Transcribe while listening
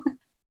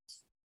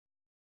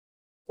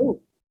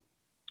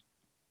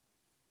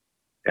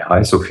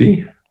Hi,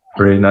 Sophie.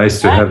 Very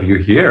nice to Hi. have you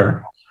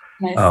here.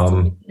 Nice to be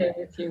Um, here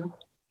with you.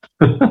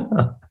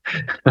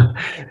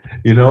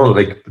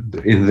 like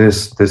in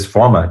this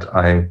format,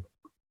 I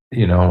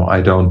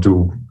don't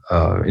do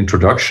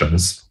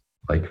introductions,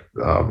 like,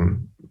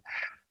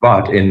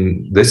 but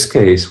in this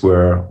case,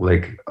 where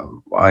like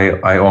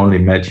I only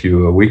met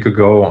you a week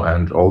ago,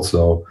 and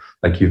also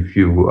like if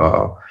you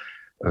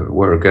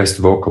were a guest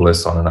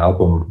vocalist on an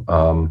album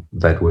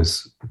that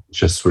was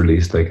just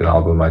released, like an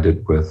album I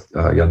did with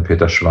Jan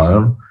Peter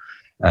Schwalm.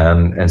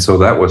 And so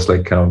that was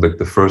like kind of like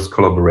the first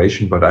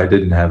collaboration, but I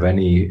didn't have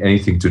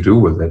anything to do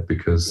with it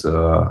because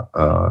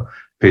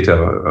Peter,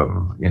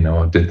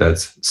 did that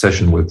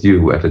session with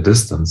you at a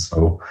distance.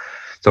 So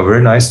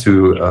very nice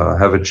to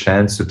have a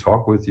chance to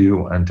talk with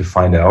you and to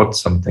find out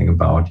something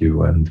about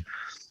you. And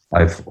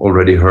I've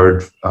already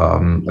heard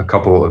a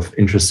couple of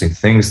interesting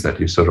things, that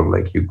you sort of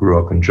like you grew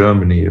up in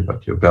Germany,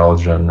 but you're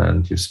Belgian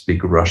and you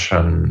speak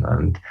Russian,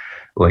 and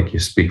like you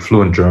speak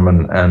fluent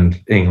German and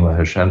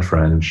English and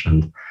French,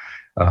 and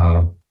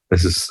uh,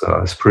 this is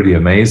it's pretty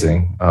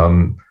amazing.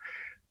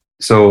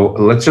 So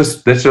let's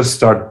just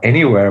start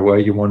anywhere where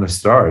you want to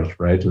start,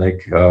 right?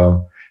 Like,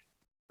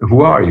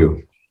 who are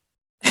you?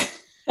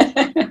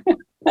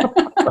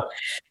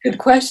 Good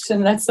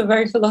question. That's a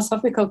very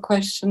philosophical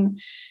question,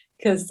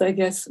 because I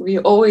guess we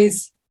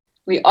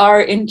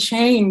are in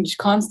change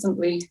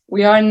constantly.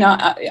 We are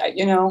not,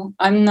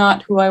 I'm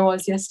not who I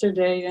was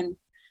yesterday,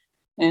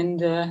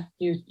 and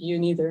you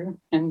neither,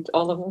 and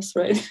all of us,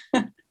 right?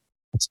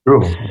 It's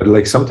true, but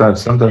like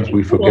sometimes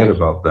we forget Cool.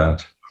 about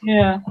that.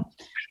 Yeah,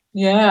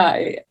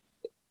 yeah.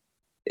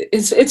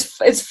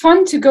 It's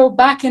fun to go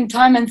back in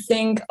time and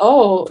think,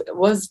 oh,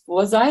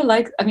 was I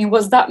like? I mean,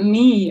 was that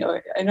me?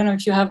 Or I don't know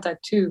if you have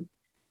that too.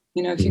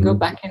 If you go Mhm.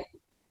 back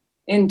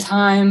in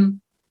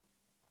time.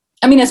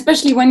 I mean,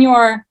 especially when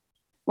you're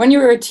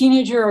a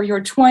teenager or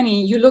you're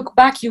 20, you look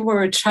back, you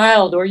were a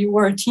child or you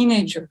were a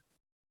teenager.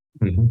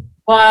 Mhm.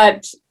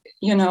 But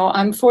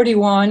I'm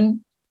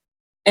 41,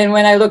 and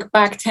when I look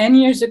back 10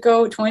 years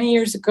ago, 20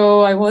 years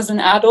ago, I was an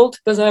adult,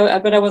 but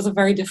I was a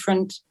very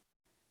different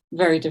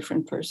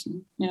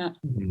person. Yeah.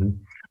 Mhm.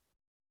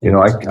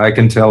 I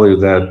can tell you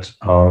that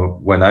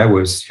when I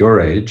was your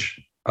age,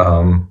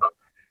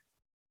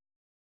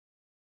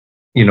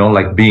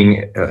 like being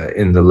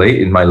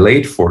in my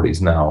late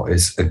 40s now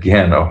is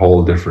again a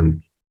whole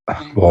different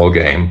ball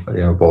game,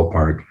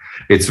 ballpark.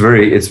 It's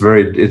very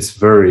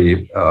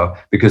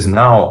because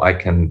now I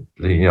can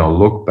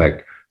look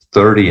back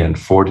 30 and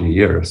 40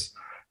 years,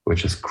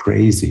 which is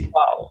crazy,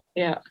 Wow.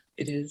 Yeah,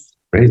 it is.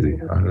 crazy.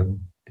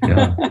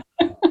 Yeah.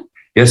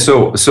 Yeah,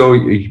 so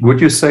would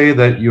you say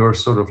that you're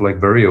sort of like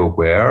very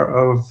aware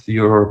of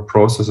your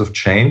process of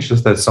change?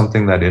 Is that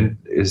something that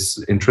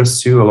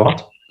interests you a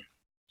lot?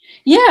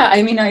 Yeah,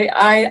 I mean,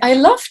 I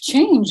love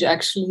change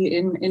actually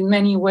in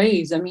many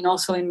ways. I mean,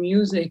 also in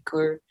music,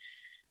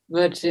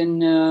 but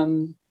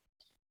in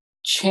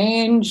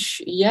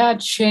change, yeah,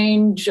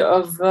 change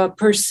of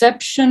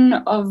perception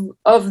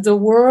of the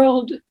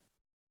world,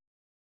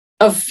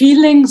 of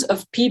feelings,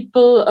 of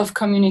people, of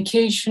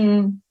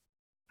communication.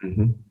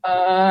 Hmm.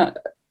 Uh,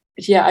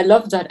 yeah, I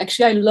love that.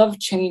 Actually, I love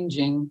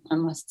changing, I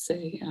must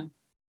say. Yeah,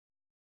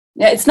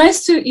 yeah, it's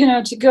nice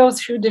to go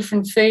through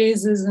different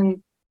phases,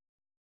 and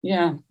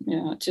yeah,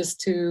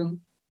 just to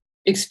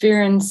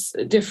experience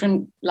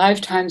different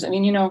lifetimes. I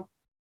mean,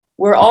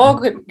 we're all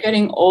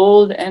getting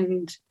old,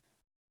 and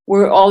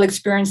we're all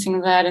experiencing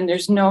that, and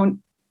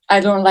I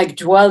don't like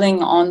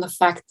dwelling on the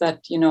fact that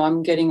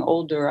I'm getting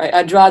older.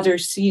 I'd rather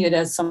see it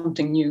as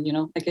something new,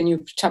 like a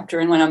new chapter.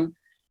 And when I'm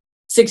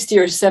 60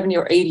 or 70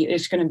 or 80,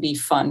 it's going to be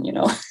fun.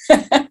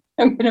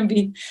 I'm going to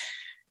be,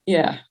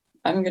 yeah,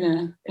 I'm going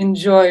to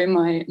enjoy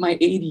my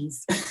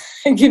 80s.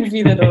 I can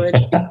feel it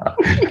already.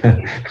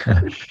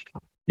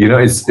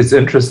 It's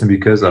interesting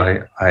because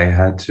I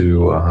had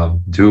to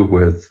do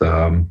with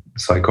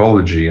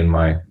psychology in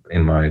my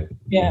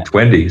Yeah.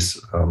 20s,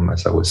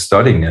 as I was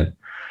studying it.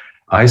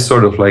 I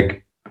sort of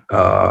like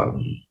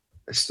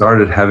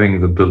started having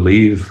the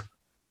belief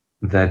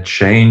that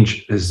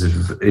change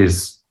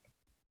is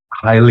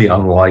highly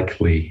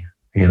unlikely,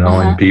 in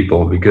Uh-huh.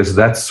 people, because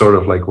that's sort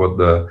of like what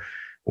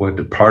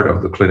the part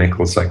of the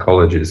clinical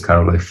psychology is kind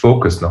of like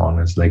focused on,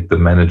 is like the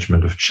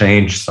management of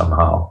change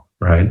somehow,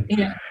 right?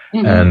 Yeah.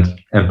 Hmm.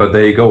 And but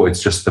there you go,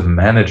 it's just the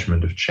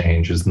management of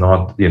change is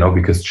not,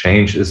 because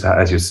change is,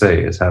 as you say,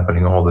 is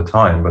happening all the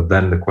time, but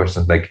then the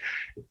question is like,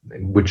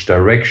 which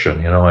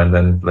direction, and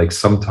then like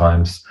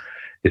sometimes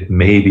it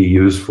may be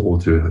useful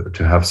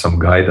to have some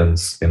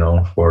guidance,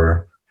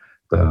 for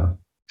the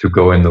to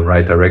go in the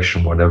right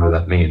direction, whatever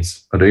that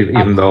means. But even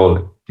I'm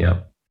though, yeah.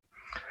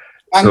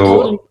 I'm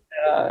totally. So,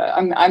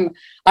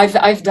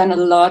 I've done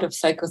a lot of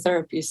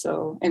psychotherapy,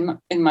 so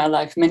in my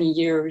life, many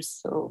years.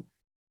 So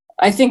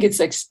I think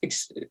it's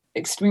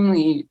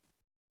extremely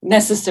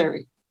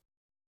necessary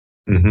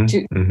mhm, to.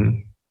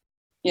 mhm.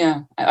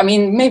 Yeah, I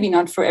mean, maybe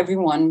not for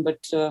everyone, but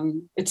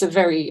it's a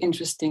very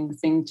interesting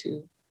thing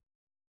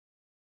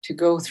to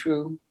go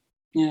through.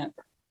 Yeah.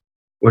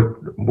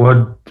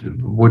 what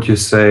would you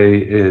say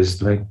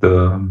is like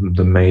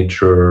the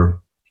major,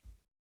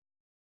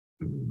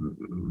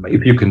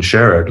 if you can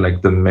share it,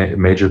 like the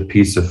major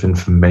piece of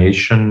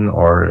information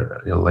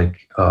or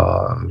like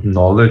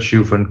knowledge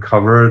you've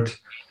uncovered,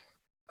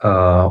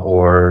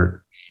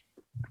 or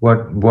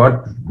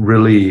what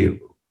really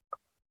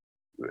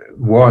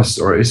was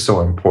or is so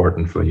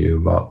important for you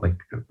about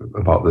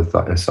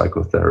the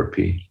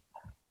psychotherapy?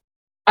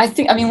 I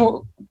think, I mean,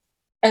 well,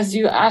 as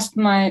you asked,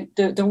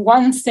 the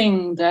one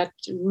thing that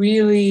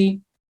really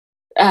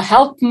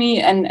helped me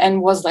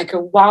and was like a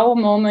wow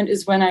moment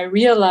is when I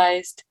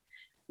realized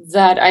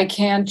that I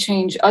can't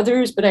change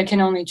others, but I can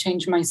only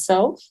change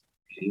myself.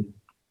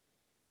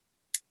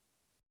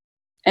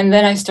 And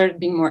then I started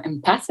being more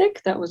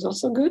empathic. That was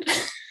also good.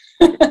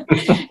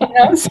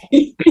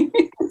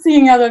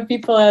 Seeing other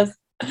people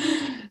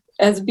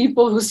as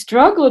people who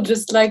struggle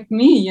just like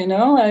me,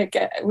 like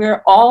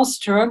we're all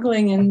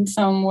struggling in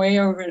some way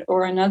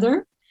or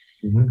another.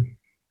 Mm-hmm.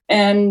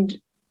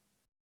 And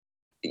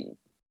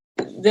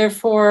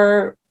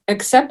therefore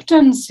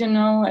acceptance,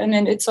 and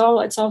then it's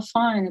all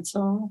fine. It's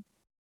all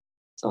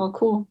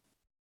cool.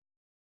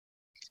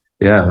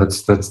 Yeah,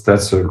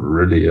 that's a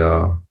really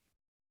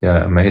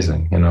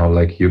amazing.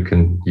 Like you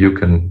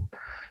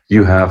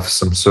have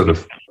some sort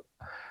of,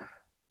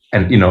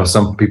 and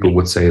some people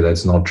would say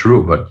that's not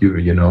true, but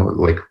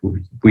like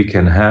we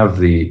can have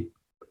the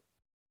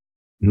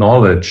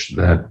knowledge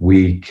that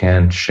we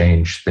can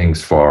change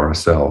things for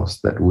ourselves,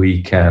 that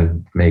we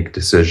can make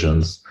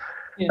decisions,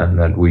 and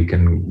that we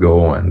can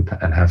go and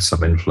have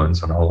some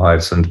influence on our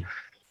lives. And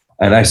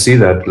I see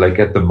that, like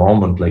at the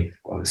moment, like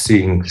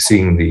seeing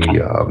the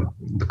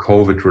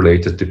COVID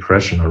related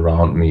depression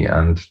around me,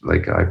 and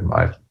like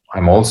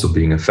I'm also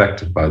being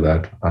affected by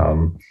that.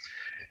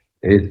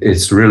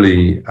 It's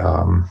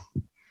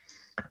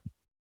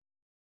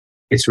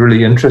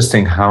really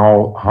interesting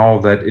how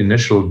that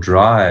initial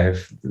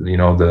drive,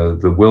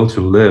 the will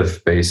to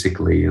live,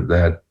 basically,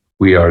 that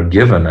we are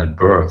given at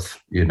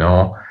birth,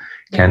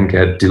 can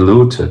get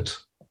diluted.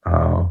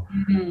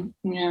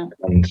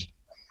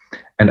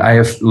 And I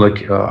have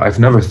I've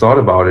never thought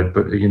about it,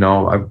 but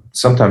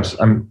sometimes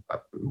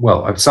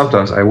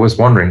I was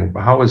wondering,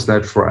 how is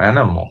that for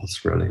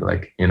animals, really?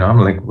 Like,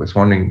 was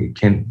wondering,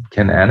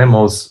 can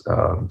animals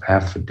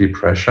have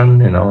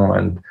depression,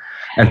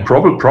 and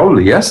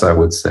probably yes, I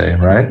would say,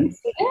 right?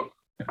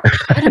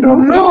 I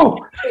don't know.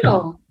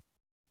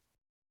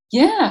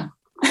 Yeah.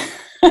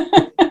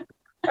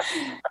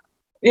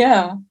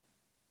 Yeah.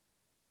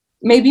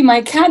 Maybe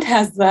my cat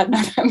has that.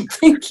 Now I'm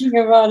thinking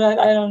about it.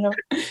 I don't know.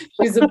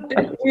 She's a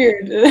bit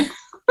weird. A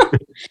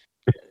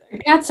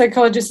cat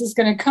psychologist is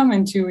going to come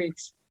in 2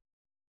 weeks.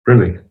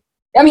 Really?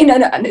 I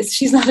mean,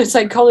 she's not a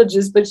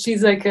psychologist, but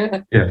she's like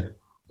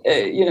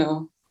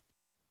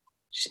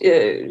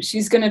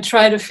she's going to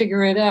try to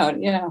figure it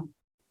out. Yeah.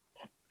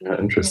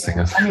 Interesting.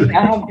 I mean,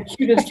 I have the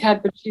cutest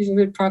cat, but she's a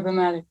bit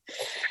problematic.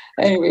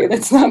 Anyway,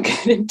 let's not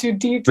get into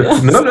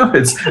details. No,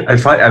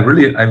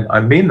 I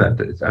mean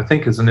that. I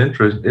think it's an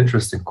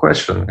interesting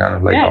question, kind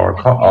of like our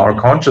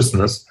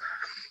consciousness.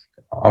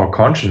 Our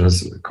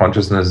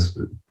consciousness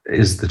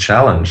is the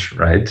challenge,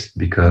 right?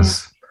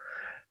 Because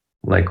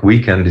like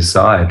we can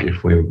decide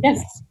if we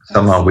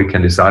we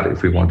can decide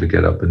if we want to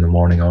get up in the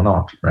morning or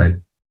not, right?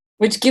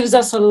 Which gives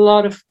us a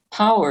lot of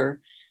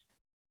power.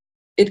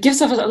 It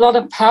gives us a lot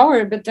of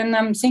power, but then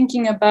I'm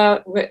thinking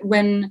about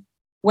when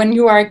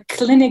you are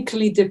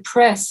clinically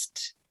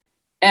depressed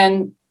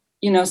and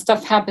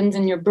stuff happens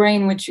in your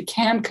brain which you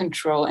can't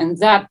control, and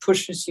that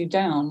pushes you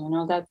down.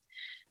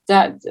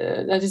 That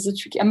is a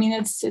tricky. I mean,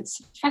 it's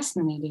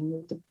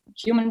fascinating. The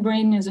human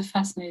brain is a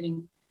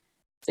fascinating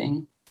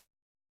thing.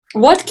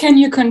 What can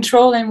you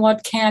control and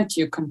what can't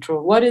you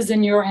control? What is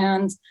in your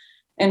hands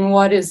and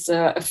what is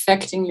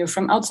affecting you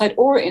from outside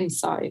or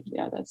inside?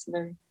 Yeah, that's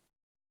very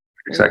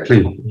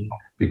exactly,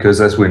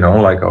 because as we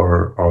know, like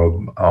our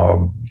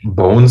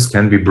bones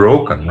can be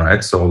broken,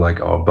 right? So like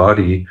our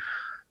body,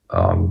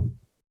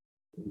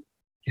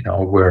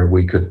 where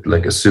we could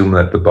like assume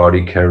that the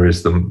body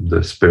carries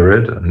the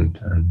spirit and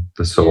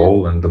the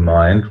soul and the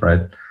mind,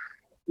 right?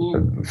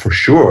 For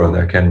sure,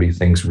 there can be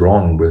things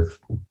wrong with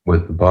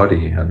the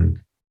body, and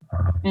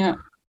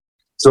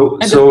So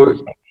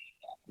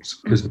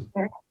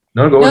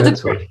no, go ahead.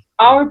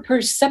 Our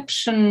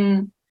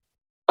perception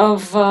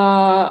of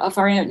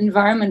our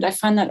environment, I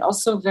find that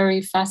also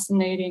very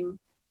fascinating.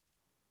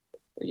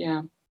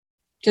 Yeah,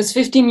 because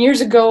 15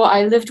 years ago,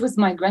 I lived with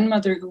my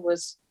grandmother who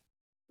was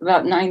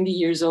about 90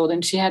 years old,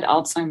 and she had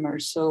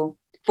Alzheimer's. So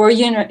for a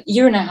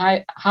year and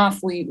a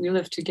half, we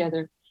lived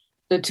together,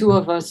 the two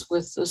of us,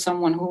 with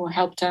someone who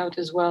helped out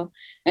as well.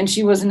 And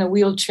she was in a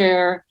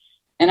wheelchair,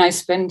 and I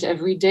spent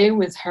every day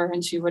with her,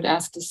 and she would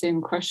ask the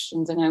same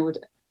questions, and I would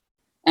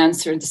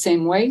answer the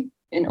same way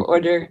in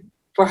order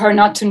for her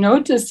not to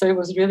notice. So it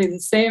was really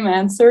the same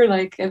answer,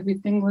 like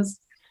everything was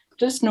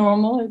just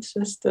normal. It's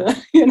just,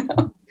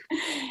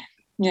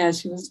 yeah,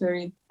 she was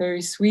very,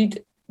 very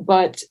sweet.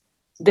 But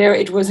there,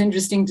 it was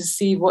interesting to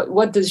see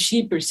what does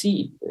she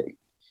perceive.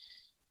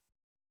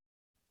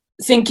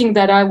 thinking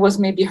that I was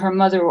maybe her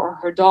mother or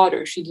her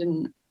daughter. She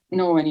didn't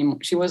know anymore.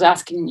 She was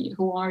asking me,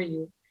 "Who are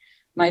you?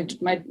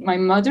 My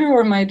mother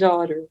or my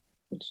daughter?"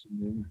 Which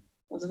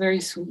was very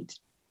sweet.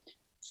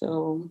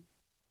 So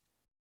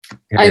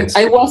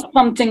I was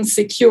something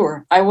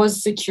secure. I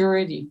was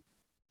security,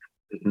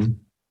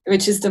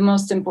 which is the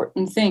most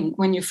important thing.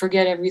 When you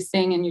forget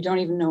everything and you don't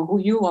even know who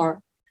you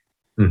are,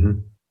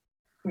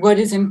 what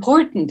is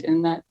important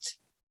in that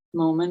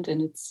moment,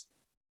 and it's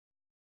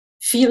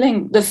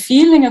the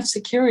feeling of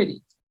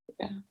security.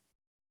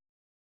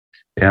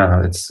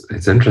 Yeah,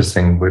 it's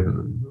interesting with,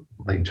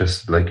 like,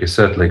 just like you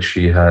said, like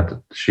she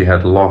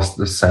had lost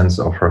the sense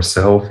of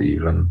herself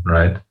even,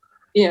 right?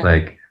 Yeah.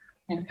 Like,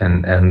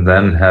 and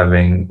then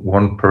having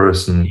one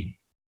person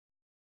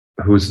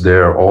who's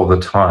there all the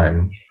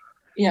time,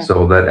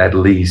 so that at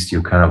least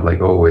you kind of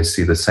like always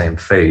see the same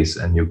face,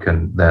 and you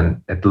can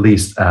then at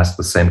least ask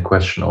the same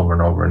question over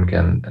and over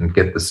again and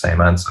get the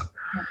same answer.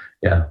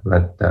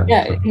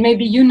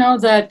 Maybe you know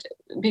that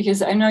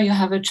because I know you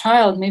have a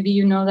child. Maybe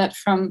you know that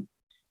from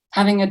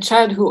having a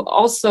child who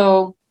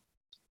also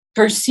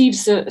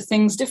perceives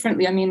things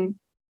differently. I mean,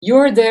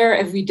 you're there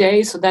every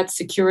day, so that's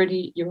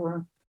security.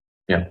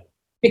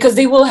 Because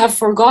they will have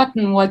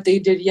forgotten what they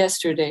did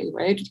yesterday,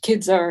 right?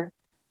 Kids are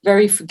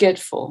very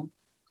forgetful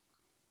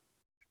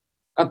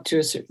up to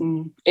a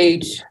certain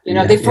age.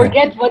 They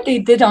forget what they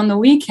did on the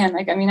weekend.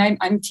 Like, I mean,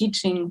 I'm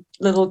teaching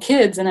little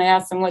kids, and I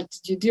ask them, "What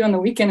did you do on the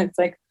weekend?" It's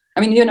like, I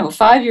mean,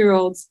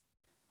 5-year-olds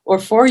or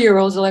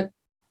 4-year-olds are like,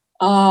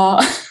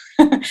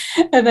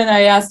 and then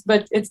I asked,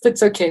 but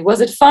it's okay.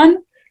 Was it fun?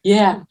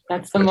 Yeah,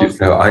 that's the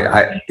most.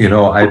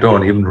 I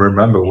don't even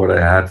remember what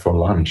I had for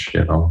lunch.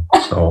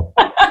 So.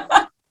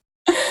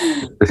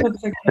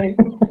 That's okay.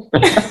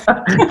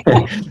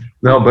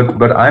 No,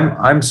 but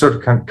I'm sort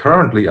of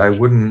currently I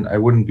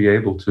wouldn't be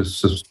able to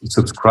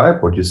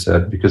subscribe what you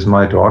said, because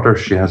my daughter,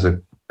 she has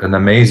an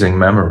amazing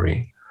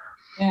memory.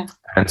 Yeah.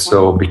 And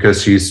so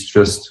because she's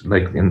just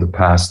like in the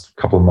past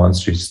couple of months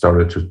she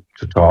started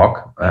to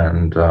talk,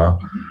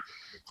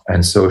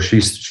 and so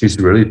she's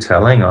really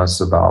telling us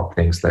about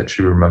things that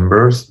she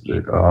remembers,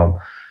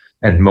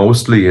 and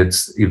mostly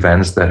it's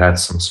events that had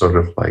some sort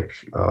of like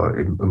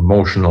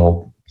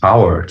emotional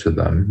power to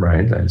them,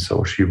 right? And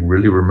so she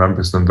really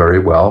remembers them very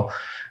well,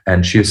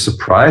 and she has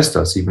surprised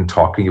us even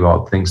talking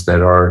about things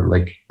that are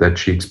like that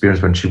she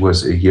experienced when she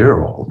was a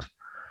year old.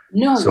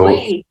 No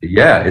way.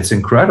 Yeah, it's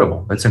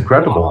incredible. It's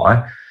incredible.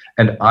 Wow.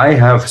 I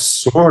have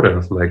sort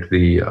of like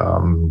the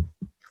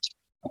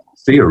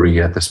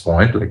theory at this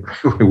point, like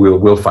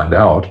we'll find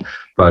out,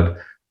 but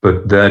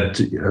that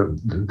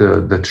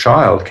the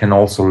child can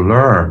also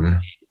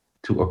learn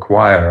to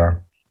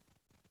acquire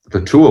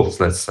the tools,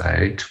 let's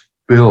say, to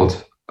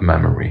build a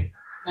memory.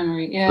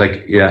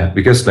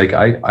 Because like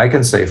I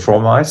can say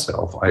for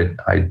myself, I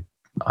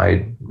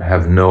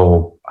have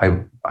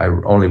I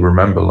only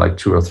remember like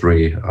 2 or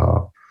 3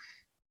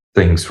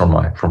 things from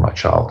my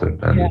childhood,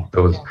 and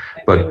those,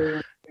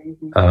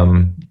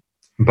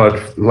 but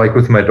like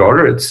with my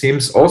daughter, it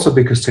seems also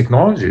because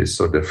technology is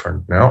so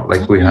different now.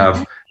 Like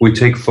we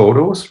take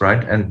photos,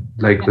 right? And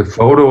like the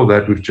photo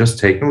that we've just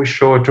taken, we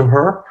show it to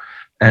her,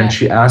 and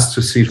she asks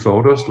to see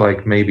photos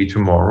like maybe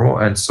tomorrow.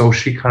 And so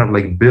she kind of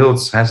like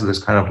has this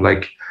kind of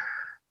like,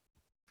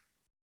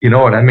 you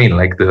know what I mean?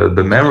 Like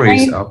the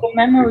memories up. The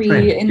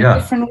memory in a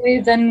different way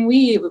than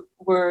we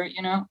were,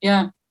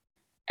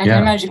 I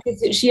can imagine,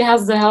 because she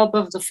has the help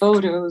of the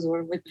photos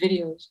or with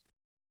videos.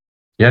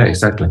 Yeah,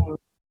 exactly.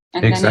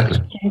 And then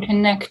it can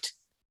connect.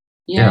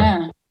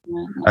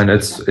 And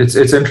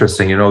it's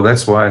interesting,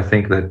 that's why I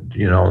think that,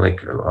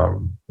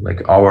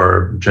 like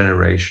our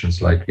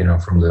generations, like,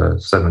 from the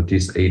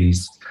 70s,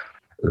 80s,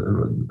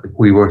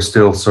 we were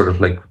still sort of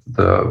like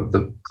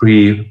the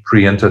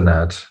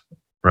pre-internet,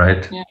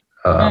 right?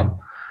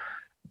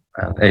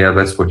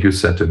 That's what you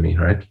said to me,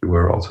 right? You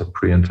were also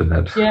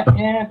pre-internet.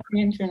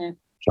 Pre-internet.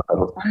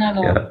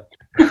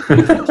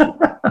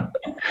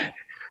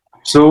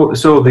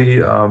 So the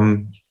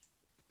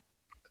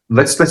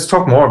let's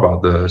talk more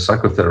about the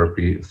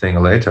psychotherapy thing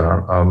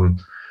later.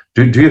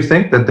 Do you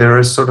think that there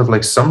is sort of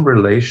like some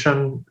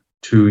relation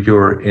to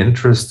your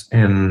interest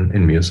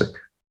in music?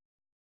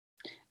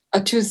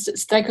 To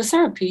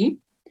psychotherapy?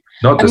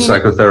 Not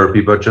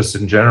psychotherapy, but just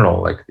in general,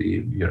 like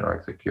I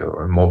think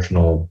your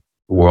emotional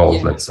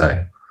world, let's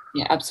say.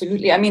 Yeah,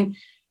 absolutely. I mean,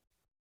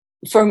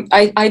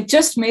 I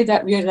just made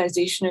that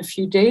realization a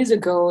few days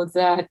ago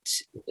that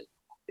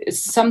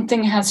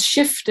something has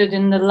shifted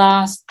in the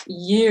last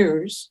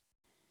years,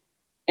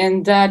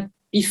 and that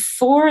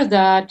before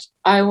that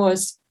I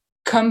was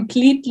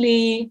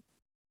completely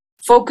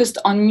focused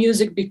on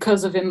music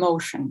because of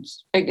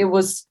emotions. Like it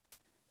was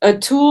a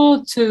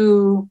tool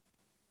to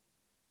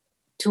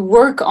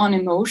work on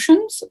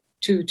emotions,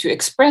 to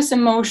express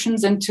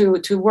emotions, and to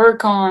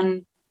work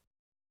on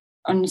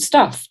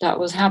stuff that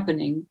was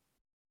happening.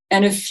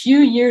 And a few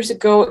years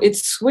ago, it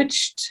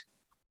switched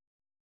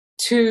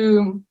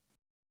to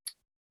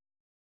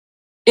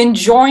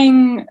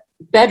enjoying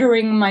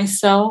bettering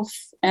myself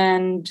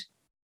and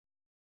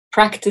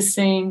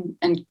practicing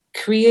and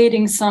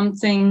creating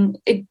something,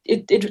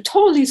 it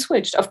totally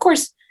switched. Of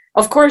course,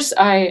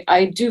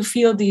 I do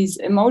feel these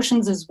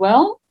emotions as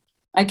well.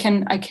 I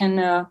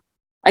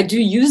do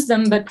use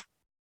them, but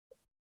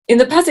in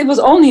the past it was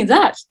only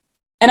that.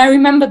 And I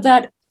remember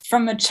that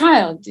from a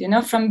child,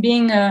 from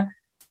being a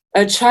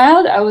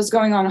child. I was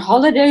going on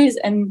holidays,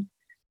 and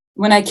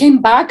when I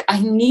came back,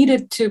 I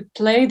needed to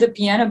play the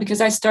piano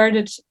because I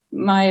started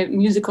my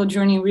musical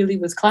journey really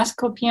with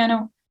classical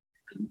piano.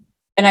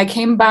 And I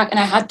came back and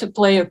I had to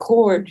play a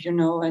chord,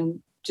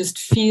 and just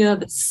feel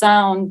the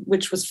sound,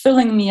 which was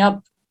filling me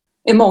up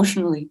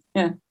emotionally.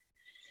 Yeah.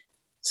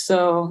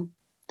 So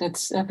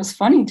that was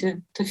funny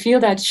to feel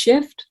that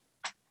shift.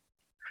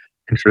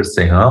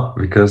 Interesting, huh?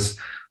 Because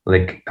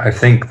I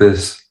think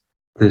this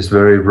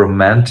very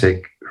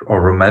romantic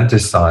or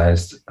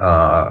romanticized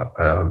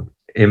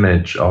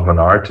image of an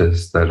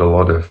artist that a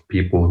lot of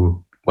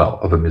people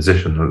of a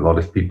musician, a lot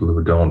of people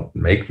who don't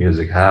make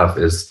music have,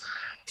 is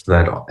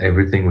that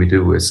everything we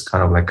do is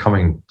kind of like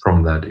coming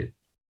from that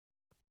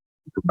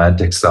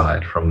romantic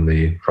side, from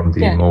the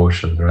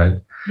emotions,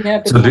 right? Yeah,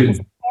 but so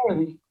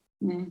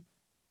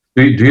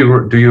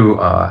do you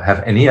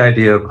have any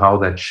idea of how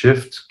that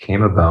shift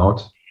came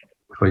about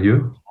for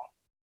you?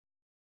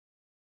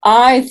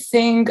 I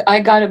think I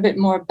got a bit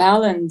more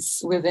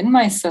balance within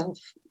myself.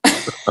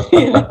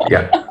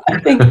 Yeah. I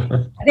think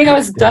I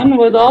was done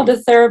with all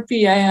the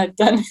therapy I had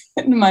done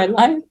in my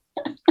life.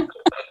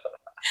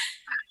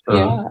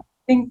 Yeah,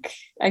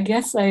 I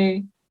guess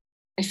I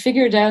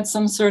figured out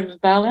some sort of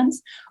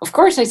balance. Of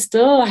course, I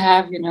still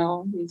have,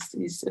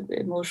 these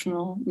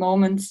emotional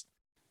moments.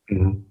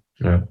 Mm-hmm.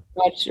 Yeah.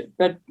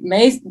 But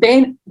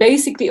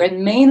basically,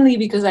 and mainly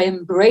because I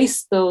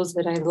embrace those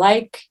that I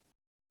like.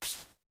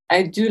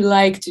 I do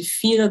like to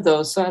feel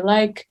those. So I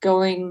like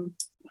going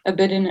a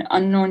bit in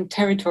unknown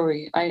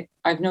territory.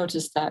 I've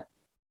noticed that.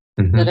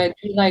 Mm-hmm. That I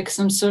do like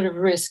some sort of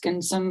risk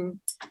and some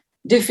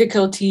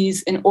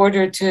difficulties in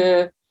order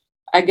to,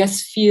 I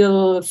guess,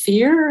 feel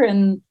fear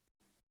and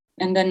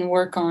then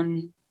work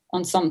on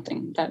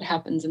something that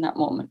happens in that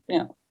moment.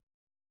 Yeah.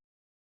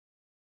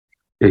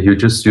 Yeah, you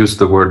just used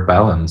the word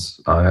balance.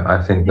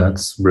 I think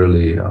that's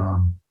really,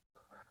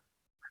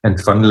 and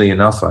funnily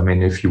enough, I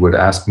mean, if you would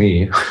ask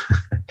me,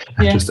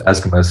 I'm just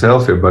asking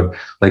myself here, but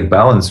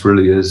balance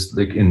really is,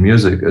 in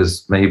music,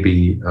 is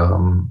maybe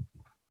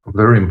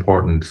very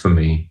important for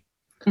me.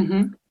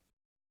 Mm-hmm.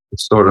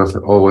 Sort of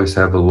always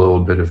have a little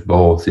bit of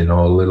both, a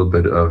little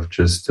bit of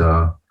just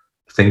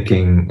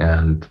thinking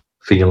and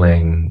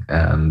feeling,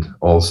 and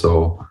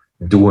also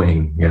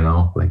doing,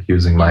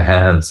 using my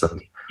hands.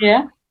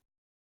 Yeah.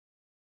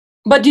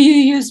 But do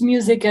you use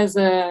music as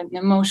an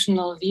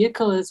emotional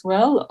vehicle as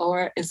well,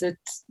 or is it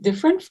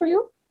different for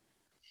you?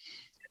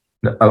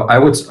 I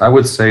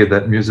would say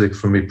that music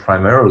for me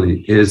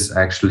primarily is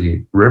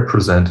actually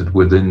represented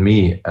within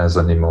me as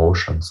an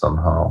emotion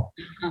somehow,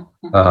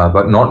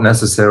 but not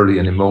necessarily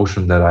an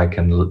emotion that I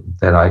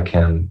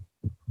can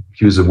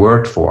use a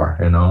word for.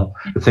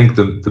 I think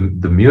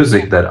the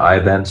music that I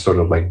then sort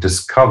of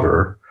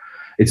discover,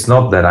 it's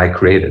not that I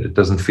create it. It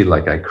doesn't feel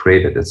like I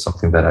create it. It's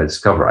something that I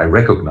discover. I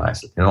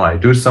recognize it. I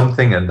do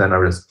something, and then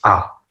I just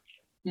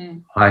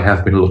I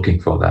have been looking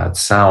for that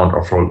sound,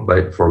 or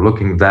for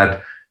looking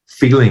that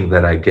feeling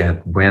that I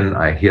get when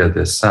I hear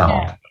this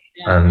sound.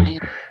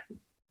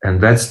 And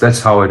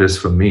that's how it is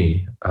for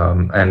me.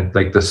 And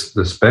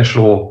the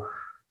special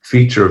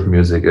feature of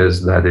music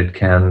is that it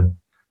can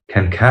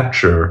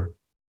capture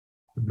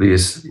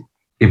these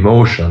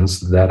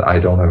emotions that I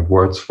don't have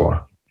words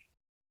for.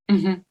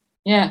 Mm-hmm.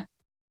 Yeah.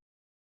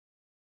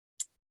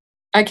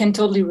 I can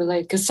totally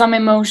relate, because some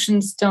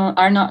emotions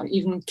are not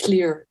even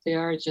clear. They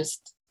are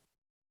just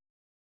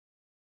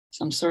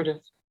some sort of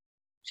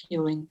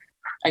feeling,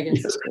 I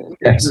guess. Yes,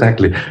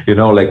 exactly.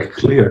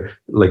 Clear.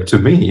 To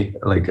me,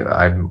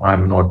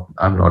 I'm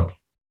not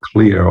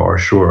clear or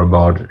sure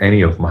about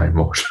any of my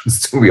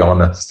emotions, to be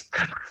honest.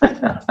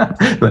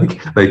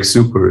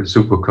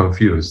 super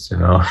confused.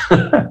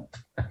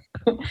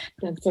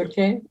 That's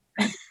okay.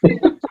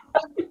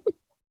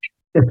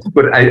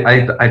 But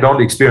I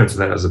don't experience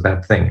that as a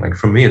bad thing.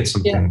 For me, it's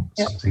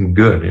something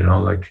good.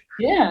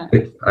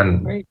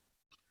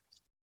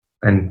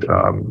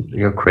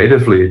 And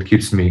creatively, it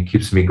keeps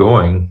me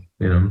going.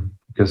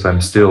 Because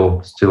I'm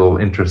still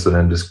interested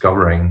in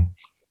discovering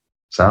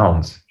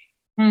sounds.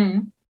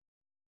 Mm.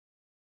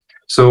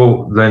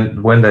 So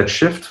then, when that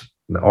shift,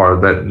 or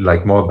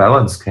that more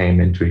balance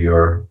came into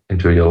your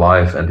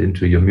life and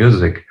into your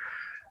music,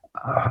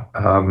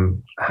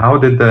 how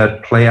did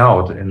that play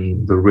out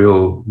in the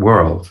real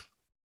world?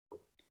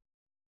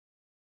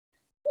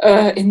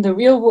 In the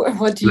real world,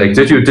 what do you mean?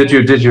 Did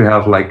you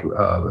have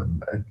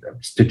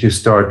did you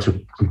start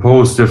to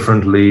compose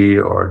differently,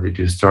 or did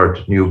you start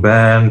a new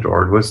band,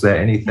 or was there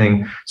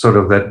anything sort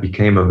of that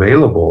became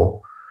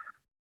available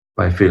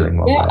by feeling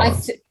more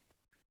balance?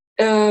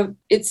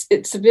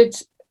 It's a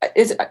bit.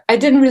 I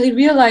didn't really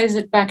realize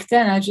it back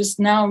then. I just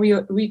now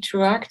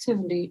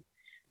retroactively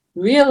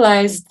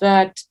realized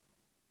that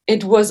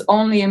it was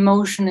only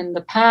emotion in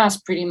the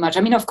past, pretty much.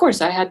 I mean, of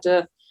course, I had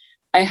the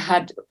I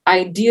had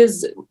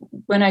ideas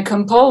when I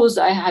composed.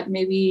 I had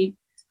maybe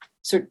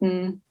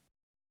certain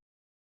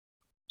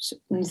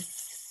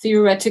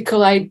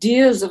theoretical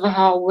ideas of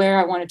where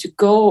I wanted to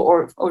go,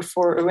 or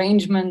for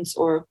arrangements,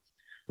 or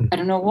I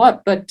don't know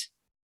what. But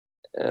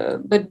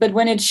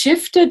when it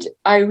shifted,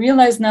 I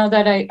realized now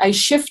that I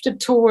shifted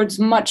towards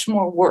much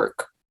more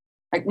work,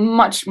 like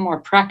much more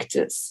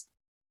practice,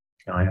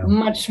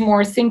 much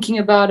more thinking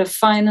about a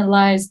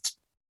finalized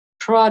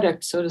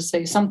product, so to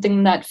say,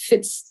 something that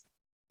fits,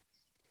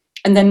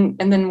 and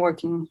then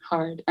working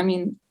hard. I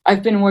mean,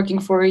 I've been working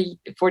for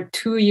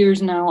 2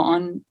 years now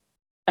on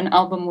an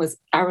album with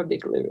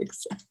Arabic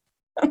lyrics.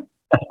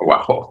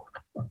 Wow.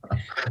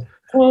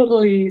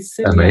 Totally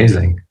silly.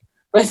 Amazing.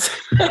 But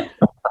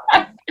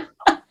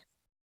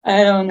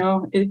I don't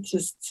know, it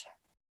just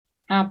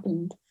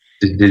happened.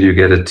 Did you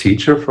get a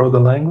teacher for the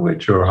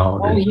language, or how?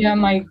 Oh yeah,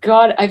 my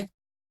God, I've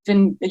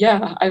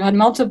had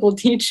multiple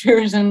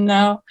teachers, and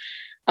now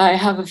I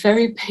have a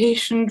very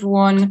patient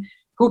one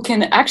who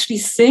can actually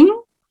sing.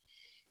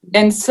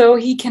 And so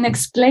he can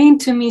explain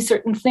to me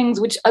certain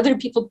things which other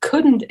people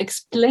couldn't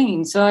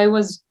explain. So I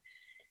was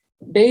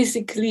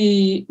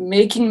basically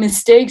making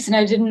mistakes and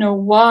I didn't know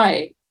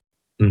why.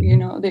 Mm-hmm. You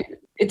know,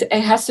 it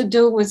has to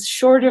do with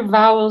shorter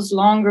vowels,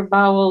 longer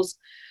vowels,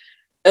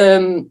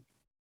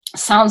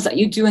 sounds that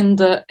you do in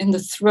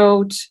the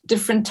throat,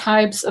 different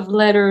types of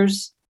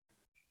letters.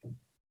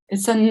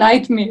 It's a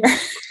nightmare.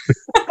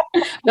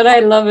 But I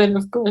love it,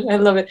 of course. I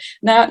love it.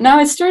 Now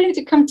it's starting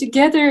to come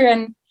together.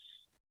 And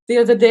the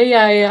other day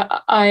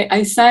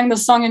I sang the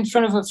song in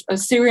front of a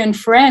Syrian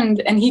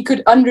friend, and he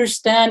could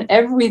understand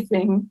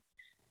everything.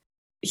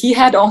 He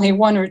had only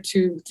 1 or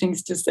 2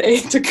 things to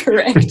say to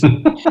correct.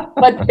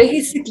 But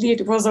basically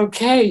it was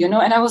okay, you know.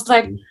 And I was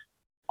like,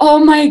 oh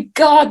my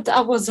God,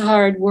 that was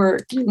hard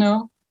work, you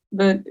know.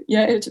 But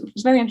yeah, it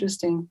was very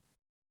interesting.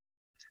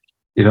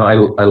 You know,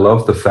 I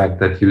love the fact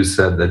that you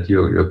said that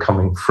you're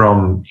coming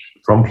from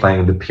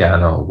playing the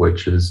piano,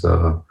 which is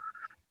a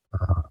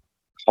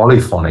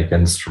polyphonic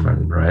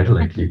instrument, right?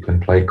 Like you can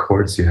play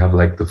chords, you have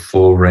like the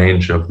full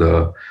range of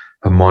the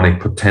harmonic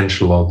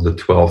potential of the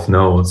 12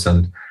 notes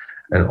and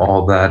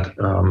all that.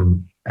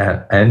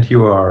 And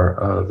you are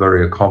a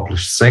very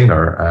accomplished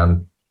singer,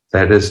 and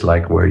that is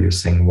like where you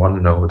sing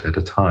one note at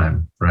a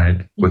time, right?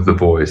 Mm-hmm. With the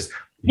voice.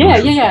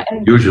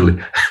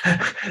 Usually.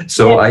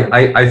 So yeah.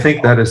 I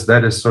think that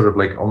is sort of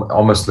like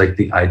almost like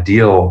the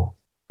ideal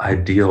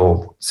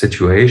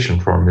situation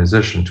for a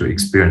musician to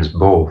experience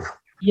both.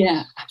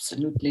 Yeah,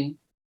 absolutely.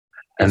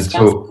 And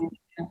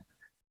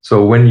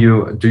so when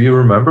do you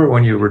remember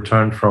when you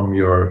returned from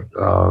your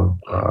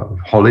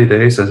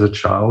holidays as a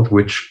child,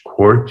 which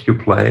chord you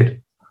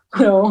played?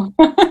 No,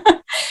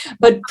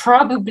 but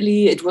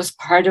probably it was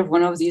part of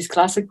one of these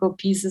classical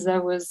pieces I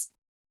was,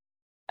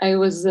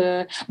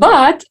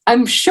 but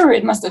I'm sure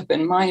it must have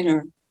been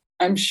minor.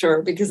 I'm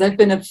sure, because I've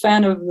been a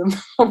fan of them,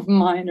 of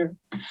minor.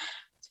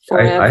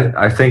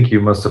 I think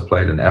you must have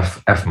played an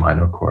F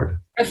minor chord.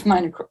 F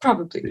minor chord,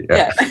 probably.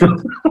 Yeah.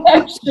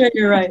 I'm sure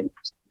you're right.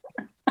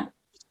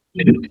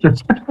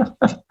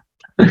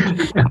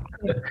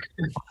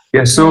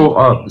 Yeah.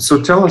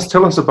 So tell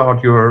us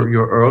about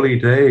your early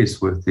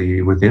days with the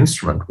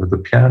instrument, with the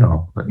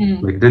piano.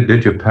 Like,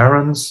 did your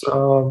parents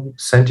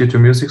send you to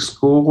music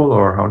school,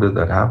 or how did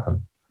that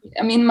happen?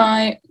 I mean,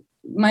 my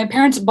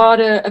parents bought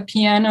a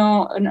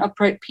piano, an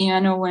upright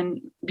piano,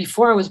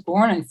 before I was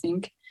born, I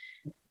think,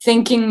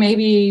 thinking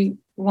maybe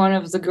one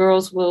of the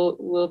girls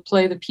will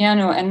play the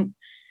piano. And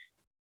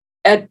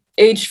at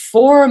age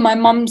 4, my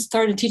mom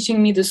started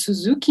teaching me the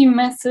Suzuki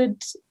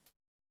method,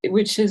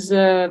 which is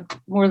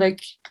more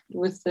like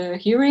with the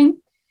hearing,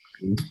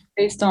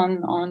 based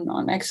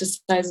on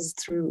exercises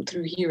through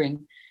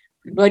hearing.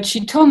 But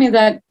she told me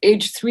that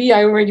age 3,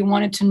 I already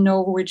wanted to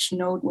know which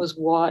note was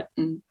what,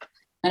 and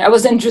I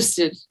was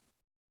interested.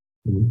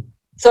 Mm-hmm.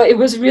 So it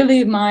was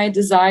really my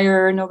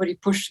desire. Nobody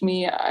pushed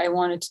me. I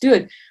wanted to do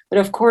it. But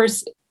of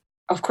course,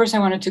 I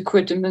wanted to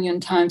quit a million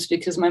times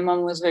because my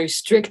mom was very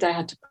strict. I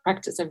had to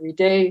practice every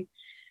day,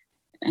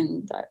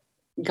 and that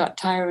got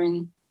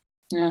tiring.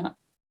 Yeah,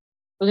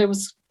 but it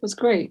was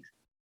great.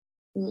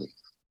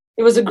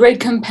 It was a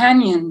great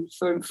companion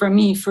for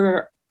me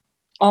for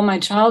all my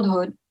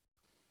childhood,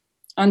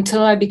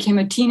 until I became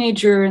a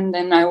teenager. And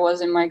then I was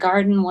in my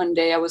garden one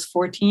day. I was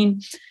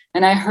 14,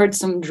 and I heard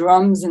some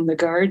drums in the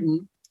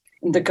garden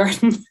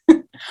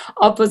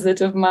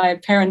opposite of my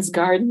parents'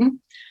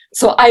 garden.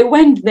 So I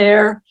went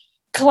there,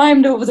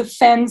 climbed over the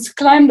fence,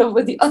 climbed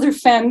over the other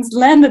fence,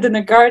 landed in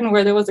a garden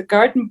where there was a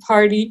garden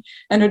party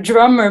and a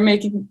drummer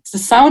making the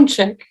sound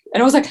check.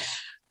 And I was like,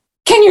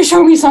 can you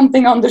show me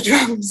something on the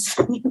drums?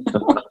 You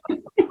know?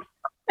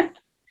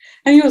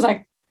 And he was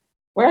like,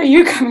 where are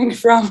you coming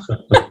from?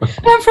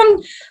 I'm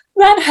from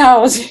that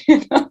house,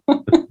 you know.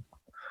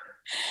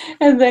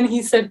 And then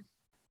he said,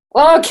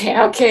 well,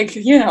 okay,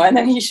 you know, and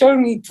then he showed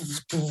me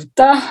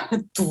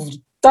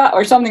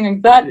or something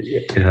like that.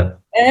 Yeah.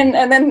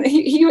 And then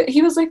he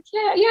was like,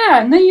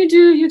 yeah, and then you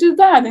do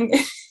that. And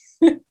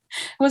it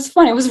was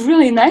fun. It was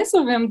really nice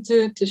of him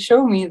to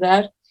show me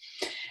that.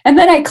 And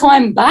then I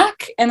climbed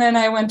back, and then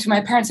I went to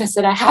my parents. I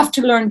said, I have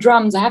to learn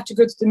drums. I have to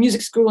go to the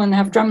music school and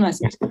have drum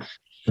lessons.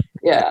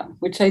 Yeah,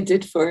 which I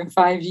did for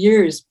 5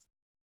 years.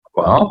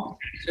 Wow.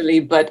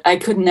 Actually, but I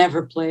could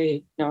never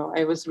play. No,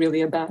 I was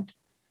really a bad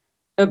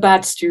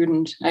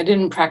student. I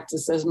didn't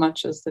practice as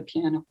much as the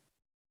piano.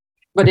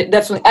 But it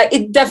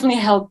definitely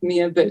helped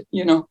me a bit,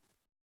 you know,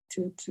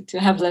 to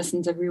have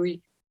lessons every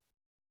week.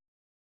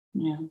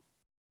 Yeah.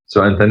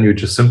 So, and then you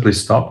just simply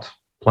stopped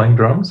playing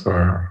drums,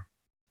 or?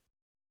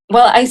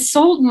 Well, I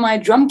sold my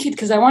drum kit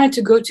because I wanted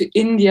to go to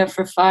India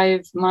for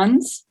 5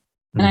 months,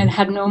 and I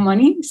had no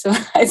money. So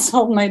I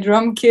sold my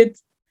drum kit,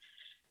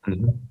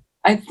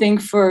 I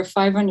think, for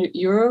 500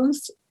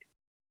 euros.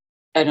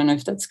 I don't know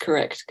if that's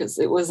correct because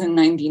it was in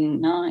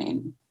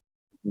 99.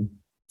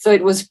 So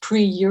it was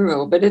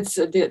pre-Euro, but it's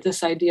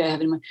this idea I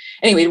have in mind.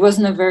 Anyway, it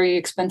wasn't a very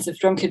expensive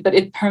drum kit, but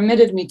it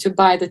permitted me to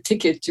buy the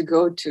ticket to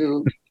go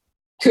to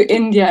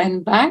India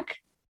and back.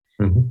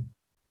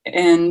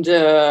 And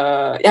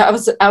yeah,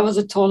 I was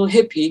a total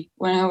hippie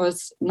when I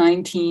was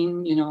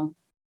 19, you know,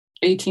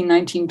 18,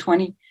 19,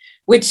 20,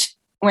 which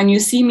when you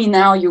see me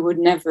now, you would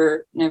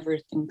never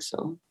think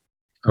so.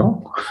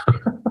 Oh.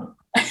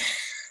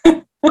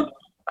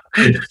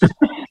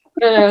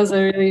 But I was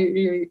a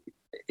really,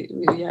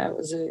 yeah, I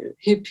was a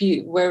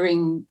hippie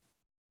wearing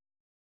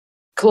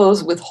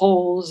clothes with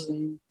holes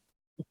and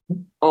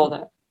all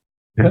that.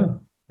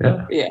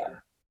 Yeah.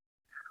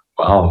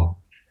 Wow.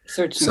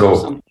 Searching for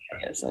something,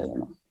 I guess, I don't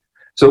know.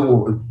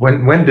 So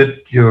when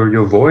did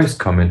your voice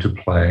come into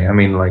play? I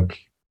mean, like,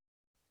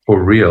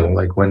 for real,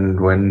 like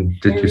when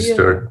did you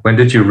start? When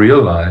did you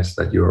realize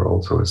that you're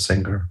also a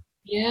singer?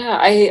 Yeah,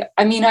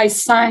 I mean, I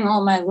sang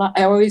all my life.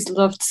 I always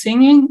loved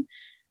singing.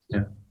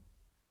 Yeah.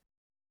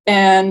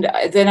 And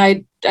then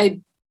I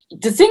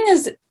the thing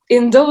is,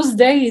 in those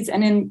days,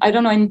 and I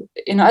don't know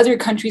in other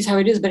countries how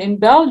it is, but in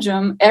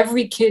Belgium,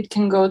 every kid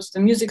can go to the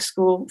music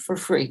school for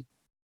free.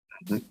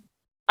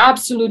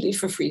 Absolutely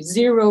for free,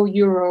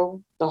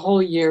 €0 the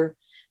whole year.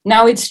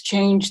 Now it's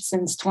changed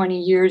since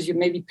 20 years. You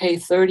maybe pay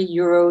 30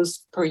 euros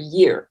per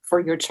year for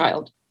your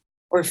child,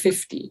 or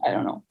 50, I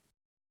don't know.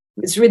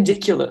 It's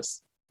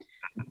ridiculous.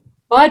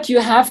 But you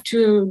have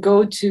to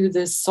go to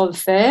the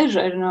solfège.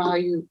 I don't know how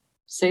you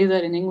say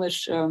that in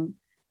English.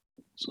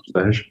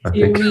 Solfège, I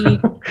theory.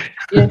 think.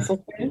 Yes,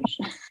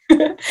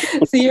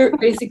 solfège. So you're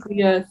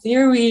basically a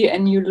theory,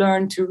 and you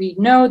learn to read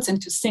notes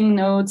and to sing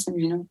notes, and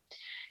you know.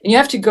 And you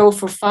have to go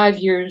for 5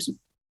 years,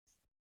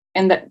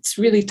 and that's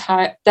really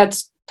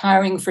that's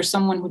tiring for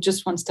someone who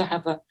just wants to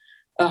have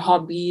a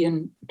hobby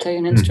and play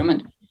an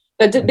instrument.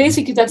 But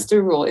basically, that's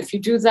the rule. If you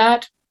do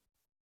that,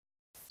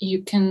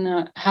 you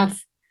can have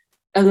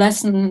a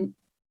lesson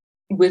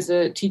with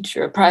a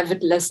teacher, a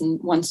private lesson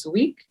once a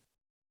week.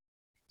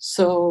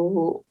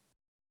 So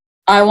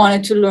I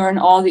wanted to learn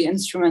all the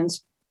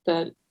instruments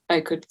that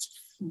I could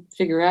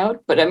figure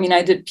out. But I mean,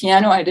 I did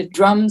piano, I did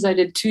drums, I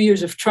did 2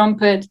 years of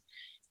trumpet.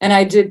 And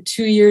I did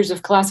 2 years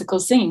of classical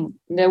singing.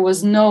 There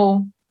was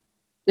no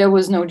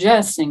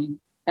jazz singing,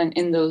 and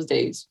in those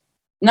days.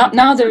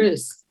 Now there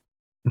is,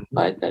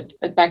 but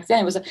back then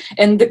it was.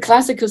 And the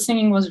classical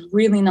singing was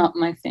really not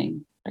my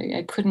thing.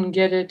 I couldn't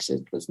get it.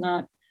 It was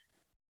not.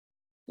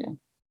 Yeah,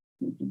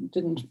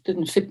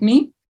 didn't fit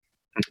me.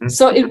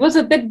 So it was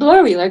a bit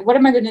blurry. Like, what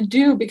am I going to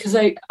do? Because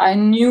I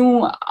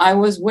knew I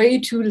was way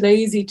too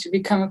lazy to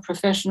become a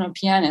professional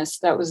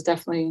pianist. That was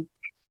definitely.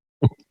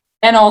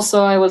 And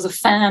also, I was a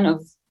fan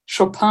of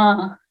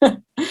Chopin.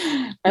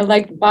 I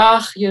liked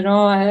Bach, you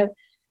know,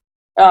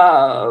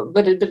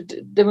 but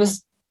there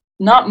was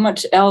not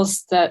much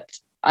else that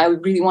I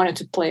really wanted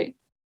to play.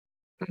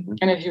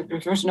 And if you're a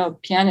professional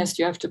pianist,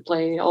 you have to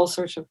play all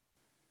sorts of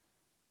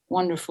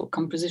wonderful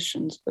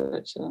compositions.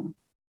 But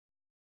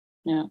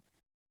yeah,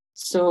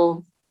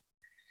 so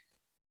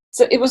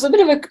it was a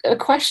bit of a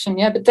question,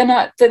 yeah. But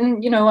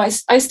then you know,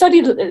 I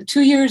studied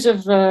 2 years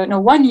of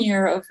 1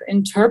 year of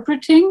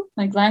interpreting,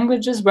 like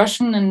languages,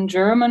 Russian and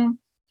German.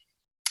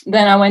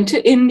 Then I went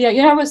to India.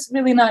 Yeah, I was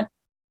really not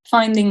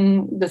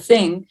finding the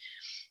thing.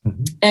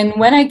 And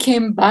when I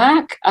came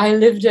back, I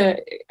lived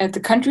at the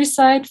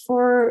countryside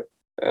for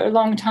a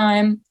long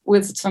time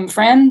with some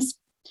friends.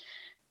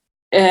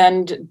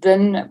 And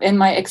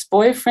my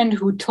ex-boyfriend,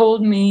 who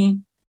told me,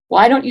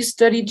 why don't you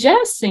study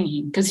jazz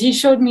singing? Because he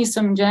showed me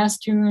some jazz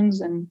tunes,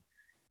 and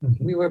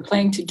we were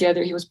playing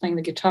together. He was playing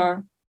the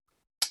guitar.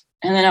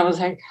 And then I was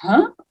like,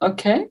 huh?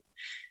 Okay.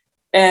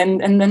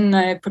 And then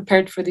I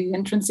prepared for the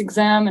entrance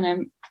exam,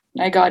 and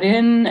I got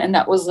in, and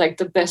that was like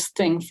the best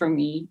thing for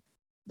me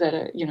that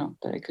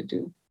I could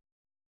do.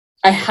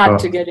 I had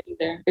to get in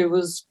there. It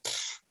was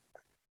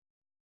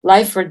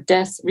life or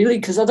death, really,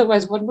 because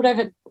otherwise, what would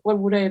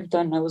I have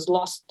done? I was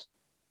lost.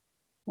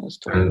 I was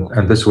totally lost.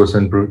 And this was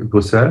in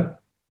Brussels?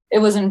 It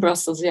was in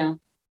Brussels, yeah.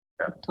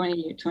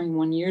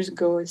 21 years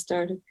ago I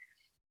started.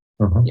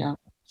 Yeah.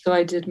 So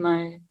I did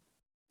my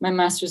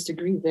master's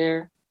degree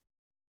there.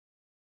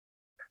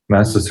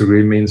 Master's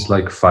degree means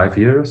like 5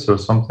 years or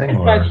something?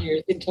 5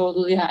 years in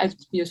total, yeah. It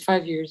was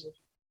 5 years.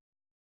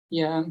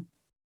 Yeah.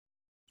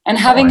 And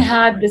having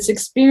had this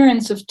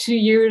experience of 2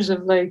 years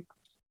of like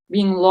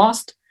being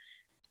lost,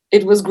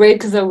 it was great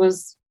because I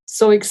was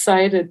so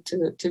excited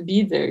to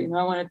be there. You know,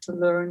 I wanted to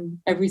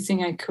learn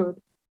everything I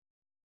could.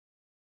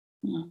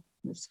 Yeah,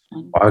 it was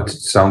fun. Wow, it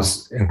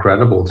sounds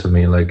incredible to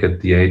me, like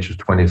at the age of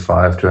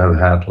 25 to have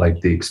had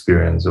like the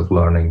experience of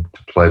learning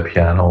to play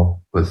piano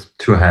with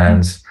two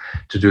hands,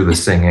 to do the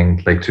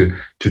singing, like to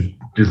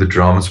do the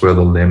drums where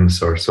the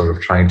limbs are sort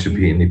of trying to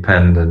be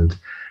independent,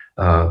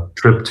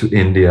 trip to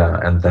India,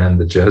 and then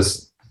the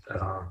jazz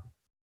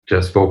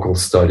vocal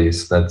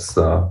studies. That's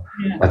a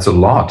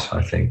lot.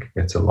 I think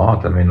it's a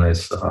lot. I mean,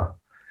 it's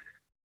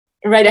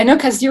right. I know,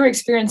 because your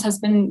experience has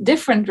been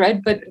different,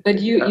 right? But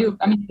you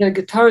I mean, the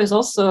guitar is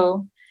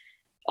also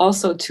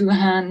two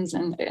hands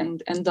and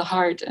the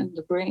heart and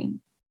the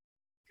brain.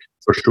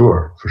 For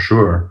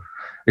sure.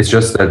 It's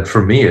just that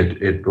for me,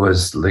 it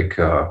was like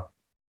a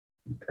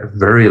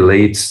very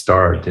late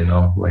start, you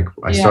know, like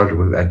I started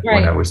with that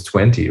when I was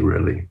 20,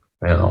 really,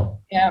 you know.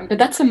 Yeah, but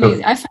that's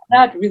amazing. I found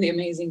that really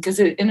amazing because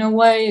in a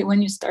way,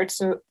 when you start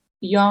so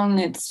young,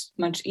 it's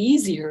much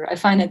easier. I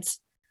find it's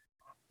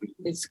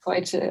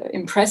quite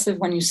impressive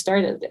when you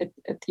started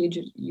at the age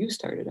you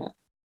started at.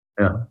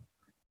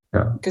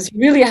 Yeah. Because you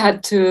really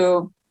had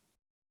to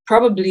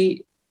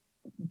probably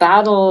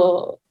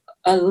battle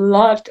a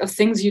lot of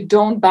things you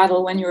don't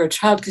battle when you're a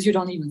child, because you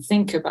don't even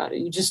think about it.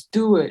 You just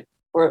do it,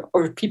 or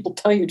people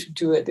tell you to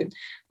do it. And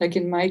like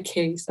in my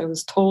case, I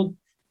was told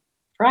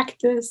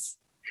practice,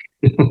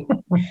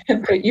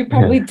 but you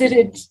probably did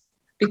it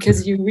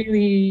because you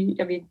really,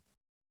 I mean,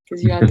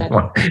 because you had that.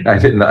 Well, I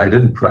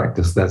didn't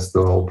practice. That's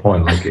the whole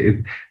point. Like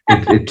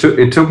it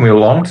took me a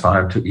long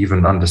time to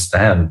even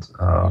understand.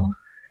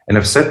 And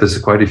I've said this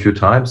quite a few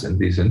times in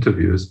these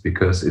interviews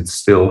because it's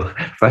still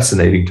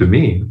fascinating to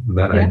me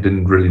that I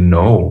didn't really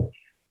know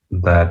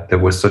that there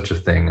was such a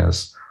thing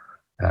as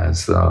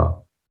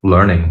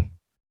learning.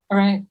 All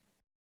right.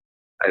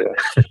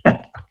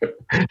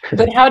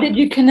 But how did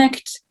you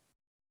connect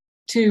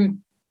to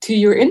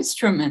your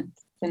instrument?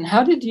 And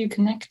how did you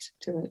connect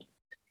to it?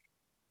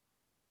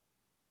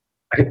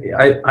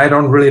 I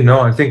don't really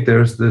know. I think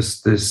there's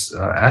this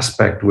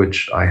aspect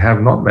which I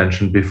have not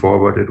mentioned before,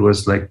 but it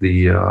was like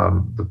the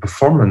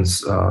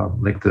performance,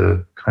 like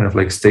the kind of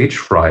like stage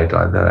fright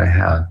that I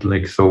had.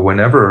 Like, so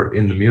whenever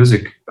in the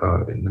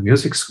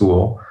music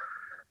school,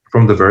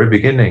 from the very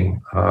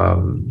beginning,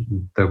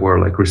 there were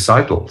like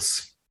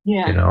recitals,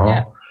 you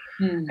know,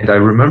 and I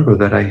remember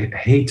that I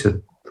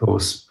hated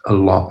those a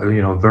lot,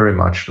 you know, very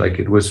much. Like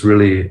it was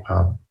really,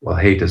 well,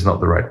 hate is not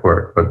the right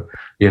word, but,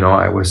 you know,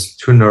 I was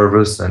too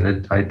nervous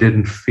and I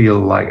didn't feel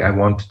like I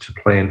wanted to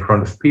play in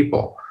front of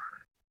people.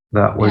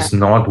 That was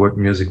not what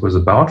music was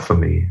about for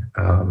me.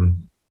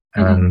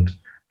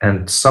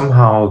 And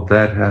somehow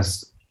that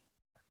has,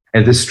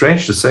 and it's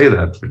strange to say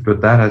that, but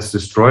that has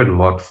destroyed a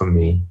lot for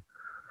me.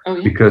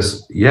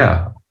 Because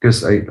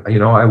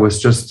I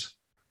was just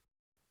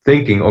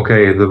thinking,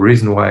 okay, the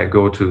reason why I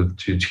go to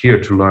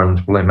here to learn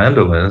to play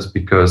mandolin is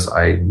because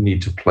I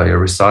need to play a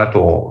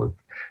recital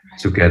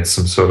to get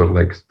some sort of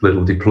like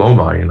little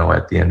diploma, you know,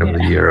 at the end of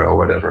the year or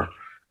whatever.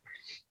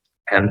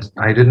 And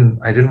I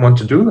didn't want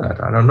to do that.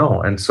 I don't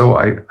know. And so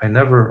I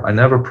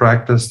never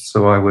practiced.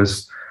 So I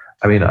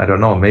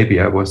don't know, maybe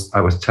I was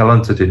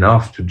talented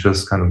enough to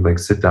just kind of like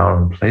sit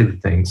down and play the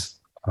things.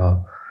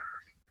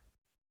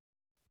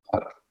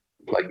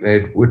 Like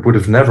it would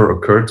have never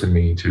occurred to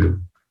me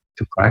to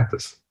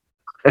practice.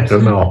 I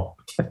don't know.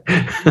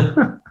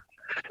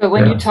 But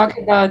when you talk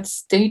about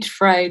stage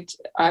fright,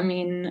 I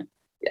mean,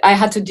 I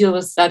had to deal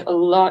with that a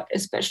lot,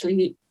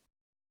 especially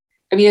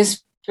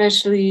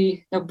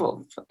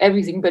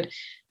everything,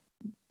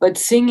 but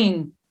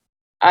singing.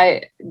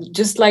 I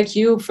just like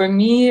you. For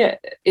me,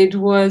 it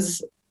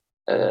was.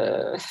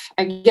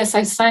 I guess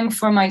I sang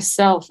for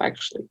myself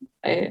actually,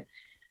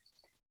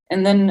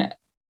 and then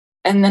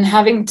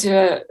having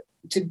to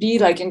be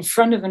like in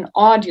front of an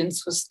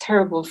audience was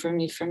terrible for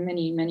me for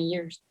many, many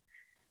years.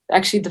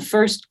 Actually, the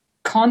first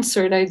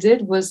concert I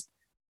did was,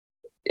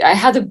 I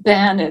had a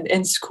band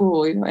in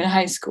school, you know, in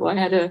high school.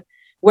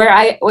 Where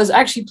I was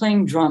actually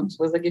playing drums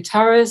with a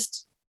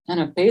guitarist and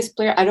a bass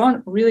player.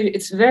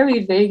 It's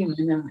very vague in my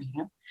memory.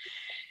 You know?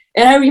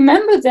 And I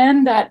remember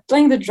then that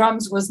playing the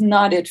drums was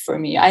not it for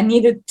me. I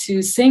needed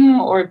to sing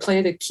or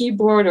play the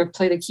keyboard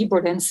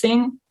and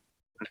sing.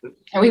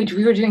 And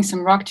we were doing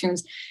some rock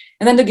tunes.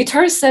 And then the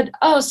guitarist said,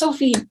 "Oh,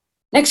 Sophie,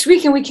 next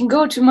weekend we can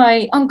go to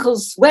my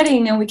uncle's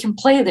wedding and we can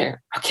play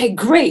there." Okay,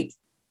 great.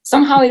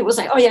 Somehow it was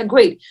like, oh yeah,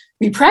 great.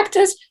 We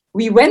practiced,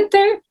 we went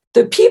there,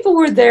 the people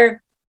were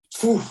there,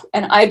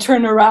 and I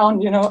turned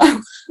around, you know,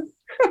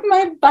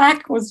 my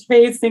back was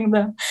facing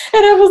them.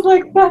 And I was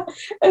like that.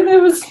 And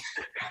it was,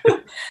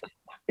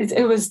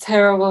 it was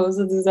terrible. It was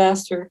a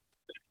disaster.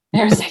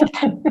 And I was like,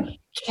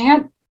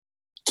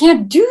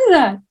 can't do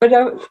that. But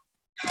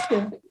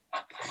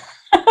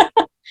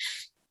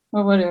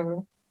well, whatever.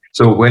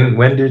 So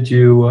when did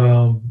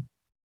you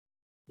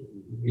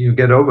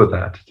get over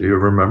that? Do you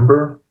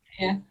remember?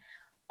 Yeah.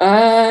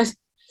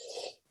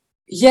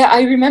 Yeah,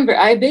 I remember.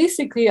 I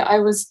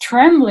was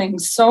trembling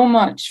so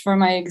much for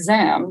my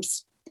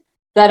exams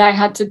that I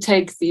had to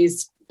take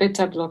these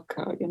beta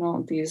blocker,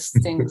 these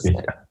things.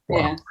 Yeah. That, Wow.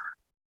 yeah.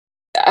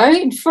 I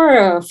mean,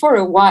 for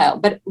a while,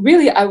 but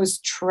really, I was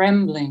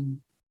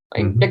trembling.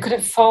 Like I could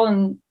have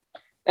fallen.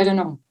 I don't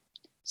know,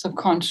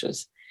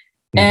 subconscious.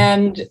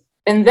 And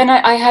then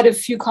I had a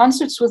few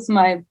concerts with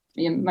my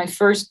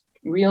first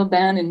real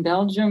band in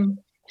Belgium.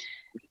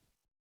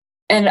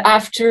 And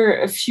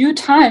after a few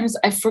times,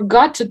 I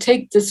forgot to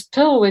take this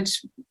pill,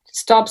 which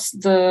stops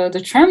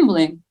the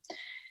trembling.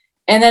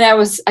 And then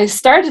I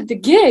started the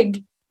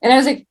gig, and I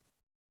was like,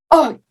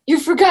 "Oh, you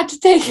forgot to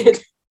take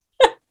it."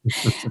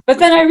 But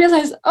then I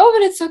realized, "Oh,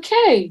 but it's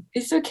okay.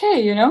 It's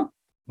okay, you know."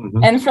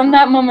 And from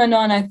that moment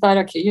on, I thought,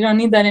 "Okay, you don't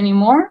need that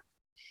anymore."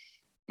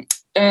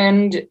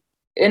 And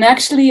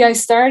actually, I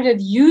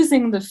started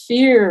using the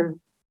fear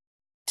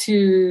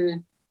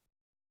to.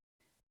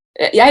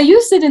 I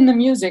used it in the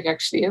music.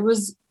 Actually, it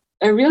was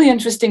a really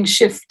interesting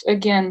shift.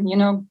 Again,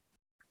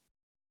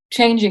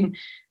 changing.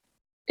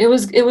 It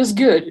was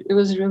good. It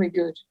was really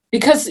good,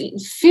 because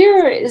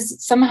fear is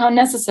somehow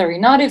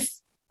necessary.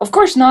 Of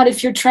course not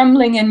if you're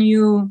trembling and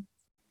you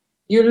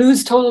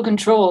lose total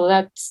control.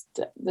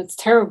 That's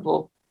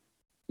terrible.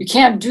 You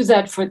can't do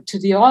that to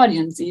the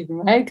audience even,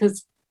 right?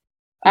 Because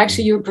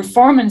actually your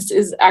performance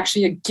is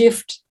actually a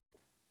gift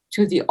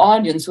to the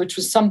audience, which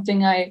was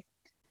something I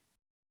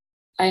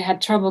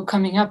had trouble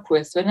coming up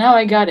with, but now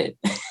I got it.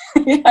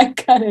 I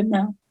got it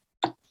now.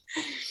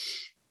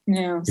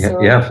 Yeah.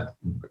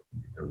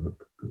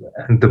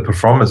 And the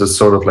performance is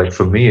sort of like,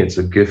 for me, it's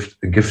a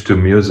gift to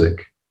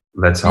music.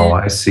 That's how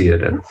I see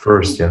it at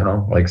first,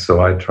 like,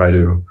 so I try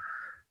to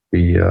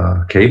be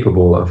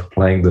capable of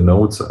playing the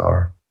notes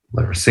or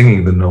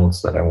singing the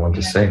notes that I want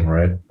to sing,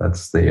 right?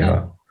 That's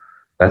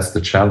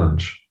the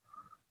challenge.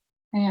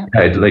 Yeah.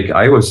 Like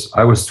I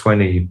was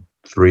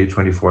 23,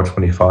 24,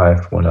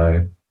 25 when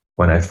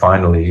I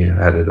finally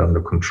had it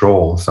under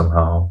control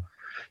somehow.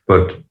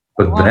 But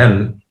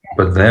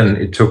then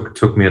it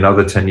took me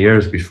another 10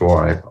 years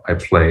before I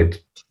played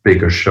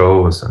bigger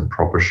shows and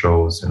proper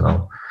shows,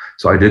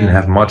 So I didn't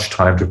have much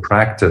time to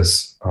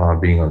practice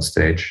being on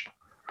stage.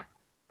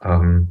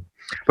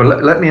 But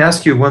let me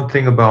ask you one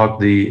thing about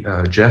the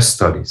jazz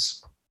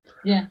studies.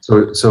 Yeah.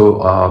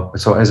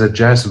 So as a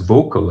jazz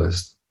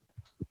vocalist,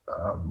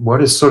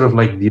 what is sort of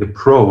like the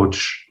approach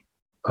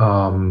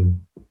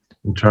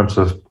in terms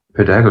of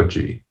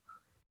pedagogy?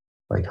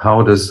 Like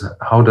how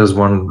does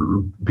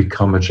one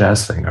become a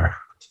jazz singer?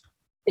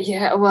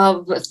 Yeah,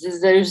 well, but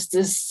there's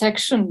this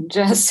section,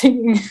 jazz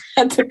singing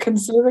at the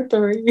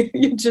conservatory.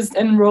 You just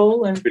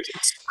enroll and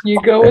you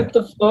go with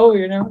the flow,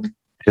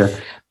 Yeah.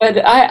 But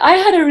I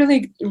had a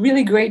really,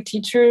 really great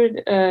teacher,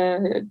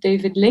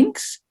 David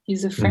Links.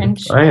 He's a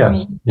French,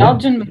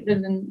 Belgian, but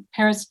lives in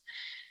Paris.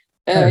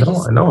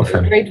 He's I know of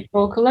him. A great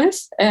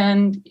vocalist,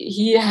 and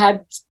he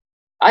had,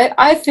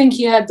 I think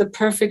he had the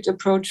perfect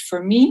approach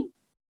for me,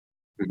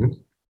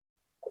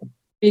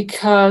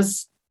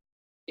 because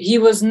he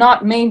was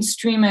not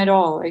mainstream at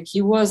all. Like,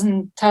 he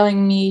wasn't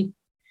telling me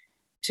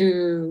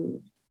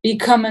to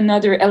become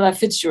another Ella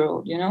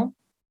Fitzgerald,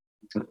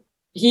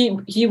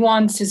 He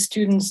wants his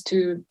students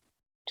to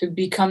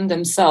become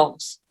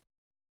themselves.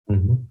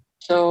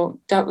 So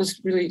that was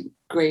really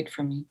great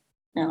for me.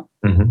 Yeah.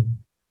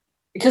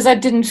 Because I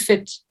didn't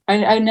fit.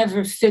 I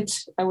never fit.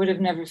 I would have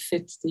never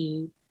fit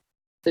the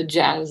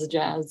jazz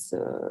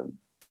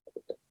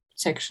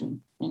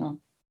section.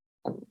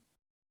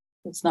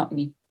 It's not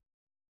me.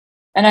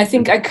 And I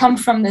think I come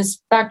from this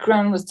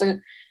background with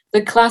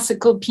the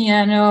classical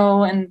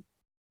piano and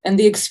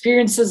the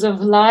experiences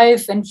of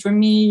life. And for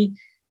me,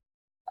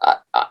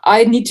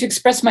 I need to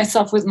express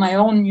myself with my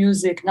own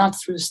music, not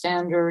through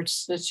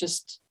standards. It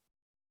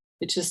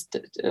just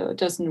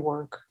doesn't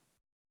work.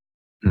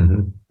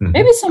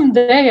 Maybe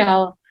someday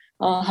I'll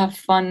have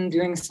fun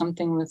doing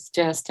something with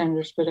jazz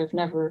standards, but I've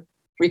never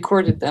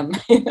recorded them.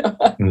 Yeah,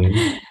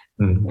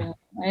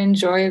 I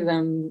enjoy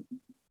them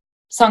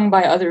sung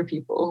by other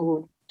people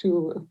who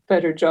do a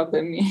better job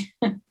than me.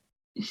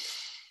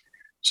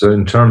 So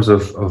in terms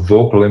of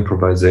vocal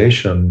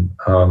improvisation,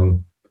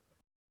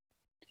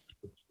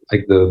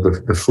 like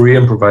the free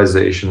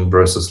improvisation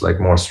versus like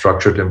more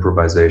structured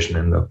improvisation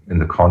in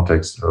the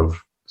context of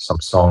some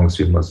songs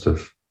you must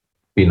have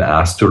been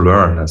asked to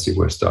learn as you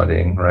were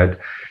studying, right?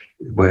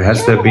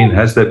 Has there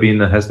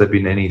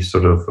been any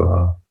sort of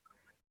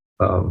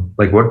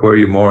like, what were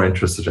you more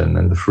interested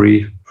in the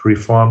free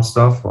form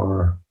stuff,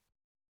 or?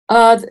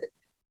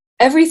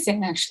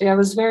 Everything, actually. I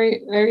was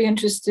very, very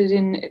interested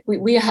in.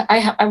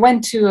 I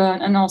went to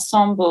an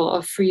ensemble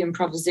of free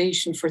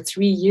improvisation for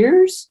 3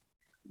 years,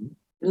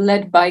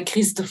 led by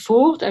Chris de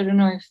Voort. I don't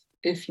know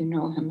if you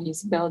know him.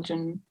 He's a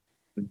Belgian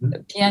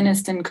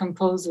pianist and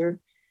composer,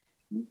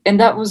 and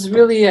that was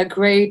really a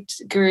great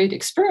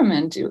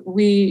experiment.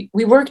 We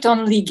worked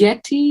on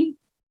Ligeti,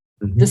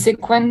 the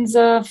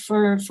sequenza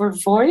for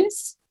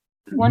voice,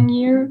 1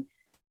 year.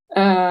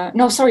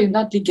 No, sorry,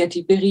 not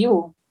Ligeti,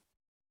 Berio.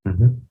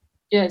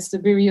 Yeah, it's the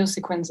Berio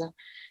sequenza.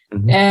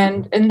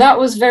 And that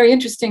was very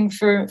interesting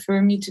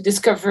for me to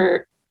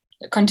discover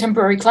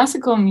contemporary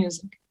classical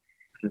music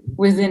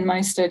within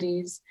my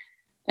studies.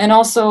 And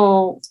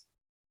also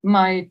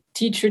my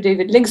teacher,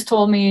 David Links,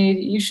 told me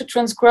you should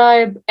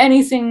transcribe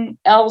anything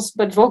else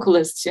but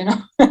vocalists, you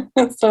know.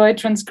 So I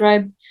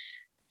transcribed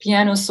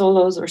piano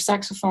solos or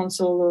saxophone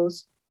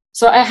solos.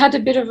 So I had a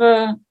bit of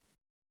a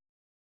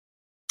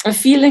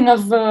feeling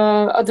of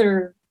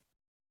other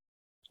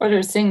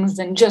things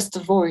than just the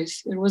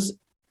voice. It was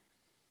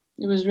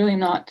really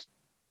not,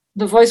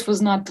 the voice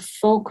was not the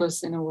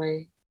focus in a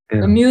way.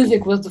 The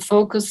music was the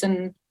focus,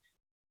 and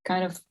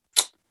kind of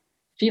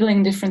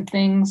feeling different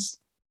things.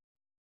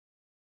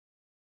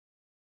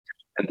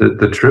 And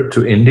the trip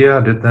to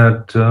India, did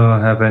that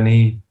have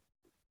any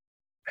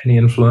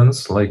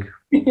influence? Like,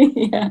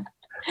 yeah,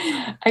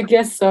 I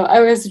guess so. I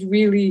was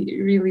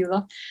really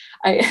lost.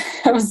 I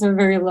was a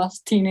very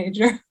lost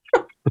teenager.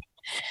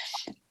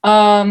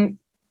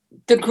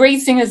 The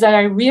great thing is that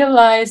I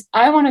realized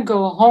I want to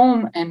go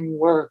home and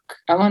work.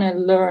 I want to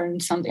learn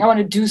something. I want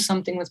to do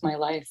something with my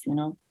life, you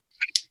know.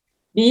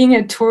 Being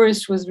a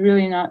tourist was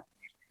really not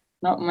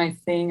my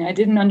thing. I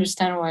didn't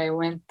understand why I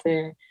went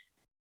there.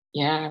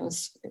 Yeah,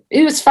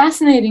 it was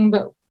fascinating,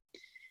 but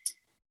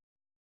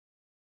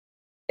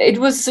it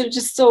was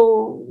just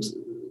so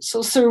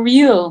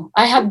surreal.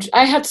 I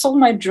had sold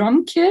my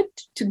drum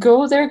kit to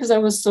go there because I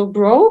was so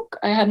broke.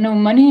 I had no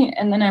money,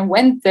 and then I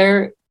went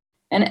there,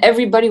 and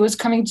everybody was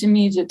coming to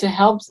me to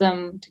help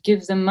them, to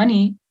give them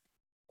money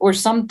or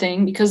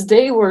something, because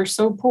they were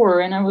so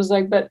poor. And I was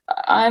like, but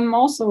I'm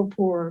also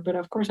poor, but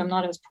of course I'm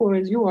not as poor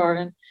as you are.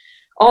 And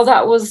all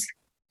that was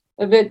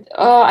a bit,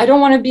 I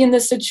don't want to be in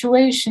this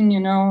situation,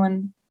 you know.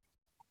 And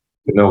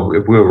you know,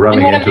 if we're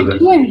running into what am I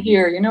doing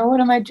here? You know,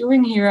 what am I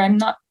doing here? I'm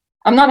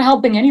not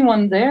helping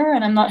anyone there,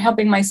 and I'm not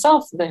helping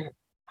myself there.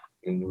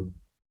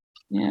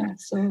 Yeah,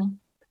 so.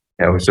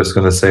 Yeah, I was just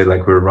going to say,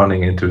 like, we're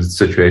running into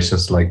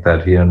situations like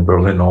that here in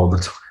Berlin all the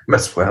time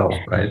as well,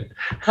 right?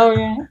 Oh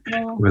yeah.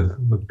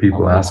 With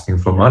people asking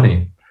for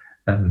money,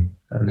 and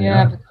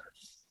yeah, but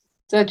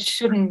that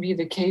shouldn't be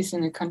the case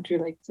in a country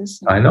like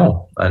this. I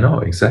know,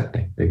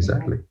 exactly.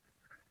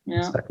 Yeah.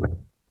 Exactly.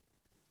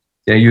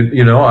 Yeah,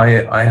 you know,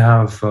 I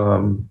have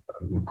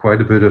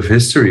quite a bit of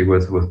history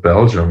with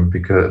Belgium,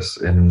 because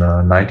in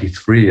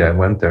 '93 I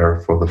went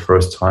there for the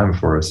first time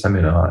for a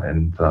seminar,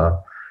 and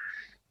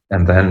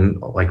then,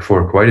 like,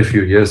 for quite a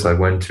few years I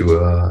went to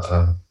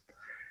a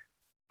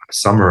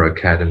summer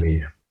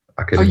academy.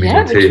 Oh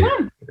yeah, which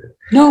one?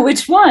 No,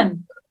 which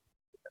one?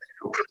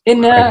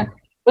 In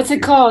what's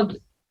it called?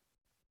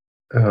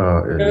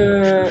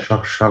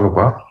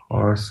 Charleroi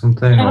or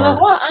something.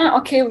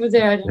 Okay, over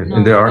there. I don't know.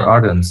 In the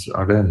Ardennes,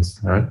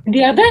 right?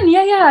 The Ardennes,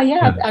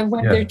 yeah. I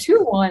went there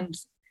too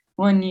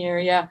one year.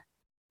 Yeah.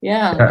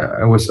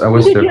 I was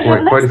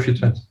there quite a few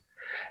times.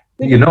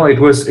 You know, it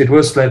was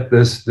like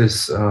this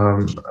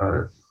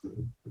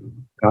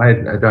guy,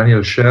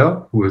 Daniel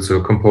Schell, who is a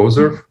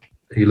composer.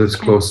 He lives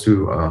close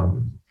to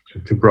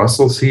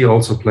Brussels. He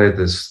also played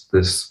this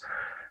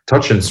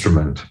touch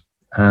instrument,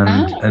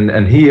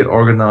 and he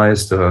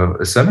organized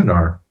a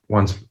seminar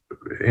once,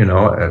 you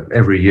know,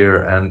 every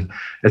year. And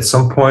at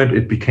some point,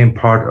 it became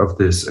part of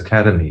this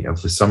academy,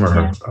 of the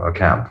summer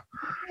camp.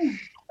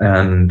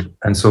 And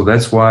so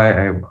that's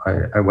why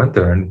I went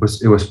there, and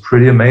it was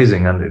pretty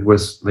amazing. And it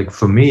was like,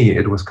 for me,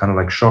 it was kind of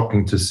like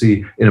shocking to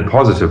see, in a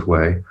positive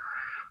way,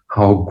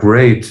 how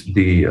great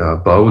the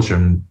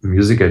Belgian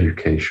music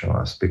education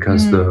was,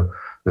 because the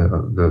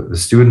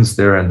students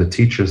there and the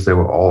teachers, they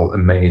were all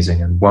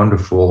amazing and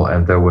wonderful,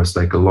 and there was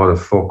like a lot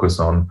of focus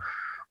on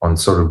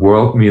sort of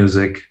world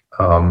music,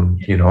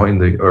 you know, in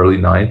the early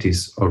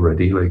 '90s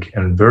already, like,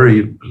 and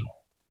very,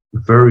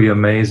 very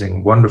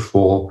amazing,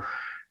 wonderful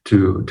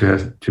to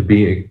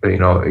be, you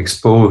know,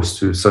 exposed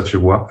to such a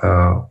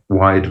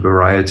wide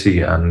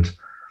variety and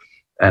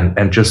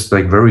just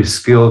like very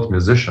skilled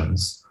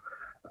musicians.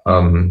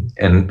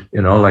 And,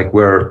 you know, like,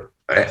 where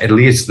at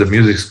least the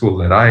music school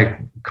that I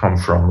come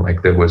from,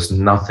 like, there was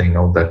nothing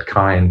of that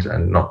kind,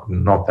 and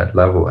not that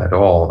level at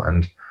all.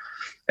 And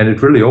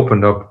it really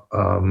opened up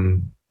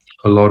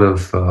a lot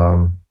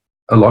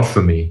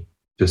for me,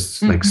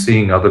 just like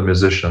seeing other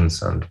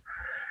musicians, and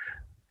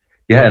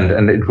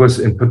and it was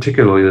in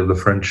particular the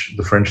French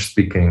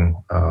speaking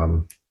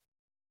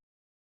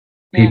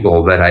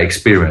people that I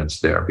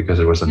experienced there, because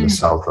it was in the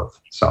south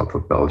of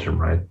Belgium,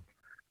 right?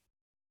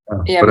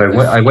 But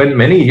I went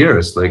many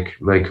years, like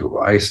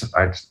I'd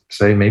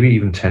say maybe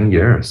even 10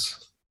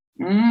 years.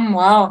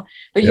 Wow.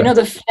 But you know,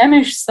 the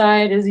Flemish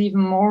side is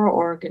even more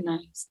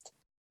organized.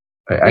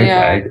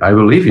 I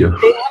believe you.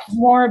 They have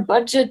more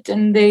budget,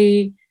 and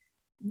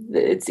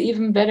it's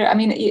even better. I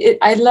mean,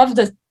 I love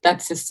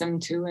that system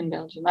too in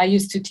Belgium. I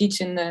used to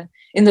teach in the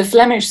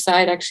Flemish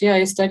side. Actually,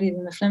 I studied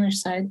in the Flemish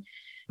side.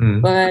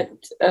 But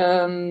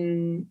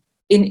in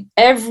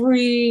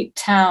every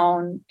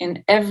town,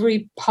 in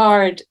every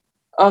part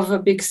of a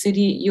big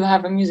city, you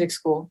have a music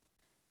school.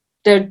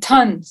 There are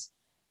tons,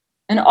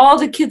 and all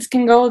the kids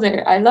can go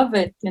there. I love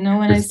it. You know,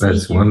 when I see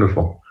that's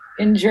wonderful.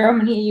 In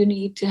Germany, you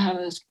need to have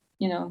a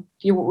you know,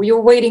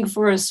 you're waiting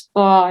for a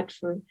spot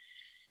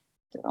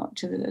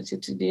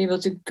to be able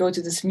to go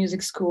to this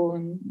music school,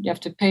 and you have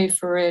to pay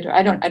for it.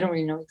 I don't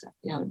really know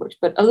exactly how it works,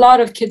 but a lot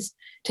of kids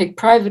take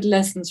private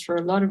lessons for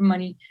a lot of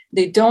money.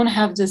 They don't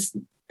have this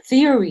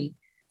theory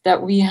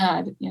that we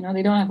had, you know,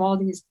 they don't have all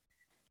these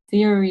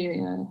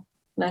theory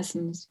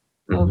lessons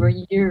over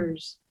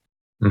years.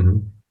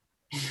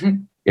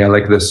 Yeah,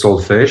 like the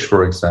solfège,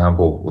 for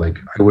example, like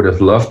I would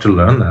have loved to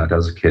learn that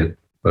as a kid,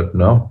 but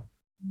no,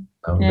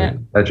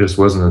 that just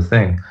wasn't a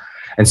thing.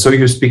 And so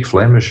you speak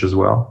Flemish as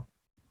well?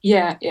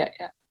 Yeah.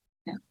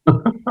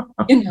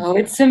 You know,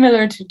 it's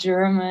similar to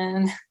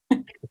German.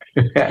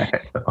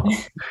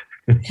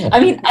 I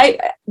mean,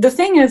 the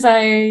thing is,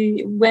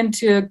 I went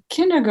to a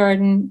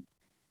kindergarten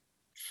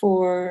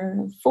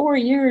for 4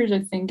 years, I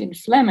think, in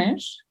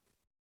Flemish.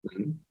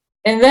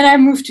 And then I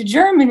moved to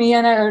Germany,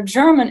 and I learned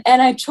German,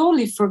 and I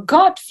totally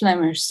forgot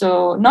Flemish.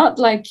 So not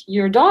like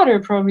your daughter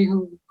probably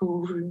who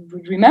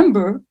would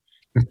remember,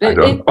 but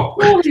it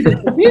totally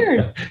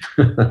disappeared.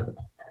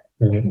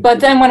 But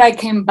then when I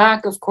came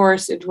back, of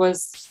course, it was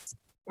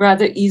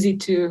rather easy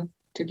to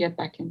get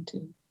back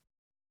into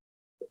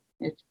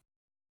it.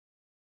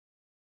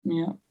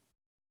 Yeah.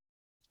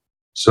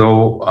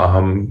 So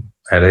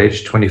at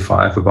age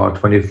 25, about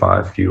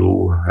 25,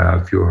 you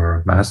have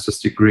your master's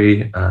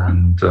degree,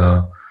 and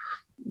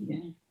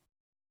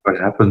what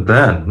happened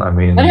then? I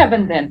mean, what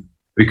happened then?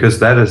 Because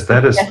that is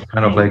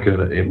kind of like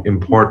an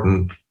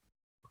important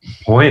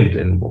point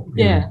in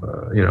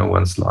you know,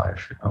 one's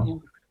life. You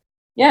know?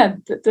 Yeah,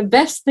 the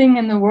best thing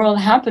in the world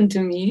happened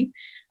to me.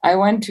 I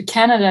went to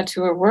Canada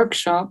to a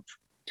workshop,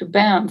 to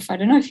Banff. I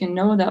don't know if you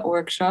know that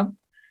workshop.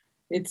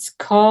 It's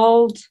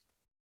called,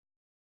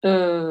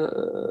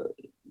 I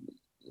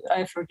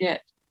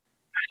forget,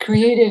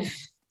 creative,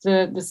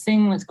 the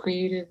thing with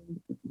creative,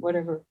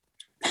 whatever.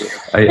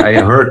 I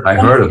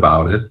heard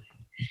about it.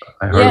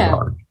 I heard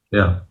about it.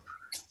 Yeah.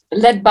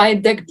 Led by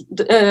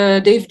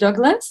Dave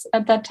Douglas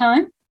at that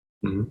time.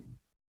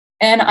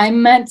 And I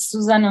met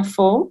Susanne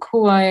Folk,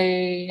 who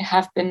I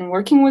have been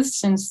working with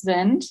since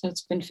then. So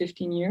it's been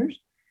 15 years.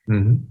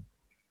 And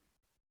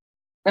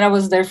I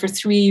was there for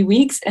 3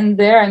 weeks. And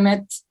there I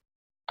met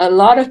a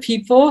lot of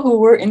people who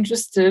were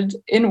interested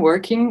in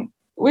working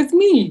with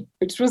me,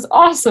 which was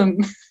awesome.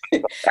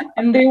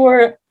 And they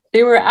were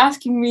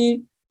asking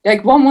me,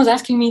 like one was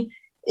asking me,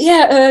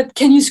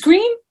 can you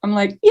scream? I'm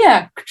like,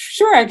 yeah,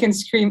 sure, I can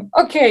scream.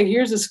 Okay,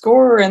 here's a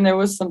score. And there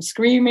was some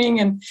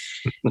screaming, and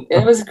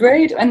it was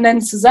great. And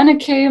then Susanne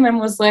came and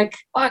was like,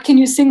 oh, can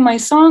you sing my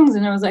songs?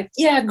 And I was like,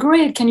 yeah,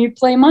 great. Can you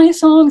play my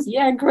songs?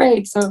 Yeah,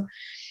 great. So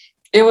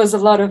it was a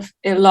lot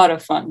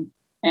of fun.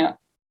 Yeah.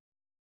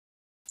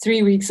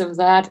 3 weeks of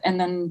that. And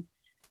then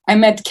I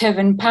met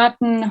Kevin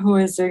Patton, who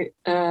is a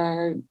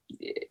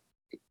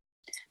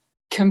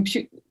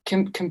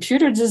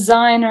computer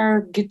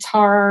designer,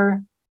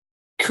 guitar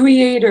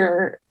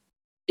creator.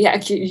 Yeah,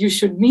 you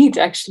should meet,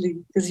 actually,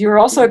 because you're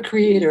also a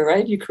creator,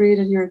 right? You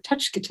created your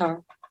touch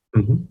guitar.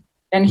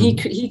 And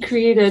he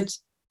created,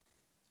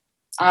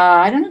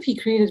 I don't know if he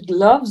created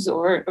gloves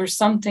or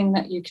something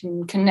that you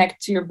can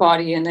connect to your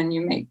body, and then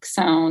you make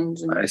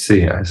sounds. And I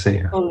see.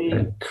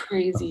 Totally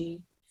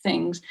crazy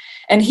things.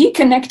 And he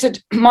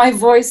connected my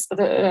voice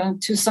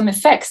to some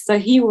effects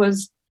that he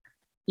was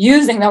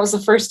using. That was the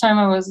first time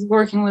I was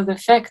working with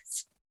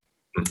effects.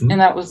 And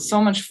that was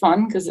so much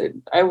fun, because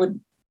I would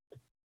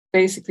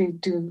basically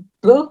do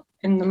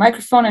in the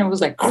microphone, and it was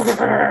like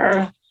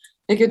a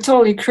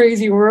totally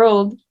crazy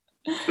world.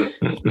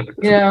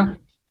 Yeah,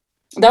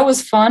 that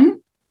was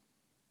fun.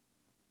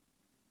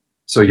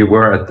 So you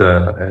were at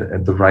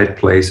the right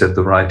place at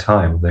the right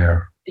time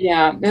there.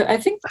 Yeah, I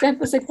think that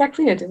was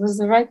exactly it. It was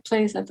the right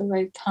place at the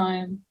right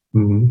time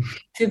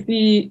to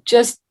be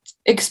just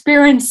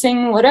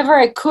experiencing whatever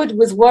I could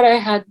with what I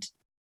had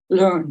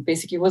learned.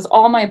 Basically, it was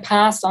all my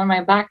past on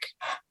my back.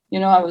 You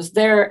know, I was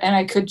there, and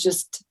I could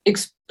just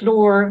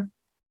explore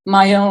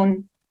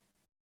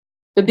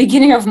the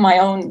beginning of my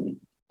own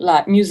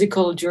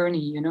musical journey.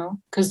 You know,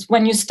 because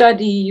when you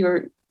study,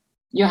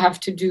 you have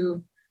to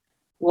do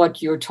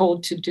what you're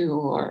told to do,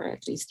 or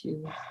at least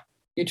you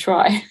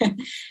try,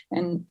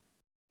 and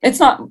it's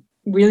not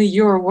really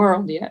your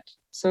world yet.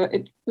 So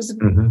it was a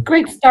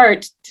great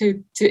start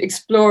to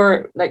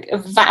explore like a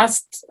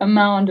vast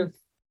amount of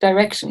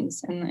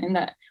directions in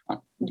that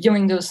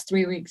during those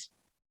 3 weeks.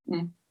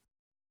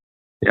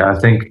 Yeah, I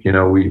think, you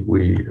know,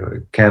 we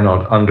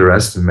cannot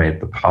underestimate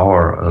the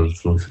power of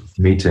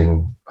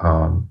meeting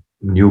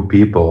new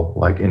people,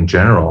 like in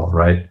general,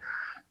 right?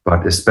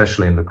 But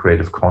especially in the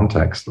creative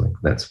context, like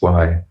that's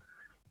why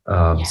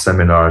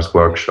seminars,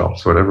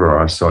 workshops, whatever,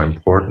 are so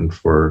important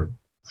for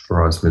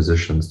us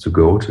musicians to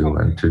go to,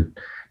 and to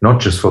not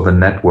just for the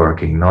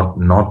networking,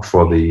 not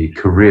for the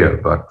career,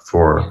 but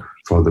for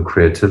the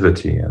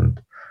creativity.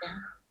 And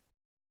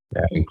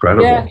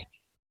incredible. Yeah.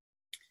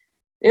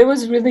 It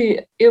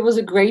was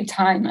a great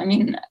time. I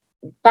mean,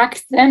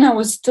 back then I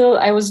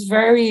was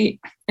very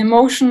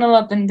emotional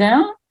up and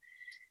down.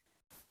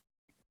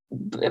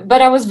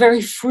 but I was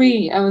very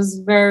free. I was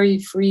very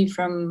free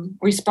from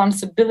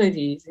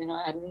responsibilities. You know,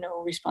 I had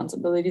no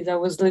responsibilities. I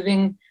was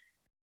living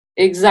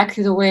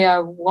exactly the way I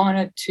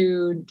wanted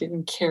to,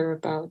 didn't care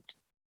about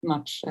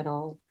much at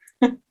all.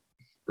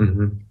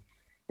 Mm-hmm.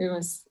 It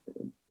was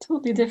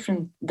totally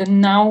different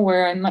than now,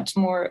 where I'm much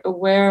more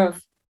aware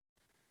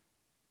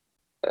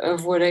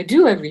of what I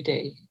do every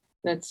day.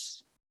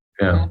 That's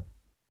Yeah.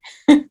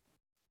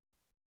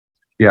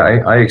 Yeah,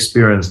 I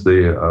experienced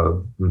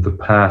the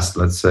past,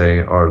 let's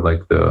say, or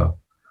like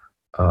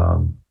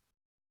um,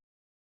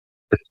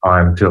 the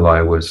time till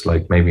I was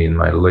like maybe in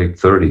my late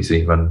 30s,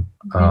 even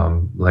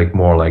like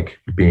more like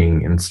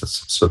being in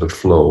sort of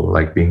flow,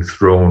 like being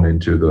thrown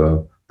into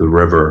the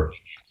river,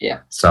 yeah,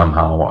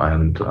 somehow.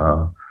 And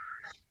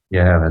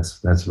yeah,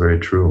 that's very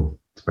true.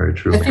 It's very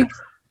true. I think,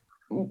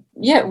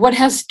 yeah, what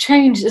has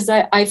changed is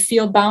that I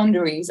feel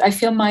boundaries. I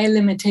feel my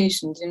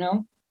limitations, you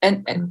know,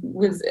 and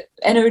with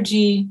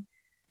energy.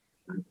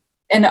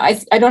 And I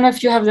don't know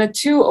if you have that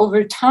too.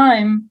 Over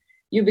time,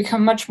 you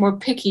become much more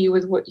picky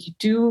with what you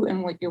do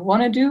and what you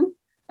want to do.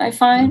 I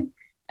find,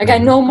 like, I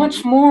know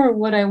much more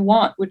what I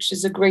want, which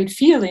is a great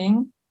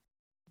feeling,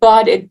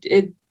 but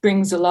it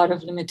brings a lot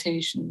of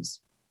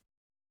limitations.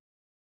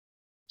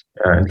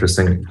 Yeah,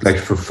 interesting. Like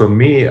for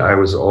me, I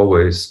was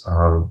always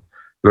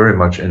very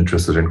much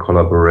interested in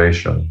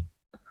collaboration,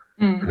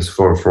 because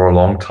for a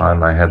long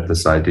time I had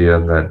this idea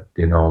that,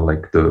 you know,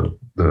 like the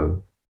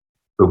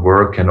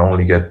work can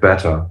only get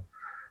better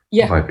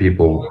by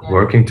people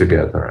working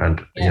together, and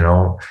you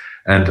know,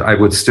 and I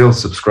would still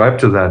subscribe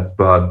to that,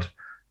 but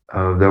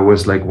there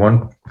was like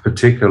one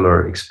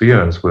particular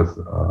experience with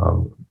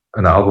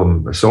an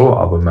album, a solo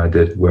album I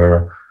did,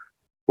 where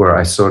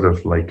I sort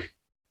of like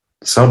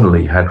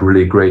suddenly had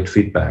really great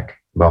feedback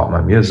about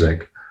my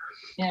music.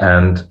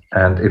 And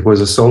it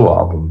was a solo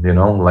album, you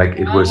know, like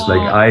it was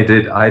like I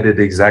did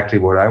exactly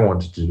what I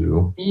wanted to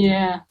do.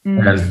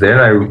 And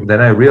then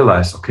I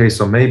realized, okay,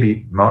 so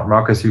maybe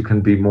Marcus, you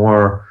can be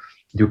more,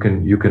 you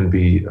can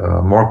be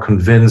more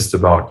convinced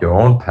about your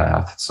own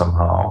path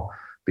somehow,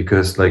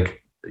 because,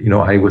 like, you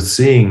know, I was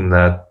seeing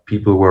that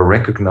people were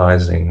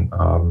recognizing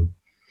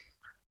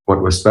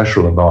what was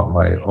special about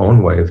my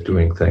own way of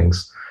doing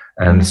things.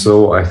 And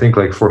so I think,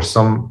 like, for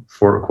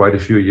quite a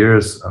few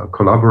years,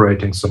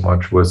 collaborating so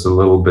much was a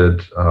little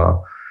bit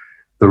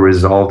the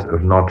result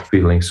of not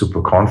feeling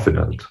super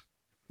confident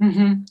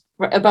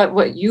about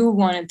what you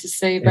wanted to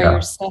say by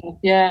yourself.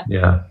 Yeah.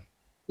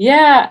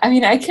 I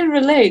mean, I can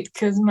relate,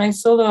 because my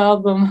solo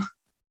album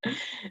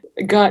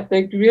got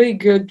like really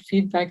good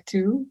feedback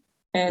too,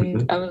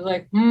 and I was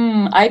like,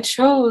 I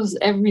chose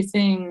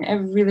everything,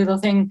 every little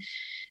thing,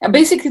 and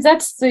basically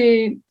that's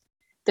the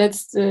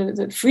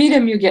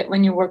freedom you get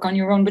when you work on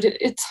your own. But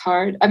it's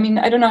hard. I mean,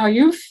 I don't know how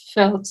you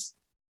felt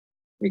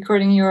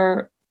recording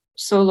your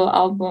solo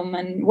album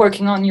and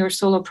working on your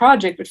solo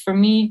project, but for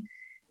me,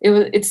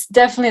 it's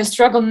definitely a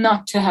struggle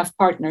not to have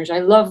partners. I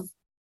love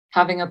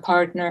having a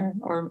partner,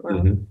 or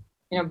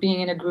you know,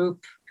 being in a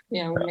group,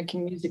 you know,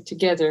 making music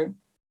together.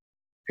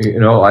 You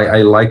know,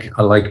 I like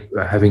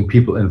having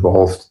people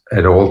involved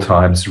at all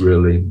times,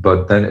 really.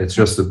 But then it's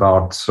just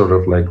about sort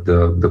of like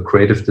the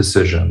creative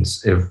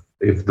decisions.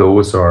 If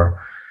those are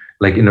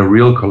like in a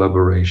real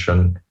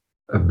collaboration,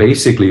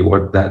 basically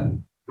what that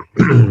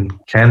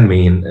can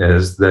mean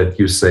is that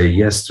you say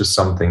yes to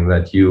something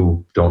that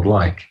you don't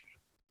like.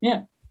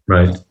 Yeah.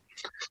 Right.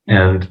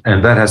 And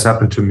that has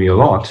happened to me a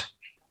lot.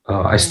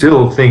 I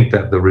still think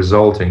that the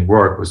resulting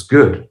work was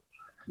good,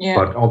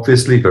 but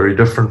obviously very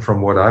different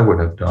from what I would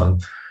have done.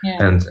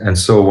 And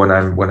so when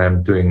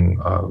I'm doing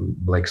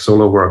like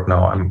solo work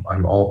now,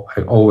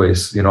 I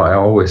always, you know, I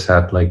always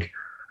had like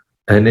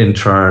an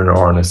intern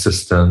or an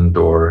assistant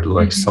or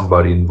like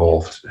somebody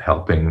involved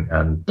helping,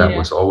 and that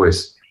was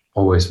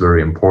always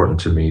very important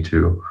to me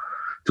to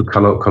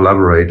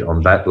collaborate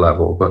on that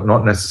level, but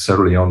not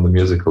necessarily on the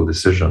musical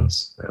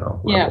decisions, you know,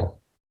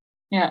 level.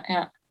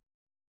 Yeah.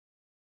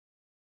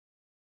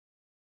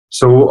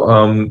 So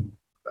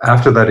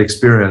after that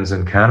experience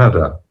in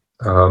Canada,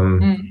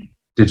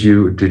 did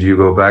you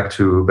go back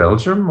to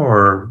Belgium,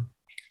 or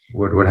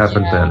what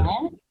happened then?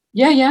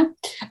 Yeah.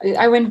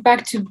 I went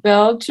back to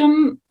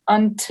Belgium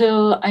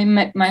until I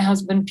met my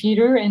husband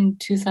Peter in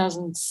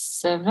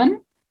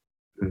 2007,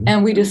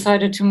 and we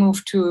decided to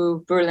move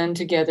to Berlin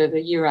together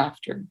the year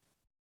after.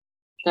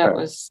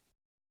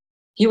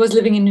 He was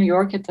living in New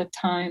York at that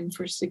time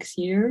for 6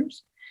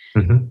 years.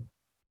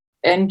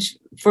 And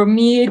for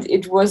me,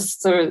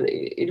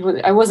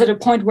 I was at a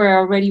point where I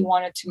already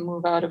wanted to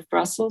move out of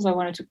Brussels. I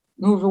wanted to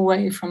move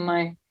away from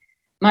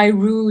my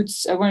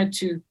roots. I wanted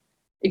to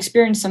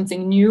experience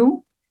something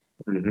new.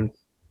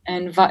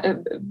 And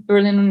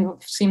Berlin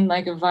seemed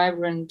like a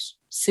vibrant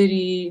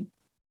city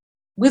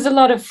with a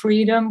lot of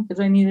freedom, because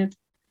I needed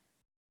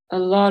a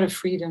lot of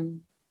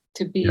freedom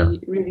to be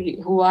really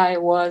who I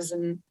was,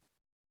 and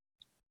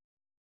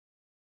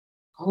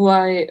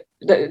play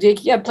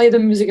the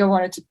music I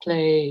wanted to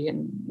play,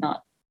 and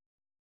not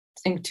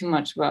think too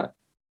much about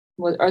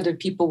what other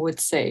people would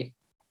say.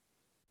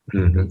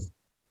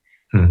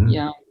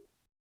 Yeah.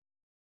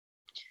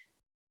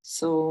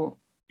 So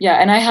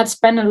yeah, and I had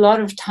spent a lot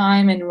of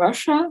time in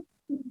Russia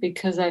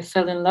because I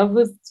fell in love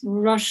with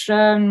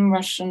Russia and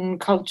Russian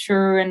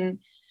culture and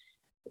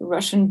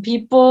Russian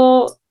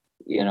people,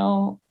 you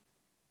know.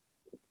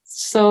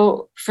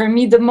 So for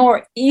me, the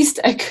more east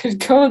I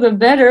could go, the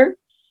better.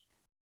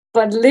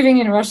 But living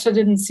in Russia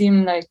didn't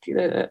seem like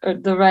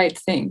the right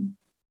thing.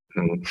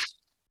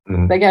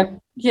 Like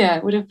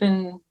it would have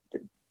been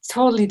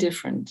totally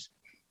different.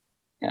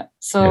 Yeah.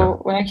 So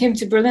when I came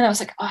to Berlin, I was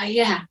like, oh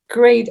yeah,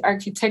 great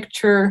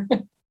architecture.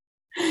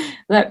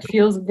 That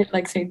feels a bit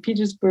like St.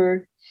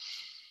 Petersburg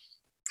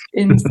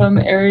in some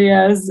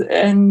areas.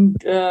 And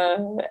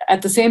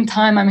at the same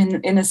time, I'm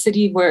in a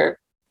city where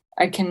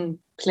I can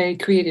play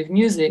creative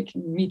music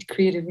and meet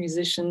creative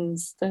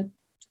musicians that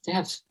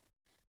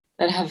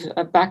have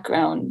a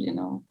background, you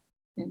know,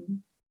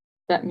 in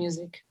that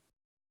music.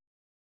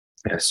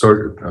 Yeah,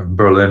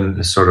 Berlin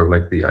is sort of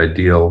like the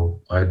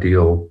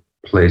ideal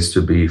place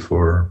to be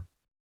for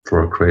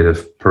a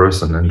creative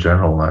person in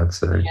general, I'd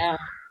say. Yeah,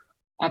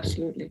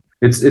 absolutely.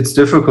 It's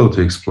difficult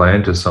to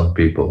explain to some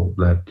people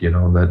that, you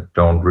know, that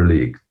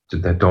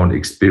don't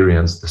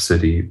experience the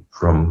city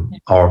from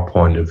our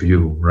point of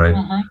view,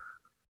 right?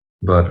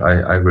 But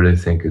I really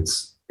think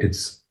it's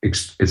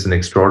an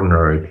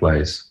extraordinary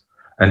place.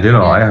 And you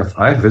know,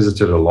 I've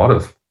visited a lot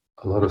of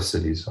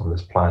cities on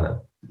this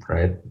planet,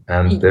 right?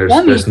 And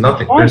there's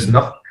nothing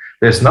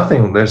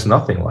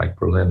like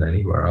Berlin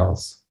anywhere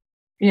else.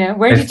 Yeah,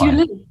 where did you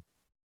live?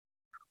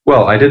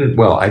 Well, I didn't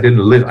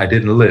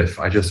live.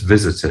 I just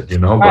visited, you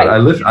know. But I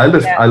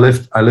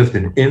lived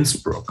in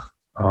Innsbruck,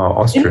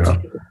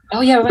 Austria.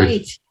 Oh yeah,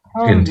 right.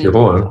 In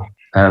Tirol,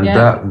 and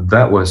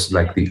that was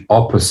like the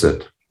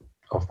opposite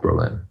of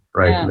Berlin,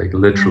 right? Like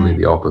literally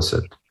the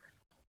opposite.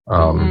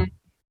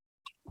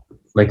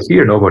 Like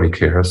here, nobody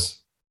cares,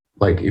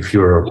 like if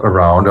you're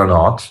around or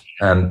not,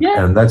 and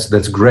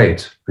that's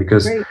great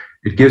because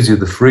it gives you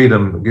the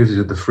freedom. It gives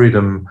you the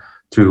freedom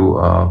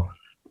to.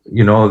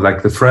 You know,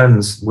 like the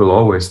friends will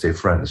always stay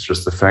friends.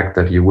 Just the fact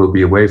that you will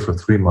be away for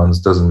 3 months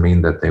doesn't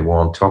mean that they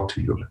won't talk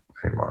to you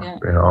anymore. Yeah.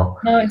 You know?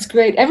 No, it's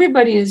great.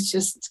 Everybody is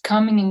just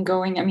coming and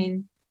going. I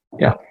mean,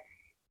 yeah.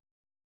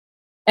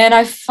 And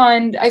I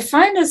find a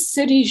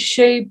city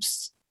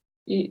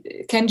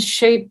can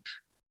shape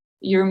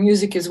your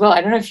music as well.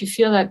 I don't know if you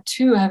feel that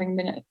too, having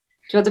been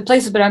to other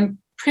places, but I'm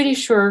pretty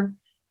sure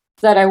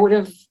that I would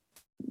have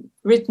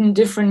written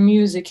different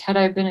music had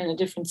I been in a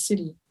different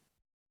city.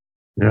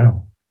 Yeah.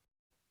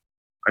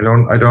 I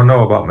don't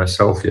know about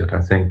myself yet.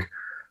 I think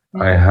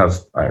I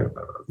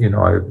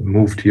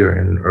moved here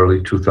in early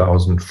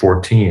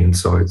 2014,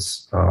 so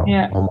it's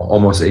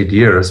almost 8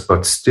 years,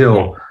 but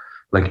still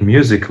like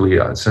musically,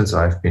 since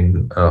I've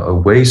been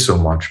away so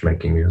much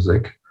making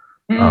music,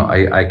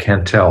 I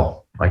can't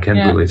tell. I can't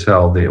really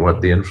tell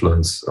what the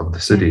influence of the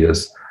city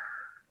is.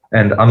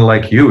 And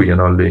unlike you, you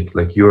know,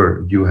 like you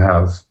are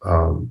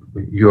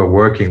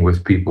working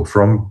with people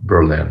from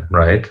Berlin,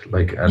 right?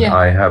 Like, and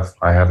I have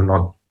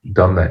not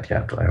done that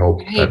yet. I hope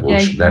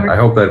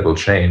that will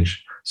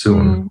change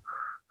soon.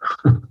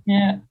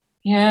 Yeah,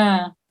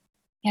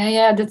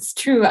 that's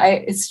true.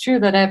 It's true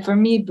that for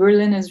me,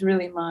 Berlin is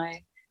really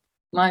my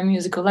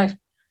musical life.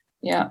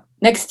 Yeah.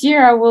 Next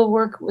year I will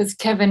work with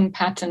Kevin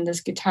Patton,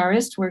 this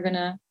guitarist. We're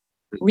gonna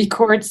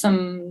record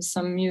some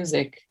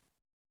music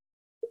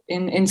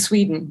in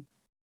Sweden,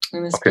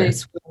 in this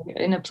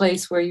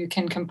place where you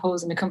can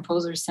compose in a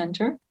composer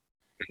center.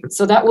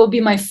 So that will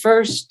be my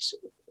first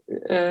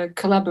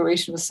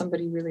collaboration with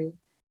somebody really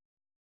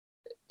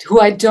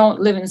who I don't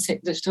live in,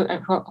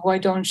 who I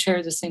don't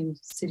share the same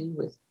city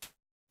with.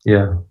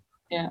 Yeah.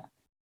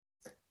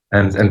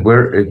 And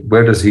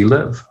where does he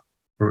live?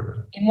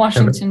 In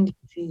Washington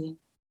D.C.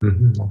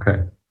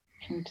 Okay.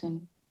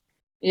 Washington.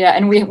 Yeah,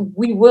 and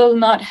we will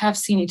not have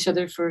seen each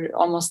other for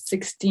almost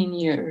 16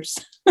 years.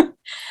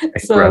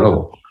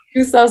 Incredible.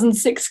 So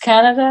 2006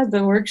 Canada,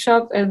 the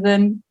workshop, and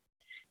then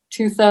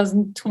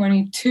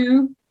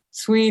 2022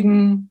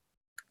 Sweden,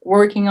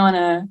 working on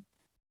a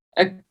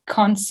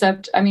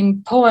concept. I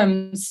mean,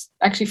 poems,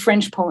 actually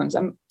French poems.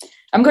 I'm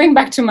going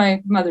back to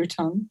my mother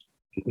tongue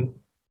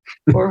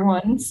for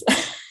once,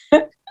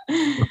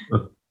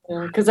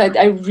 because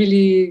I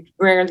really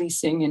rarely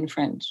sing in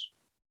French.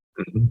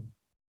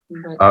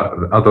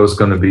 Are those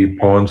going to be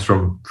poems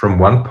from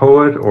one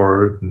poet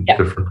or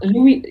different?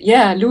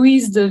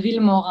 Louise de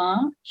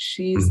Villemorin.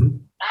 She's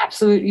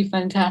absolutely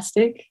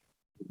fantastic.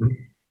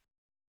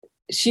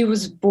 She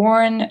was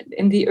born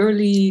in the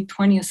early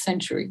 20th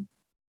century.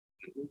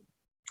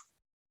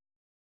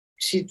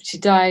 She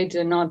died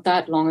not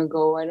that long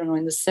ago. I don't know,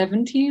 in the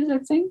 70s, I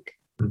think.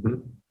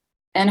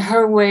 And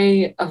her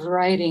way of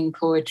writing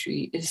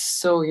poetry is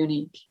so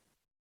unique.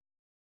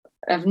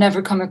 I've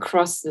never come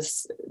across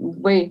this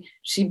way.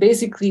 She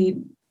basically,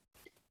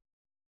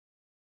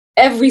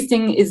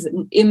 everything is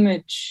an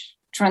image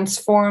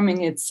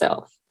transforming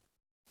itself.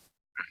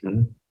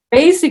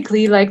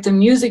 Basically, like the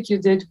music you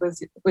did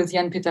with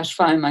Jan Peter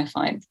Schwalm, I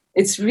find.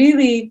 It's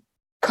really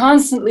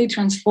constantly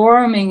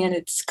transforming and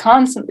it's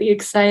constantly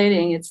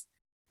exciting.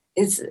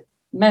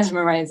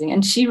 mesmerizing.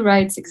 And she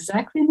writes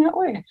exactly in that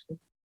way, actually.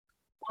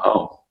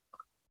 Wow.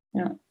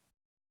 Yeah.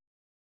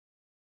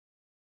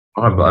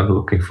 I'm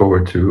looking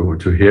forward to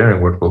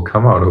hearing what will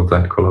come out of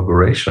that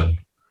collaboration.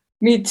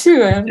 Me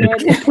too. I have no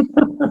idea.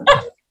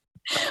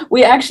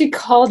 We actually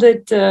called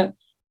it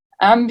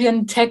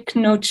ambient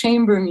techno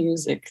chamber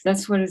music.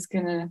 That's what it's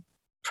gonna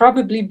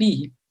probably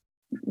be.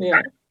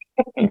 Yeah.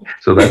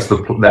 So that's the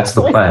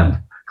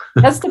plan.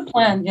 That's the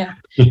plan. Yeah.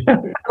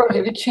 Or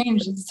if it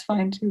changes, it's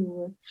fine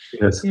too.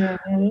 Yes. Yeah,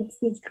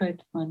 that's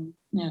quite fun.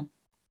 Yeah.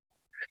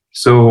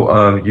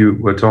 So you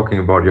were talking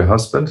about your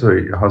husband. So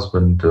your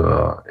husband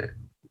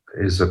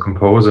is a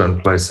composer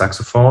and plays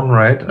saxophone,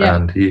 right? Yeah.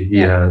 And he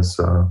has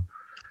a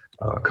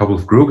couple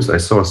of groups. I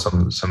saw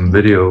some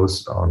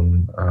videos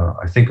on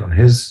I think on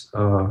his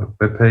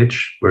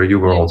webpage where you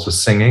were also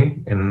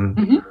singing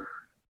in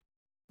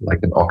like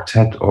an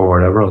octet or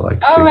whatever.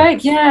 Like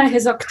right, yeah,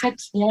 his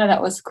octet. Yeah,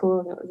 that was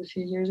cool. That was a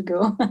few years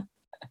ago.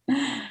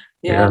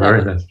 Yeah,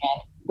 very nice.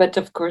 But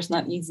of course,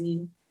 not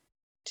easy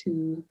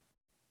to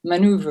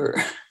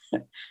maneuver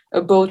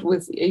a boat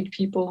with 8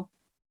 people.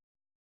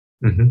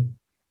 Mm-hmm.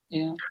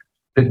 Yeah.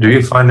 Do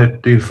you find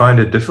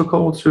it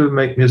difficult to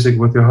make music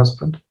with your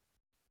husband?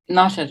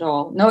 Not at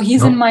all. No,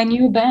 he's in my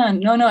new band.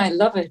 No, I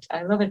love it.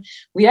 I love it.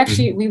 We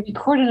actually we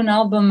recorded an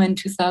album in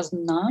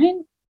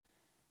 2009.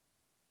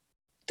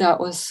 That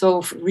was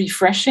so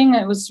refreshing.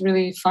 It was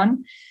really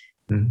fun.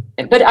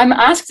 But I'm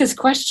asked this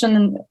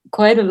question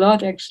quite a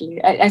lot,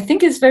 actually. I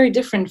think it's very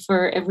different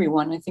for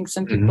everyone. I think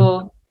some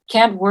people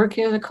can't work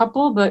as a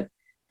couple, but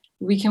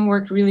we can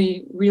work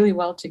really, really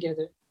well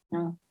together.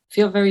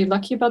 Feel very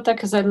lucky about that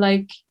because I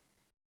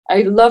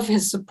love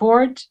his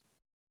support.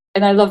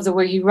 And I love the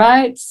way he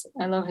writes.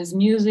 I love his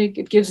music.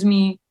 It gives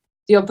me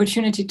the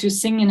opportunity to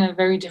sing in a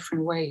very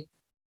different way,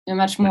 in a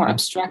much more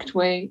abstract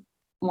way,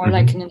 more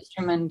like an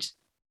instrument.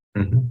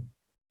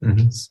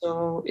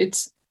 So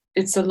it's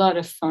a lot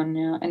of fun.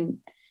 Yeah. And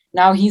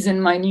now he's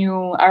in my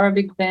new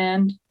Arabic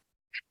band,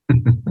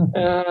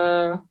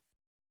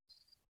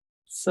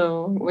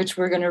 so which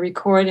we're going to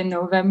record in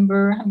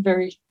November. I'm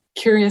very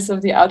curious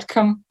of the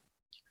outcome.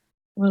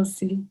 We'll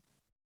see.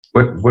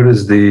 What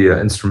is the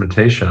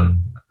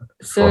instrumentation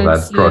for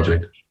that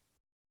project?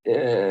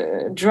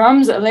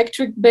 Drums,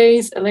 electric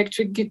bass,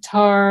 electric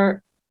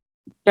guitar,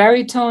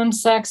 baritone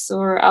sax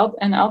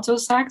and alto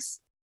sax.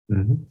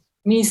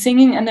 Me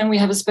singing, and then we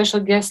have a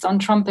special guest on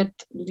trumpet,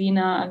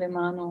 Lina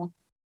Alemano,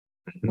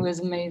 who is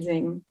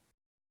amazing.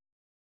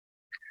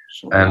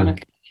 On a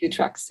few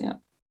tracks, yeah.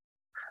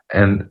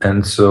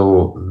 And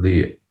so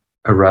the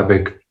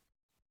Arabic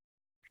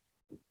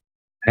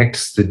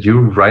texts, did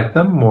you write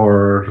them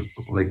or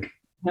like?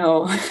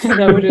 No,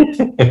 that wouldn't.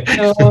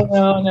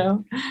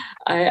 No.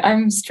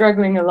 I'm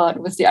struggling a lot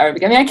with the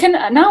Arabic. I mean,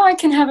 I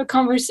can have a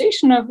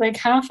conversation of like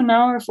half an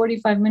hour,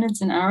 45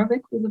 minutes in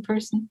Arabic with a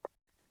person.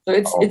 So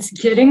it's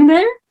getting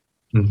there.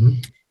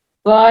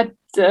 But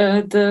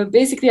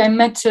basically, I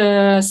met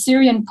a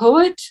Syrian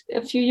poet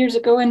a few years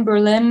ago in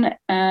Berlin,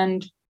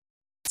 and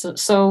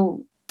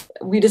so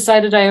we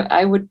decided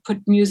I would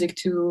put music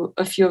to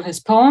a few of his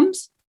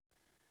poems.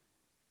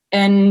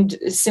 And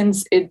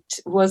since it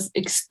was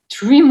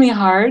extremely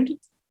hard,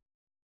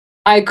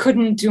 I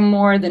couldn't do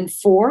more than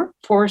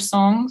four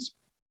songs.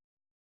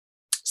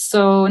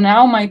 So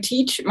now my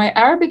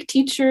Arabic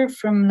teacher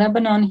from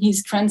Lebanon,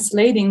 he's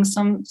translating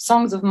some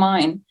songs of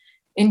mine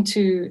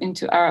into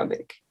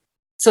Arabic.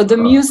 So the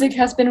music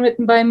has been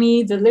written by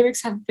me, the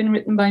lyrics have been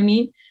written by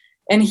me,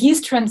 and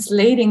he's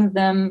translating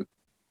them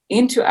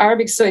into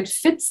Arabic so it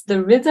fits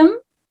the rhythm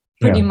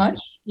pretty much.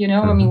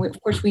 I mean,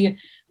 of course,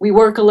 we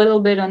work a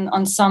little bit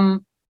on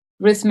some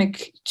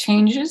rhythmic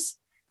changes,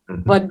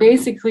 but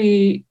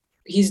basically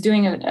he's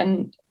doing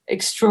an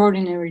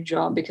extraordinary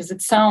job because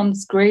it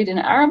sounds great in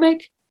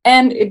Arabic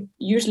and it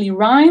usually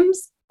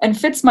rhymes and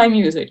fits my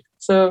music.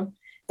 So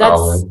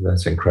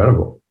that's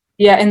incredible.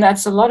 Yeah, and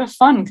that's a lot of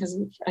fun because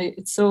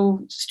it's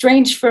so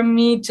strange for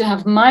me to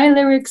have my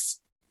lyrics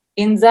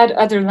in that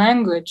other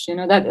language,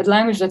 that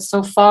language that's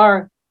so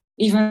far,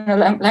 even a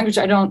language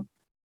I don't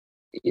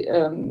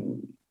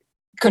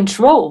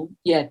control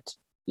yet,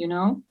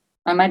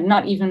 I might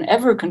not even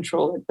ever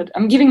control it, but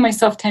I'm giving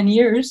myself 10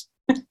 years.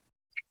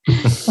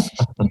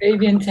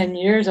 Maybe in 10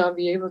 years I'll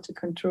be able to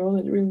control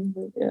it really,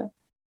 but yeah.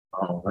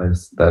 Oh,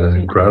 that is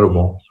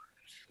incredible.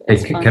 Hey,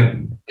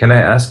 can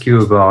I ask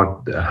you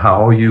about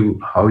how you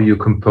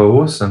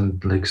compose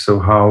and like, so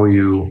how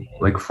you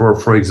like,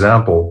 for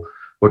example,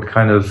 what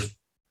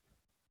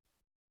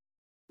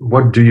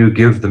do you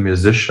give the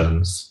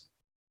musicians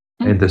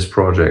in this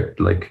project?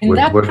 Like in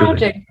that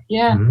project,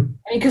 yeah,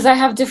 because I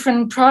have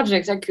different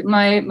projects. Like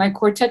my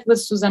quartet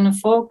with Susanne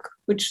Folk,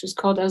 which is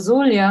called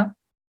Azolia.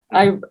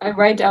 I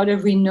write out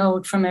every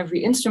note from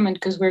every instrument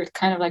because we're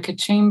kind of like a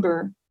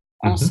chamber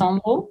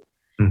ensemble.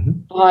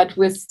 But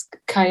with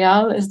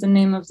Khayal is the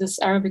name of this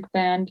Arabic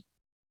band.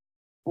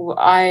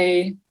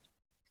 I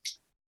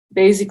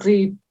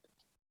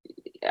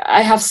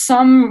have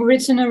some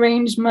written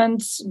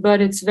arrangements, but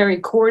it's very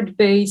chord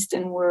based,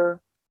 and we're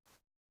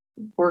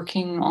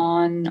working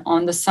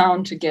on the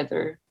sound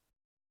together.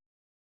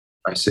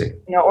 I see.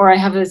 You know, or I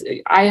have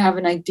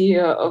an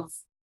idea of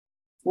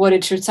what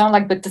it should sound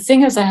like. But the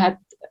thing is, I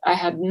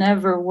had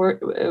never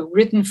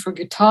written for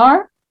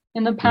guitar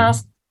in the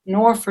past,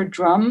 nor for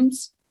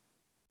drums.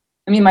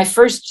 I mean, my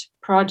first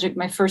project,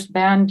 my first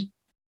band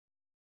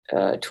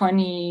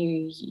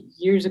 20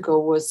 years ago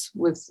was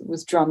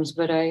with drums,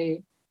 but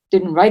I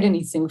didn't write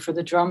anything for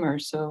the drummer.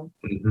 So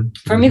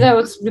for me, that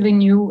was really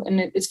new, and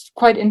it's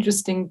quite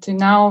interesting to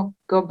now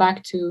go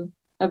back to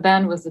a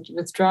band with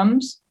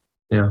drums.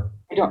 Yeah,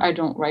 I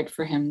don't write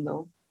for him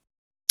though.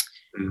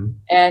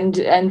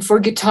 And for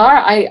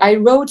guitar, I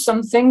wrote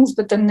some things,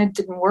 but then it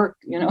didn't work.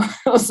 You know,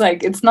 I was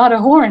like, it's not a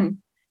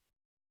horn.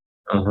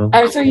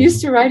 I was so used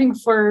to writing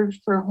for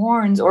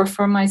horns or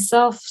for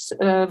myself,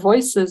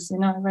 voices. You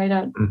know, I write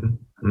out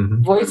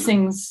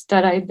voicings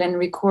that I then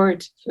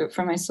record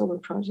for my solo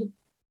project.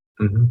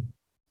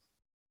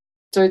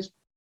 So it's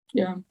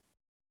yeah,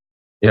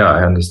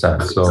 I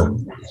understand. So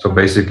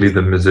basically,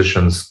 the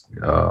musicians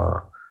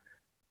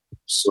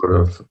sort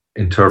of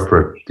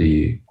interpret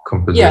the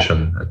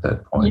composition at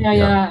that point.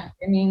 Yeah.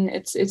 I mean,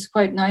 it's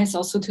quite nice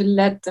also to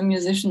let the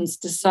musicians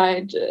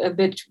decide a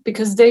bit,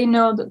 because they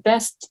know the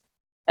best.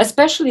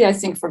 Especially, I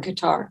think, for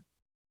guitar.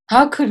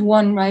 How could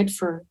one write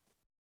for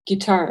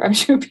guitar? I'm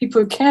sure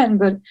people can,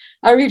 but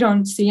I really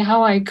don't see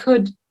how I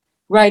could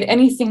write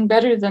anything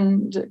better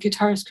than the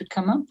guitarists could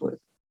come up with.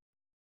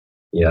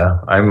 Yeah,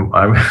 I'm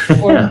I'm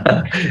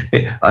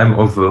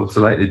of a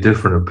slightly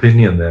different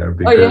opinion there,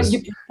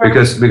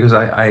 because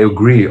I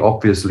agree.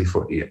 Obviously,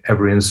 for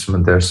every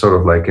instrument, there's sort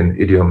of like an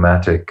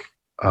idiomatic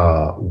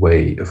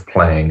way of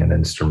playing an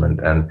instrument,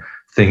 and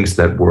things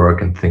that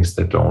work and things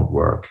that don't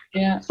work.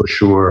 Yeah, for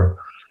sure.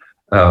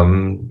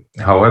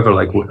 However,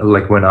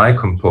 like when I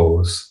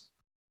compose,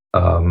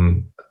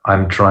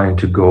 I'm trying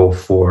to go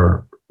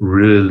for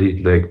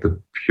really like the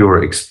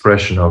pure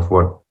expression of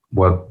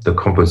what the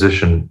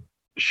composition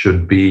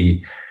should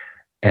be,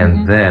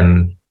 and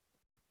then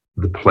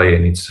the player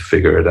needs to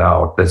figure it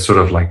out. That's sort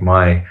of like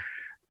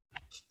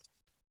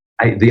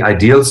the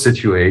ideal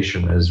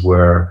situation is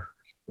where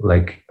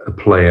like a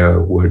player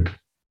would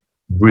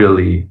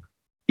really,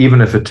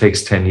 even if it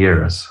takes 10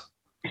 years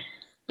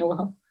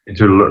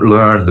to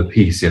learn the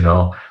piece, you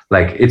know,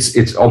 like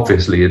it's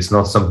obviously it's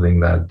not something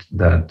that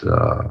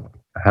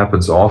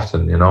happens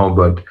often, you know,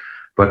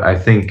 but I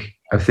think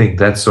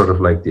that's sort of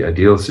like the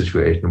ideal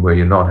situation where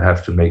you not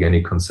have to make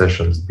any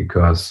concessions,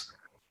 because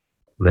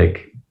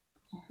like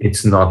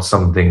it's not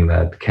something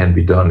that can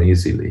be done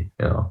easily,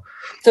 you know.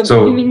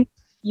 So you mean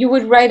you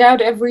would write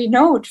out every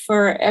note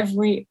for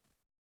every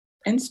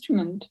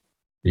instrument?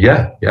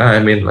 Yeah. I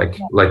mean, like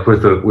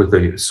with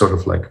the sort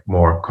of like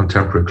more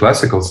contemporary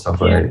classical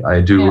stuff, I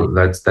do.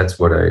 That's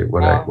what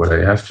I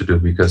have to do,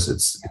 because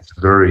it's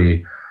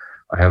very.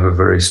 I have a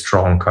very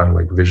strong kind of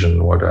like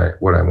vision what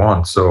I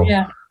want. So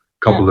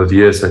couple of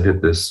years I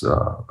did this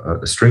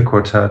string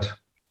quartet,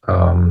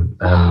 and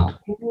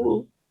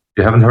you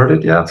haven't heard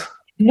it yet?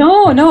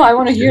 No, I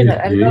want to hear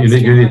that. You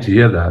need to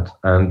hear that.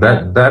 And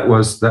that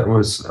was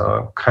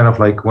kind of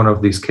like one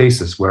of these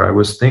cases where I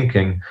was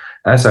thinking,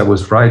 as I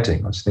was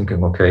writing,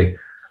 okay,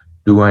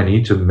 do I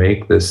need to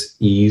make this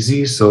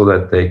easy so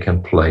that they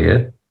can play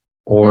it,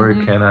 or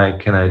can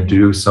I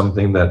do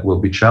something that will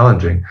be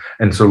challenging?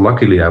 And so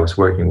luckily I was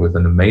working with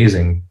an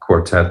amazing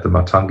quartet, the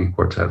Matangi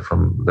Quartet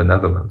from the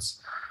Netherlands,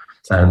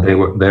 and they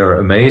were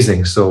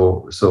amazing.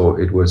 So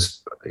it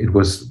was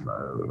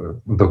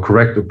the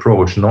correct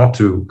approach, not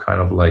to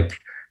kind of like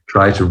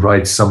try to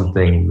write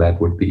something that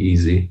would be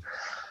easy.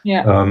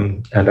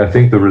 And I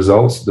think the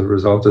result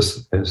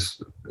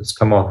is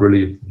come out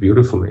really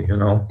beautifully, you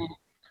know.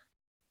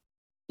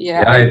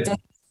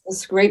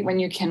 It's great when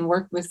you can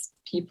work with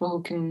people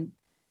who can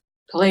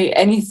play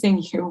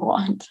anything you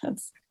want.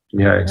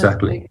 Exactly. That's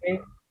really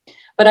great.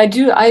 But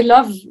I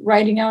love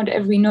writing out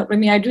every note. I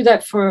mean, I do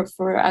that for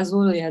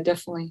Azulia,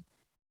 definitely.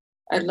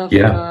 I love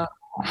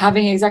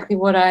having exactly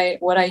what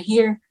I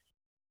hear.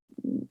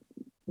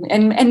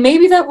 And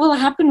maybe that will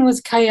happen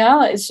with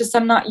Kaya. It's just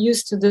I'm not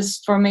used to this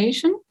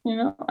formation, you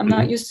know. I'm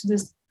not used to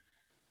this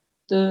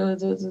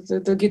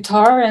the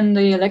guitar and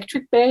the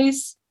electric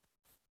bass,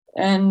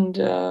 and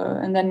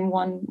then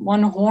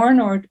one horn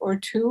or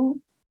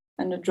two,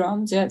 and the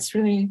drums. Yeah, it's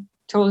really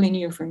totally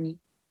new for me.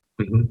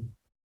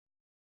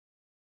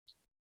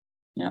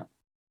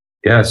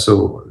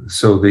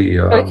 So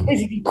the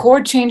basically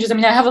chord changes. I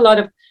mean, I have a lot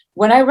of,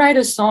 when I write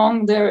a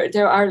song,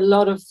 there are a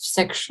lot of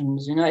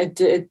sections, you know.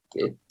 It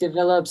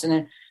develops, and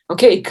then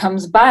it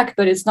comes back,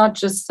 but it's not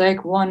just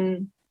like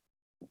one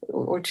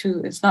or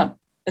two. It's not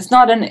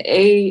an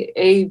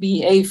A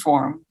B A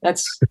form.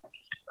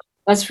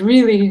 That's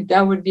really,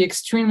 that would be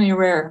extremely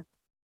rare.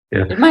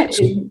 It might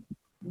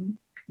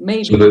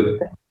maybe. So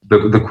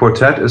the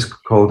quartet is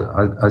called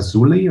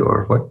Azuli,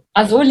 or what?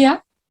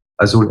 Azulia.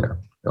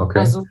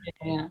 Okay.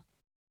 Azulia,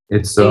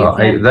 It's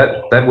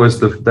that was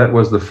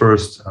the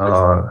first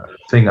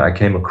thing I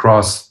came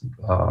across,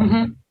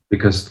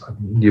 because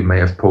you may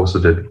have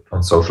posted it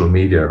on social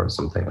media or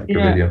something like a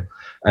video,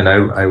 and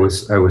I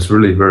was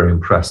really very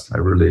impressed. I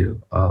really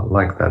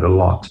liked that a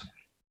lot.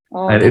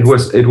 Oh, And it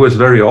was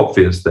very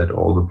obvious that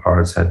all the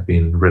parts had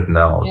been written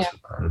out, yeah,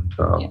 and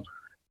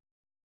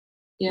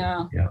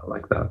yeah, yeah, I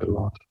like that a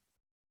lot.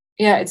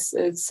 yeah.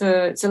 It's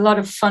a lot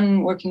of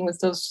fun working with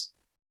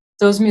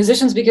those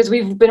musicians, because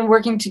we've been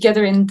working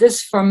together in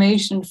this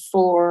formation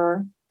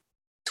for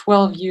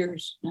 12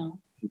 years now,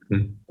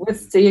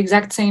 with the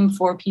exact same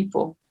 4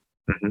 people.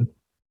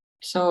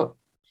 So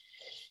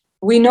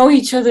we know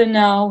each other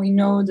now. We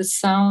know the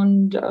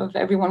sound of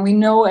everyone. We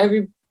know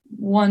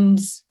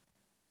everyone's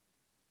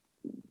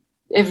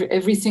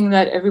everything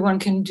that everyone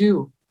can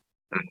do,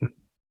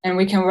 and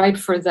we can write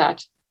for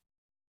that.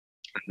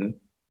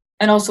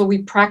 And also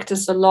we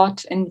practice a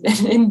lot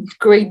in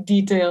great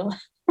detail.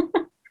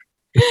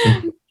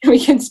 We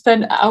can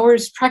spend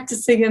hours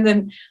practicing, and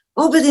then,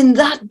 oh, but in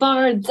that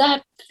bar,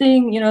 that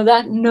thing,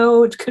 that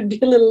note could be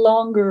a little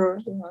longer.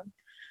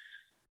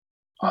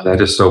 Oh,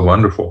 that is so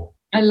wonderful.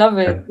 I love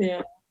it.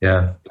 Yeah.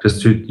 Yeah.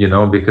 Just to,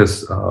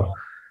 because,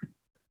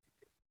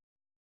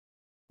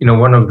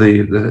 one of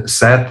the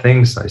sad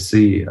things I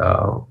see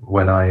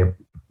when I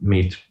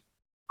meet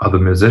other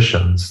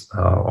musicians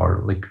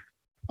or like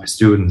my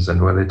students,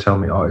 and when they tell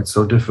me, oh, it's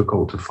so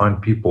difficult to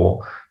find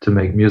people to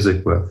make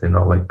music with,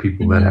 like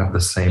people that have the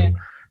same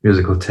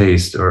musical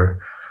taste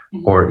or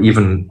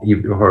even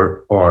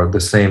or the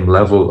same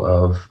level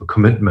of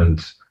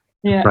commitment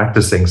to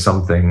practicing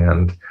something,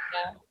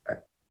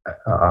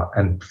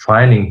 and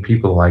finding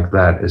people like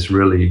that is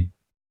really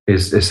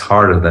is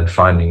harder than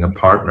finding a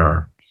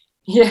partner.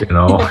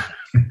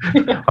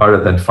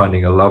 Harder than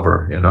finding a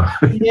lover.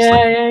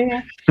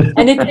 Yeah.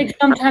 And it takes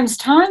sometimes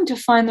time to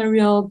find the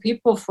real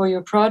people for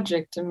your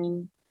project. I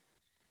mean,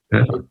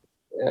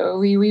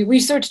 we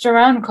searched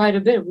around quite a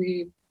bit.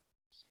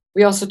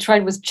 We also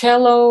tried with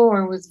cello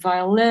or with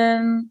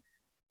violin,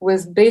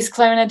 with bass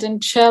clarinet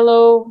and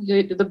cello,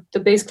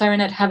 the bass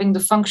clarinet having the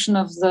function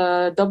of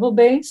the double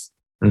bass,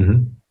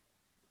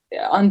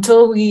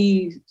 until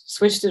we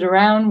switched it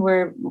around,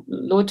 where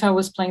Lothar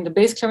was playing the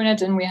bass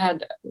clarinet and we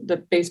had the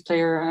bass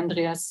player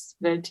Andreas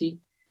Welti,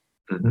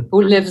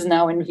 who lives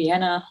now in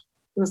Vienna,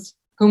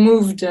 who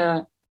moved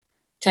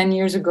 10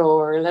 years ago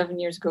or 11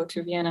 years ago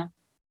to Vienna.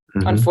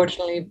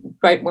 Unfortunately,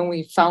 right when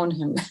we found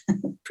him,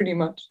 pretty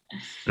much.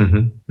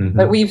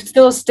 But we've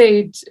still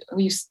stayed.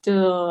 We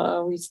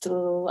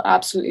still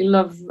absolutely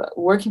love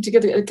working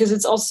together, because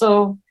it's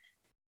also,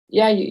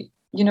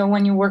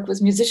 when you work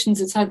with musicians,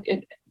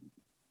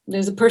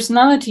 there's the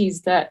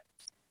personalities that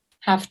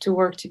have to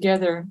work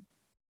together,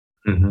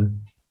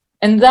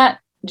 and that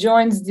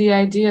joins the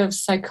idea of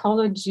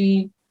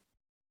psychology.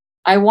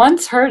 I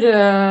once heard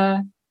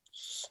a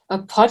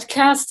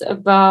podcast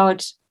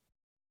about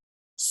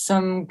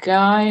some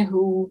guy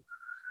who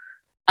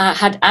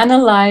had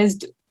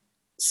analyzed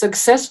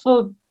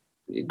successful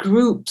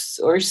groups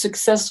or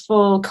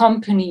successful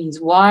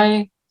companies.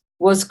 Why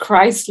was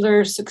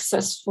Chrysler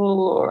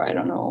successful, or I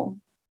don't know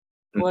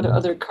what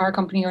other car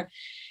company,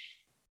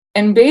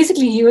 and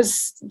basically he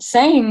was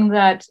saying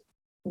that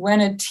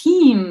when a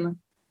team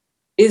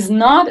does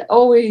not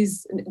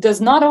always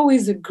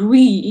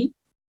agree,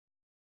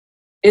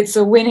 it's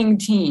a winning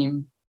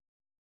team.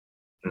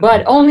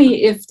 But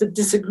only if the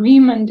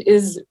disagreement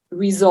is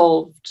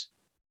resolved.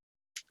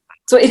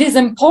 So it is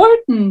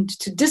important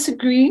to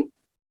disagree,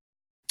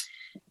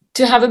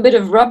 to have a bit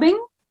of rubbing,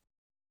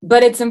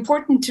 but it's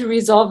important to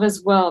resolve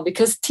as well,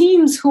 because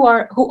teams who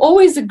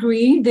always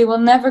agree, they will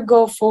never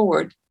go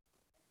forward.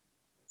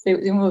 They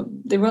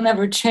will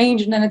never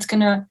change, and then it's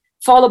going to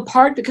fall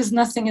apart because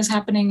nothing is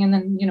happening, and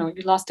then you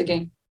lost the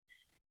game.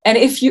 And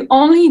if you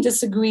only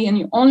disagree and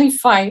you only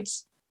fight,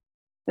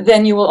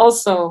 then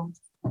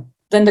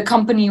then the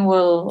company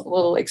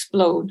will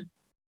explode,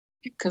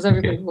 because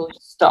everybody will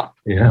stop.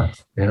 Yeah.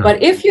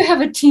 But if you have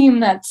a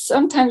team that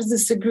sometimes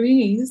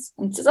disagrees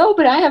and says, oh,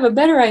 but I have a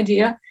better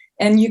idea,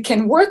 and you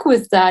can work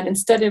with that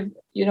instead of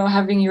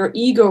having your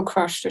ego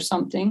crushed or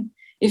something,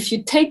 if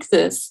you take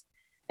this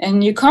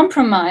and you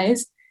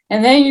compromise,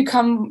 and then you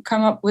come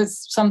up with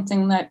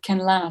something that can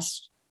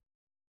last.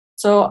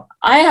 So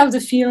I have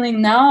the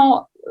feeling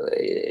now,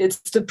 it's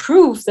the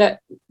proof that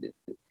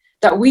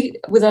we,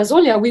 with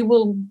Azolia, we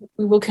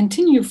will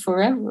continue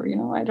forever.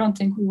 I don't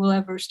think we will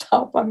ever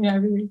stop. I mean, I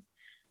really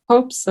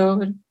hope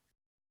so.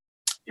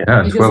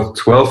 Yeah,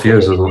 12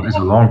 years is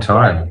a long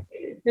time.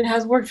 It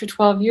has worked for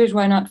 12 years.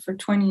 Why not for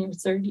 20 or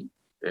 30?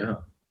 Yeah.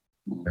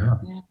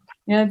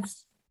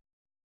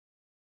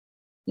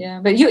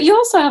 But you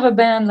also have a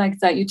band like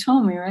that. You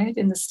told me, right?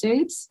 In the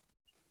States,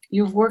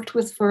 you've worked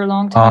with for a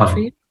long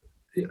time.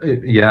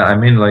 Yeah, I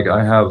mean, like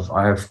I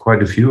have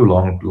quite a few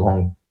long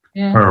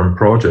term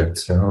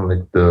projects.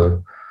 Like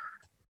the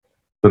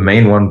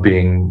main one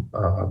being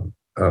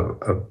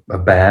a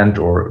band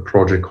or a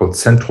project called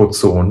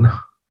Centrozone,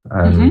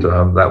 and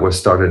that was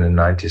started in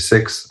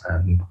 '96,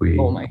 and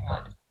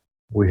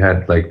we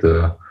had like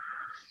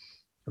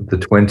the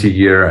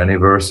 20-year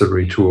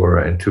anniversary tour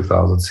in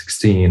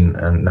 2016,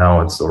 and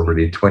now it's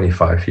already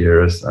 25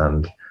 years,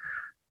 and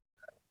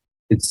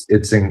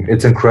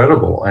it's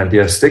incredible. And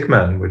yeah,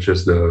 Stickman, which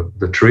is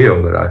the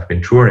trio that I've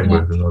been touring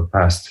with in the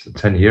past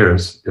 10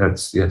 years.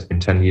 It's been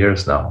 10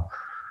 years now.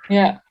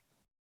 Yeah.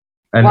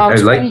 And wow, I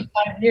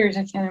 25 years,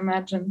 I can't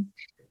imagine.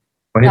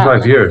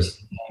 25 years.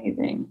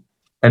 Anything.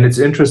 And it's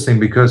interesting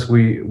because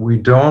we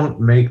don't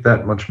make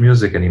that much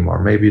music anymore.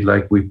 Maybe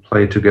like we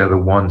play together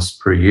once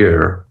per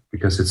year,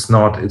 because it's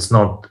not a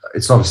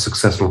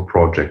successful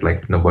project.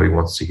 Like nobody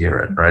wants to hear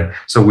it, right?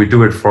 So we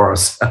do it for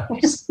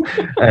ourselves.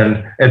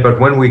 and but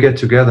when we get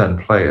together and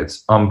play,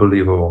 it's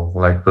unbelievable.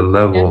 Like the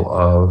level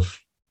of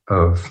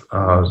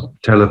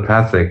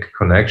telepathic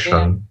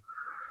connection,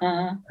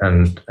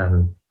 and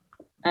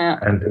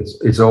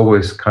it's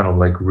always kind of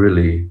like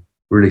really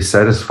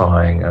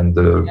satisfying, and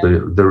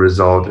the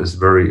result is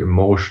very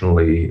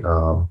emotionally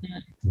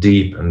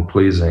deep and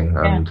pleasing,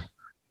 and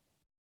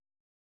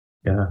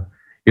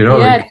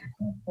like,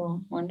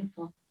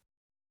 wonderful.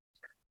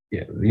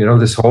 Yeah,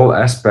 this whole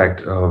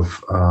aspect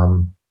of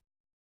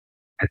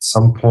at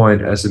some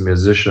point as a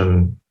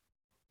musician,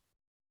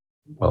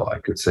 well, I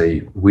could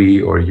say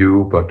we or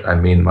you, but I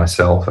mean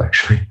myself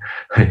actually,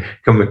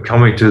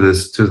 coming to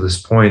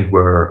this point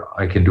where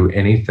I can do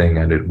anything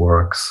and it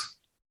works.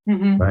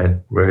 Right,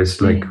 where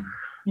it's like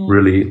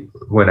really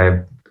when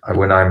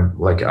I'm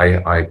like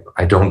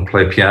I don't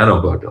play piano,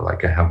 but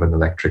like I have an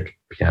electric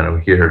piano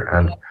here,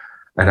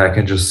 and I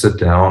can just sit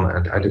down,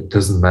 and it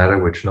doesn't matter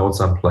which notes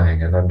I'm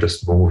playing, and I'm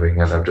just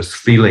moving, and I'm just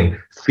feeling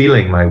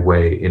my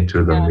way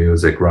into the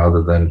music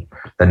rather than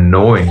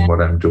knowing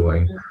what I'm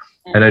doing.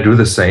 And I do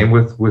the same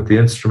with the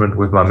instrument,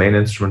 with my main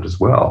instrument as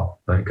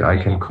well. Like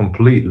I can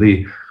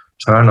completely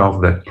turn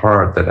off that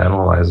part that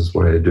analyzes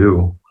what I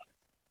do,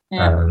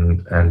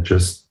 and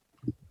just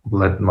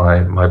let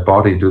my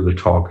body do the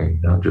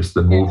talking, just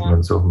the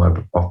movements of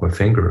my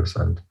fingers,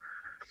 and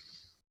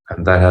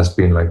that has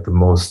been like the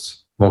most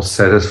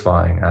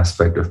satisfying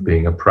aspect of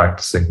being a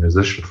practicing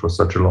musician for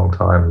such a long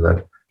time,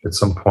 that at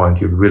some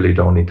point you really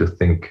don't need to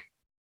think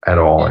at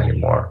all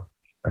anymore,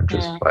 and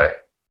just play.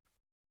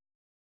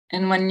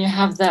 And when you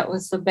have that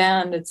with the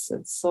band, it's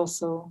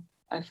also,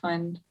 I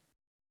find,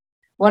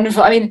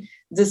 wonderful. I mean,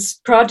 this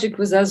project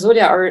with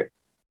Azolia,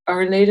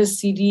 our latest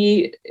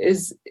CD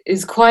is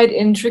quite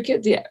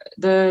intricate.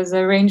 The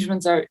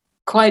arrangements are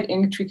quite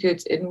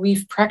intricate, and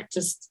we've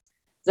practiced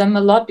them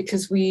a lot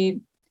because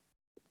we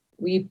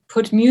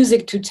put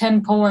music to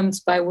 10 poems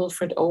by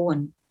Wilfred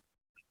Owen,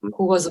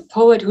 who was a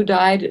poet who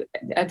died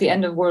at the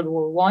end of World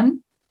War I.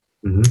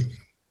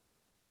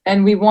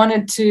 And we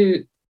wanted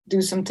to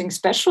do something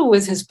special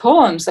with his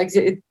poems. Like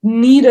it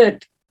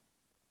needed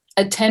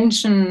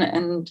attention,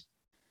 and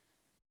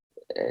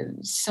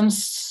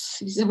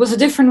it was a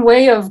different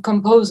way of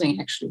composing,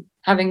 actually,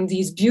 having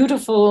these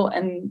beautiful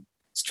and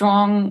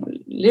strong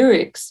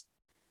lyrics.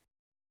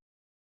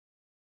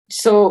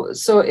 So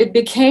it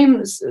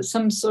became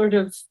some sort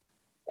of,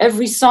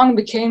 every song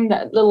became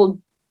that little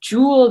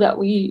jewel that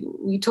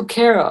we took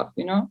care of,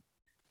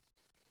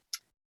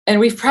 And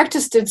we've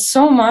practiced it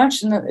so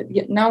much, and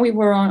now we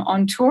were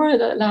on tour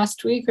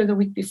last week or the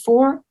week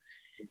before,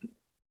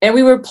 and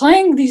we were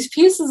playing these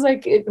pieces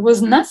like it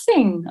was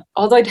nothing,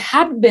 although it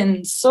had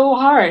been so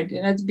hard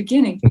at the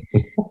beginning.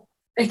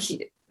 Like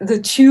the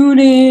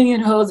tuning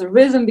and the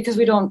rhythm, because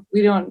we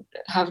don't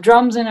have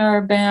drums in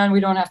our band, we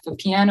don't have a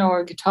piano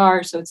or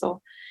guitar,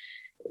 so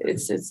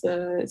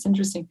it's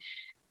interesting.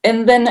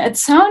 And then at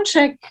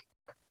soundcheck,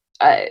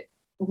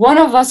 one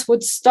of us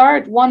would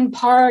start one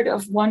part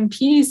of one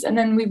piece, and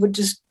then we would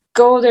just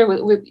go there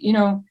with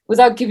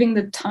without giving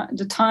the time,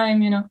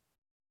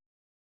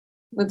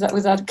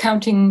 without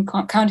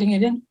counting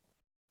it in.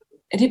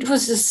 And it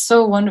was just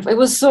so wonderful. It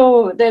was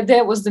so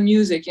that was the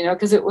music,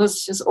 because it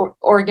was just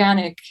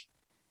organic.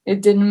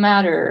 It didn't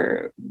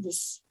matter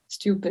this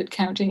stupid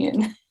counting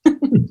in.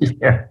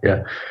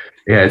 yeah.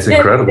 It's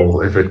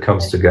incredible if it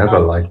comes together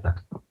like that.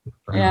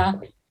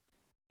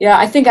 Yeah,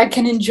 I think I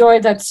can enjoy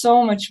that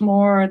so much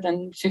more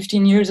than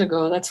 15 years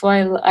ago. That's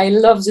why I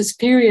love this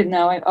period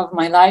now of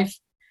my life,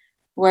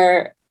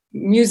 where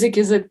music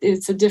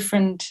it's a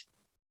different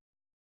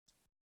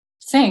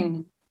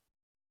thing.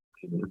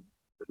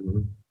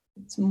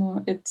 It's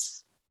more, I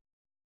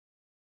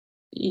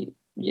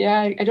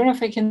don't know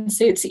if I can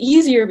say it's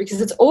easier, because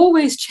it's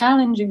always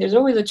challenging. There's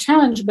always a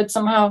challenge, but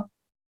somehow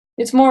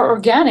it's more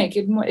organic.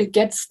 It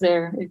gets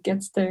there.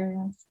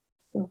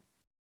 So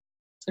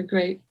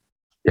great.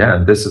 Yeah,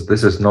 and this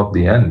is not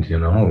the end,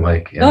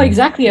 like no,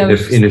 exactly.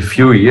 In a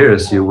few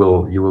years you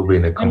will be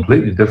in a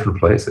completely different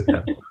place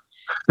again.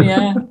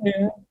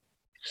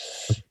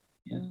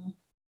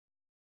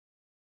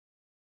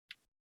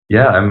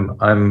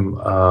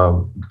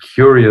 I'm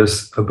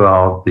curious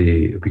about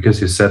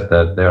because you said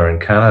that there in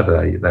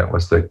Canada, that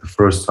was like the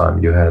first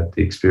time you had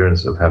the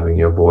experience of having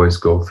your voice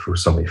go through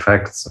some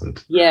effects,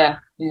 and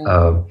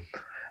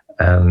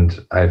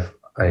and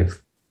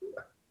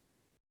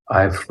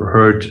I've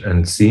heard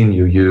and seen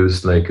you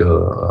use like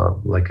a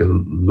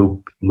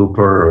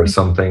looper or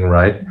something,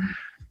 right?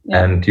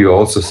 And you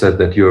also said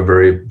that you're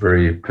very,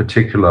 very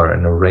particular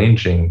in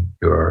arranging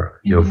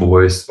your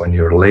voice when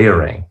you're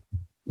layering.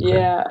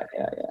 Yeah.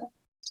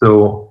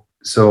 So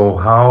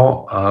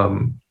how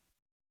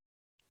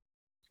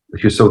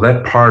so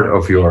that part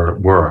of your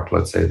work,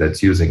 let's say,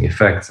 that's using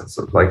effects and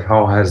stuff, like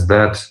how has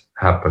that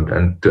happened?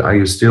 And are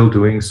you still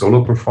doing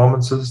solo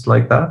performances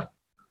like that?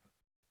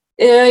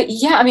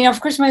 Yeah, I mean, of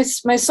course,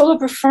 my solo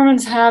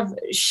performance have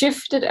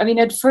shifted. I mean,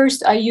 at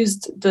first I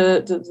used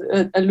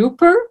a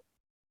looper,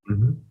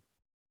 Mm-hmm.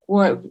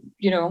 what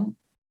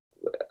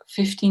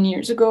 15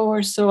 years ago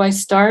or so I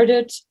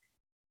started,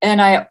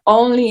 and I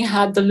only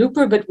had the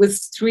looper, but with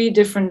 3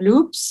 different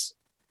loops.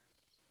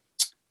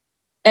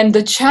 And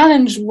the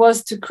challenge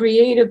was to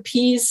create a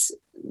piece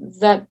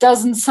that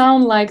doesn't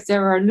sound like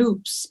there are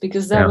loops,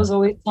 because that was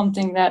always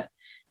something that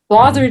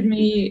bothered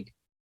me.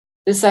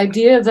 This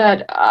idea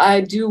that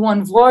I do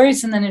one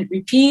voice and then it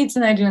repeats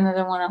and I do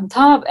another one on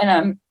top,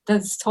 and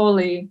that's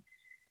totally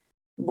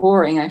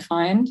boring, I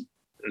find.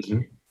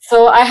 Mm-hmm.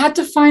 So I had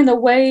to find a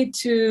way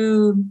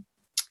to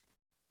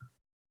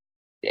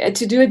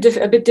do it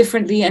a bit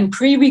differently and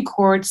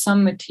pre-record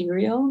some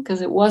material,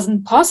 because it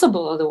wasn't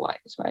possible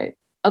otherwise, right?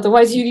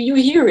 Otherwise you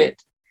hear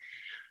it.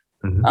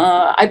 Mm-hmm.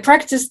 I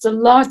practiced a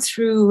lot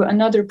through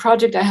another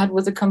project I had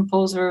with a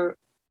composer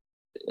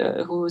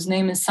whose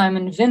name is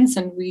Simon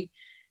Vincent. We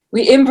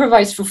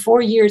improvised for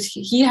 4 years.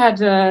 He had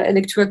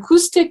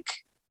electroacoustic.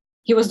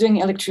 He was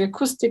doing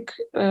electroacoustic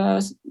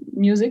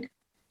music.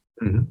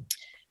 Mm-hmm.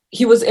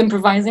 He was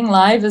improvising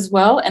live as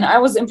well, and I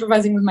was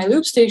improvising with my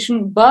loop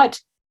station, but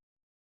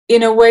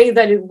in a way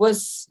that it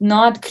was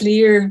not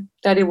clear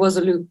that it was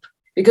a loop,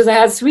 because I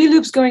had 3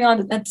 loops going on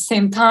at the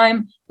same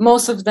time.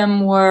 Most of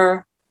them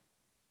were,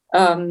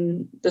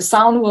 the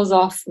sound was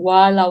off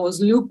while I was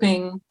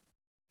looping,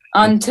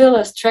 until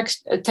a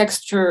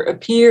texture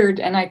appeared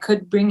and I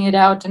could bring it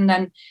out and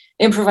then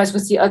improvise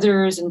with the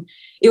others. And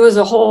it was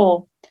a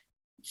whole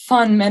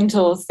fun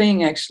mental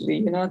thing,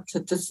 actually,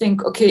 to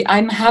think, okay,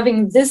 I'm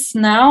having this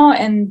now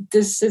and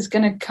this is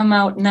going to come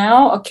out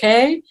now,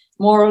 okay,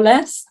 more or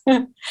less.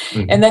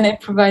 Mm-hmm. And then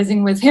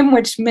improvising with him,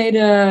 which made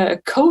a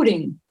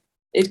coding.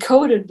 It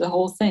coded the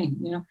whole thing,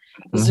 It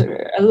was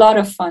a lot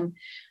of fun.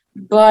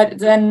 But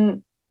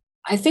then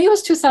I think it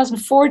was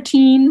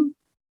 2014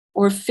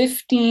 or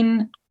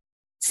 15,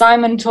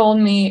 Simon told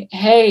me,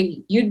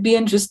 hey, you'd be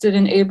interested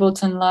in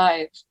Ableton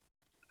Live.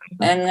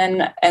 And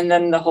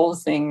then the whole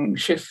thing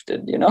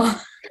shifted,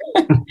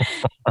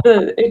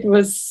 It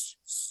was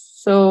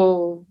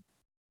so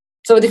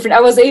different.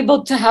 I was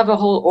able to have a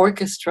whole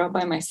orchestra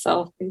by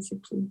myself,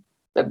 basically.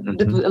 A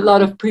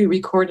lot of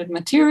pre-recorded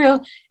material,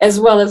 as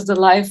well as the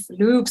live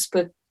loops,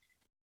 but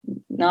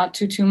not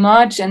too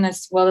much, and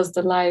as well as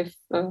the live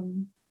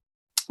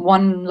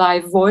one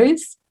live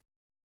voice.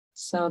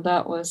 So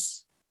that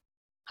was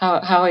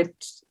how it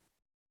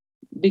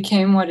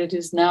became what it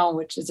is now,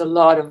 which is a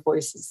lot of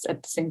voices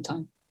at the same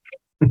time.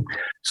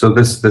 So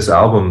this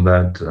album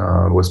that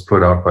was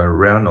put out by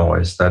Rare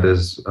Noise, that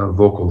is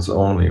vocals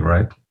only,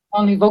 right?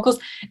 Only vocals.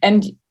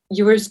 And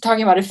you were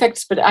talking about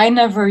effects, but I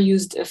never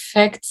used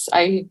effects.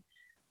 I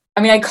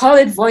mean, I call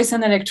it voice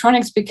and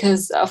electronics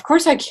because, of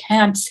course, I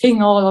can't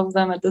sing all of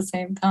them at the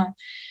same time.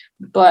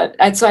 But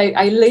so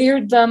I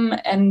layered them,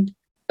 and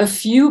a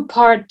few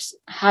parts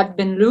had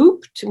been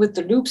looped with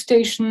the loop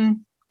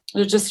station,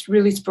 just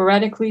really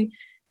sporadically.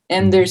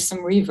 And there's some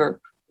reverb,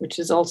 which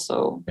is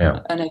also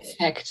an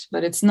effect,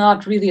 but it's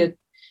not really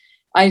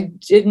I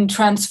didn't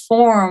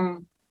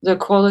transform the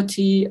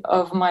quality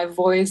of my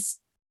voice,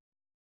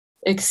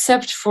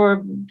 except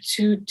for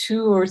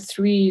two or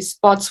 3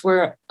 spots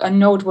where a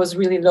note was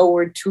really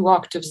lowered 2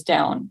 octaves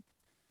down.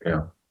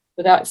 Yeah.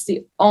 But that's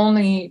the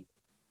only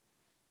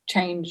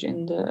change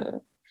in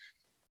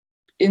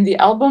the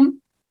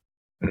album.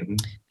 Mm-hmm.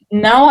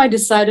 Now I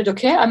decided,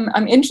 okay,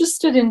 I'm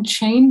interested in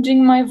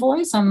changing my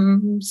voice.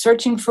 I'm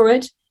searching for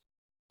it.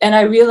 And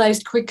I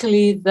realized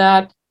quickly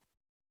that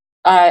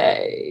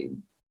I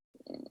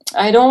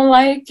don't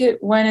like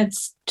it when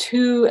it's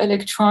too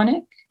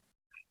electronic,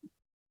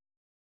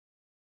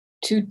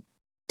 too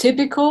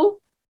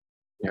typical.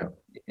 Yeah.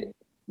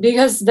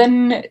 Because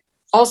then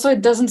also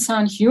it doesn't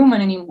sound human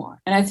anymore.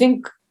 And I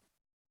think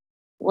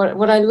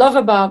what I love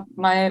about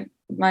my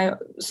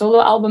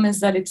solo album is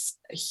that it's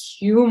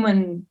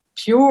human,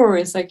 pure.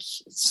 It's like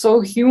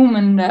so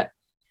human that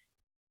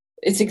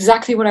it's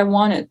exactly what I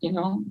wanted,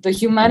 the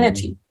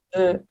humanity,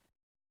 the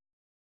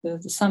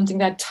something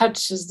that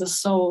touches the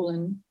soul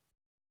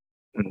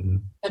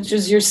and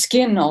touches your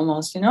skin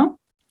almost,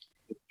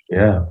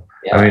 Yeah.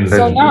 I mean,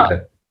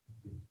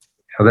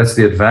 that's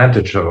the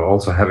advantage of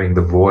also having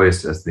the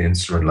voice as the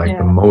instrument, like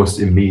the most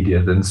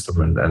immediate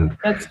instrument. And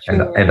that's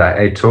true. And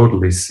I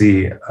totally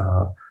see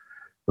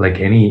like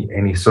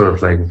any sort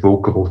of like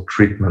vocal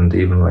treatment,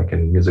 even like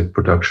in music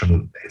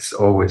production, it's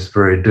always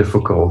very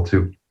difficult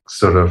to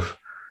sort of,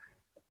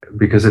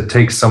 because it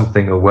takes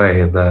something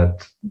away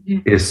that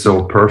is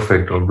so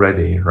perfect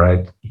already,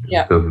 right?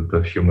 Yeah.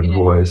 The human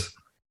voice.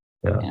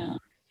 Yeah.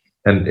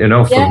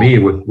 And for me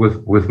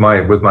with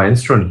my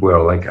instrument,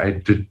 well, like I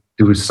did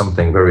do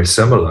something very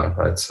similar,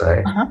 I'd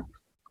say.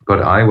 But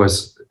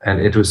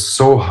it was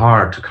so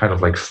hard to kind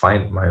of like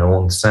find my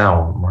own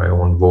sound, my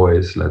own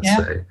voice, let's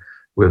say.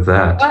 with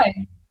that.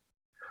 Why?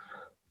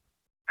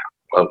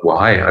 Well,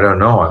 why? I don't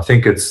know. I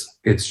think it's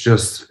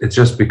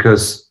just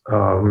because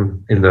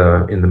in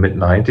the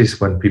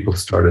mid-90s, when people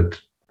started,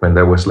 when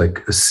there was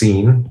like a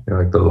scene, you know,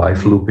 like the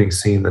live looping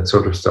scene that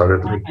sort of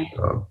started, like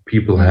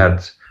people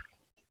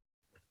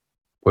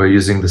were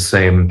using the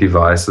same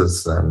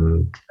devices,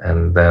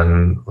 and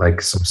then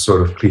like some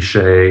sort of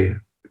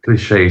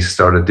cliches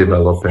started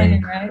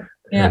developing. Right?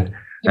 Yeah.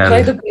 You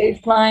play the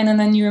bass line and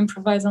then you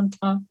improvise on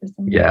top or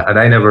something. Yeah, and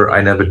I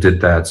never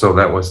did that. So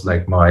that was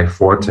like my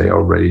forte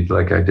already.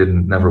 Like I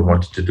never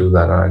wanted to do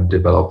that. I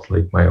developed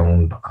like my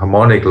own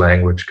harmonic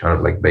language, kind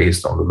of like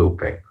based on the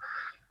looping.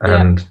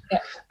 And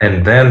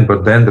then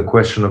the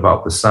question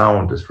about the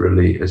sound is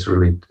really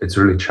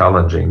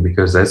challenging,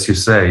 because as you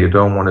say, you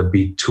don't want to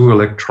be too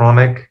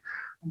electronic,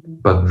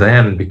 but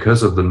then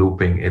because of the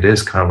looping, it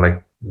is kind of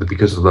like,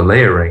 because of the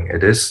layering,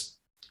 it is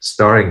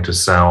starting to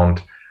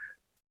sound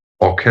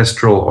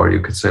orchestral, or you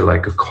could say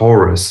like a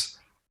chorus,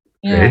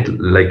 right?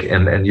 Like,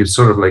 and you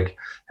sort of like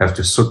have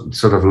to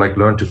sort of like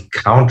learn to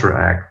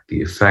counteract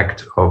the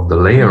effect of the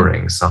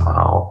layering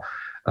somehow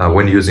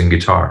when using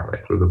guitar.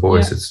 Right? With the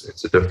voice,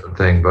 it's a different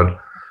thing, but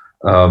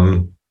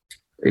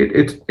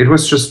it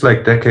was just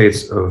like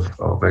decades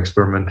of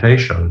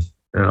experimentation,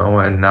 you know.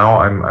 And now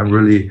I'm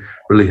really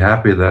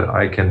happy that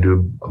I can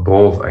do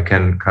both. I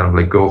can kind of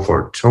like go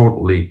for a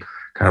totally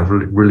kind of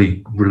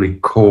really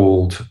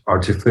cold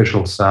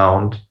artificial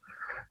sound,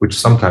 which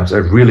sometimes I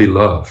really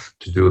love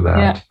to do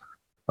that.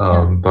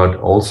 But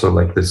also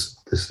like this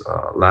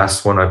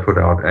last one I put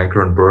out,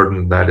 Anchor and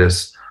Burden, that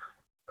is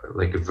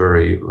like a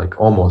very like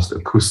almost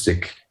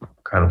acoustic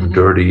kind of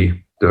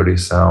dirty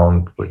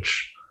sound,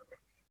 which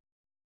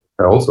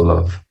I also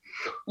love.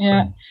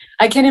 Yeah,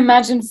 I can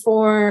imagine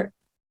for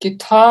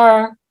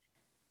guitar,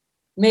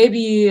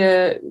 maybe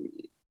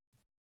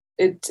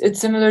it's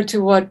similar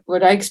to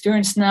what I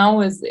experience now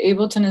with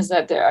Ableton, is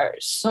that there are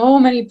so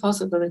many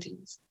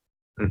possibilities.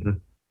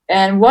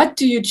 And what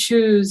do you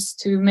choose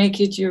to make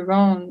it your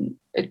own?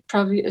 It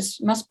probably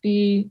must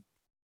be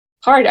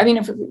hard. I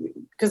mean,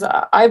 because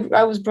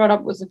I was brought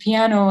up with the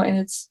piano, and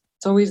it's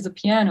always the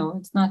piano.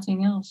 It's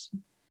nothing else.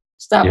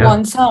 It's that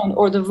one sound,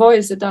 or the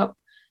voice. That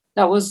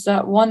was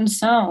that one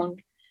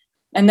sound,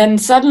 and then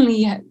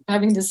suddenly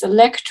having this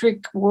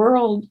electric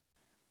world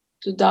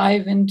to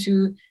dive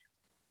into.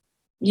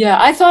 Yeah,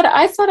 I thought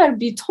I'd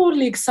be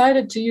totally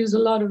excited to use a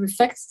lot of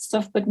effects and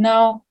stuff, but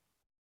now,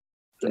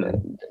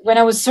 when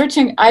I was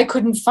searching, I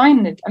couldn't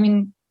find it. I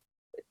mean,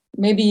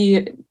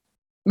 maybe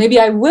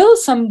I will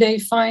someday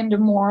find a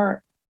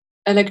more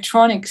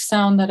electronic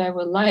sound that I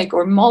will like,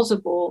 or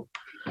multiple,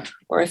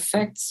 or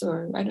effects,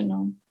 or I don't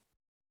know.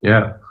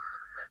 Yeah,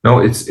 no,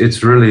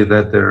 it's really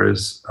that there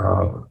is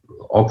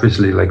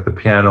obviously like the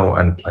piano,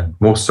 and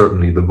most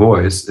certainly the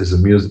voice is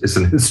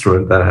an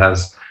instrument that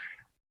has,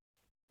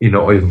 you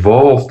know,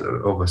 evolved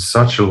over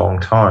such a long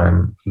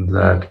time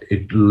that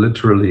it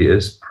literally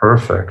is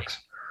perfect.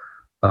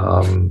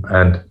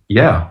 And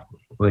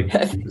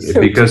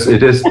because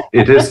it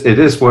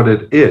is what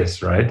it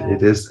is, right?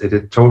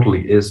 It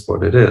totally is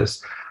what it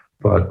is.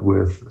 But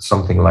with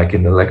something like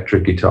an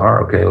electric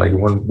guitar, okay, like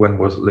when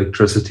was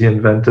electricity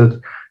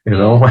invented? You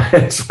know,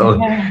 so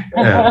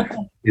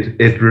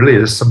it really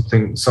is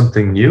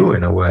something new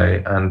in a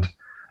way. And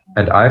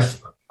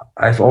I've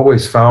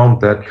always found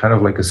that kind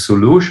of like a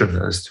solution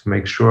is to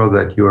make sure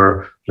that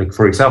you're, like,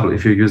 for example,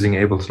 if you're using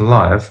Ableton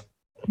Live,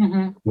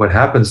 what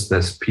happens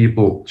is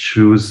people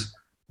choose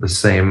the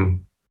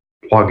same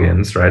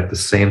plugins, right? The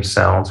same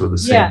sounds with the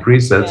same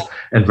presets,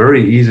 and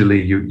very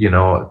easily you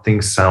know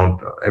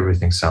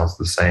everything sounds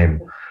the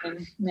same.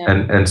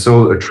 And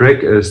so a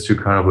trick is to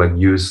kind of like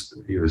use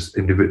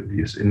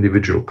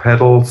individual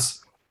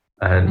pedals,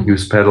 and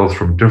use pedals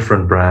from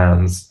different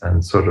brands,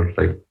 and sort of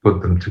like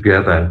put them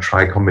together and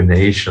try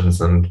combinations.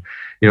 And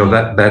you know,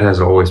 that has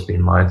always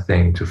been my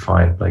thing, to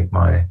find like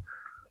my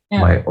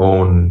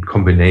own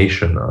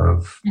combination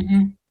of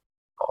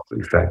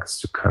effects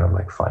to kind of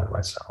like find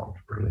my sound,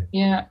 really.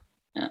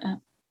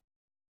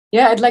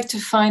 I'd like to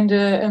find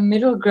a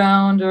middle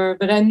ground,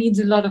 but I need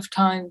a lot of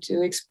time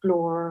to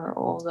explore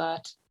all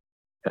that.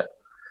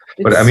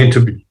 But I mean,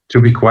 to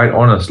be quite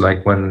honest,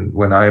 like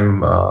when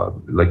I'm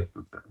like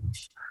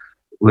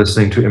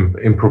listening to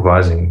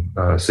improvising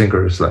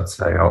singers, let's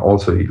say, I'm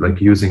also like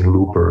using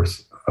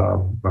loopers,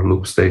 or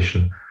loop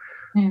station.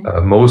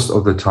 Most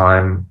of the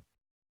time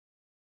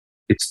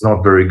it's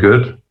not very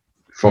good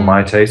for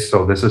my taste.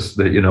 So this is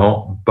the, you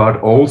know,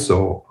 but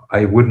also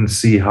I wouldn't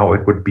see how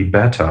it would be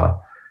better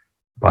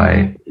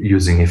by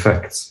using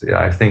effects. Yeah,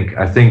 I think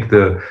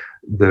the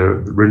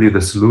really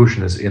the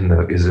solution is in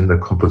the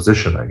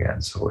composition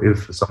again. So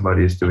if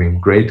somebody is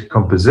doing great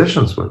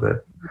compositions with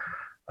it,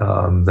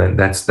 then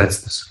that's the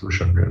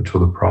solution to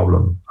the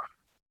problem.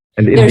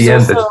 And in the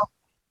end,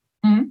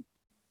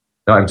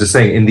 no, I'm just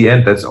saying, in the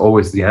end, that's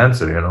always the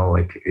answer. You know,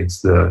 like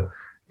it's the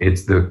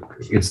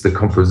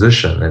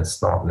composition.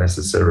 It's not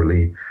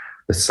necessarily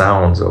the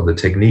sounds or the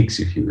techniques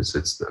you use.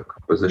 It's the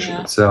composition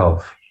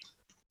itself.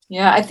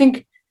 Yeah, I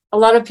think a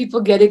lot of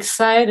people get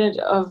excited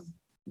of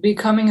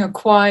becoming a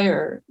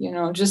choir,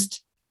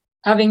 just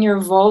having your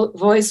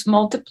voice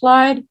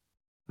multiplied.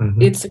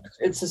 Mm-hmm.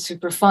 It's a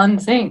super fun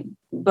thing,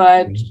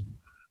 but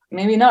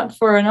maybe not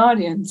for an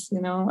audience.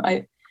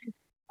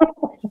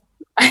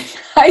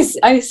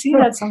 I see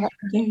that sometimes.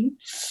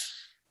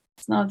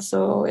 It's not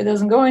so. It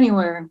doesn't go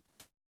anywhere.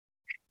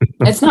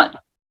 It's not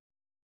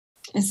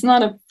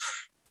a.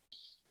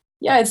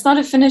 Yeah, it's not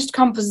a finished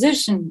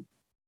composition.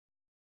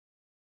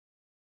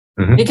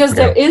 Mm-hmm. Because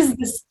there is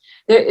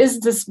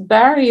this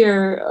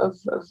barrier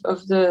of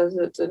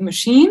the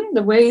machine,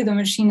 the way the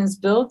machine is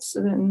built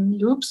in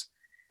loops.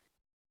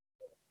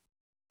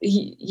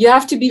 You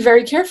have to be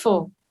very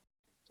careful,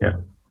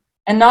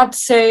 and not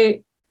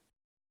say,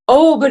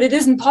 "Oh, but it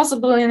isn't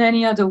possible in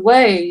any other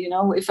way."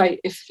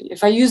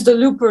 If I use the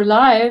looper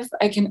live,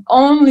 I can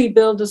only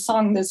build a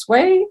song this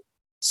way.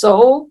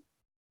 So,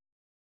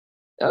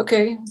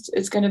 okay,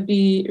 it's going to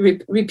be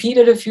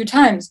repeated a few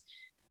times.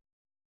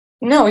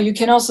 No, you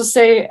can also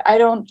say, I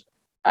don't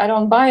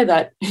buy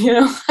that.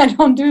 I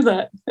don't do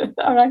that.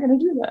 I'm not going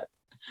to do that.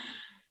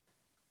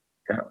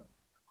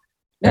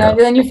 Yeah.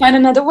 Then you find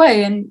another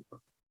way, and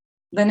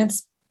then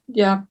it's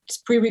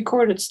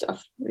pre-recorded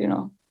stuff,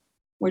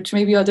 which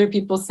maybe other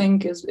people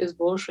think is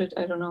bullshit.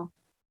 I don't know.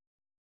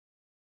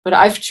 But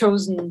I've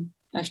chosen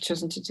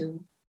to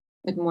do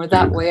it more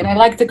that way, and I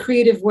like the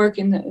creative work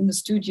in the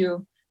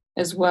studio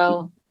as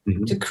well,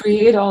 to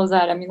create all of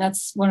that. I mean,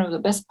 that's one of the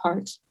best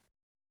parts,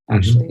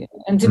 actually,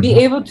 and to be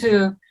able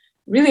to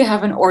really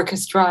have an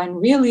orchestra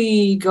and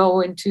really go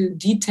into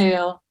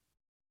detail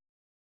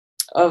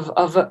of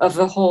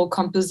a whole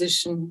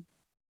composition.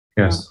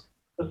 Yes.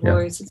 The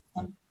voice. It's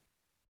fun.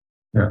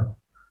 Yeah.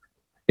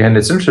 And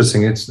it's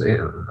interesting.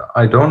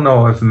 I don't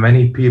know if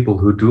many people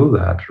who do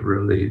that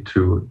really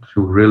to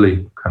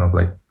really kind of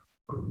like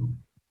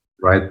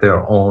write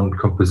their own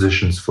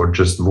compositions for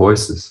just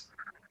voices.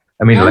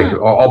 I mean, like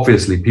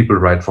obviously people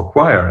write for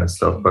choir and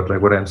stuff, but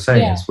like what I'm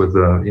saying is with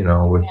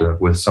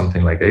with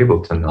something like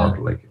Ableton or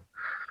like.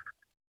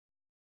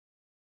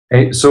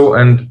 Hey, so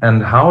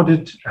and how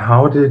did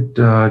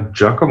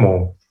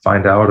Giacomo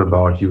find out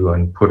about you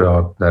and put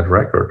out that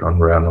record on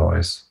Rare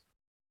Noise?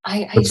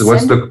 What's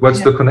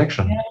the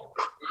connection?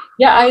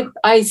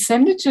 I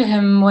sent it to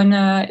him when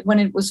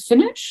it was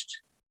finished,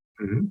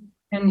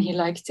 and he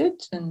liked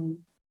it, and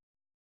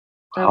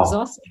that was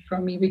awesome for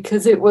me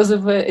because it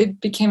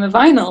became a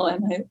vinyl,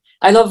 and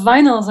I love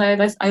vinyls.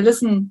 I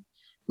listen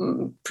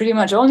pretty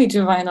much only to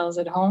vinyls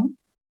at home,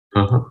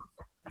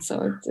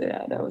 so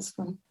that was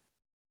fun.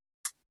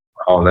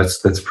 Oh,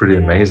 that's pretty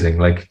amazing.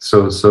 Like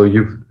so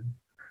you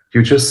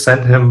just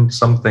sent him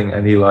something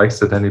and he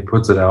likes it and he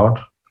puts it out.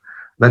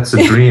 That's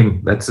a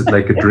dream. That's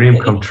like a dream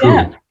come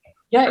true.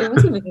 Yeah, it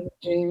was a bit of a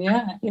dream.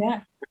 Yeah.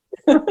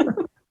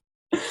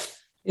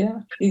 Yeah,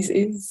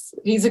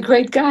 he's a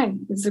great guy.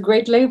 It's a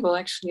great label,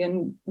 actually,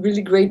 and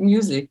really great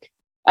music.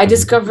 I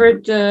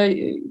discovered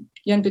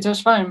Jan Peter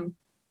Schwalm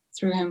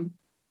through him,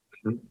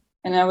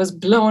 and I was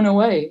blown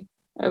away.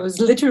 I was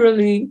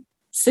literally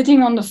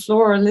sitting on the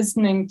floor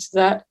listening to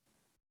that,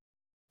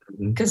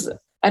 because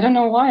I don't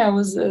know why I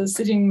was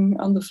sitting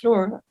on the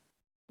floor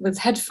with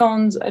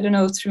headphones, I don't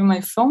know, through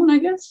my phone, I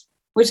guess,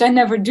 which I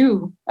never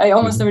do. I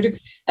almost never do.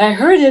 And I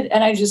heard it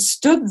and I just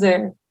stood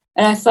there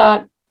and I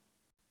thought,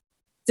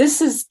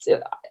 this is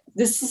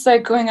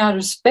like going out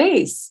of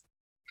space.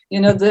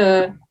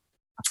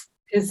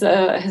 His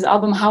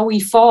album How We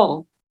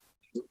Fall,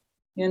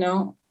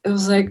 it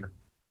was like,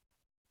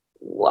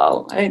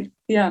 wow.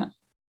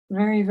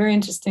 Very, very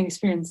interesting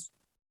experience.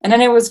 And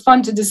then it was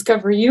fun to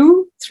discover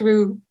you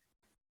through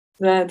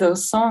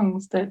those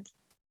songs that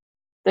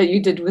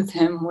you did with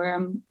him, where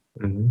I'm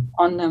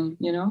on them,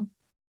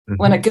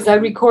 because I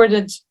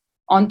recorded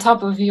on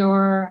top of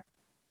your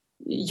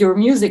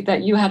music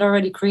that you had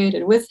already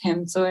created with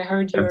him. So I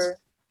heard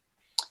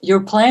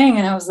your playing,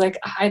 and I was like,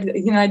 I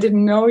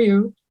didn't know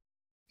you,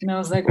 and I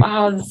was like,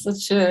 wow,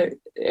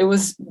 it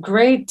was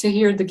great to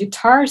hear the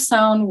guitar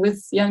sound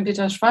with Jan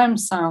Peter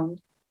Schwalm's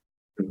sound.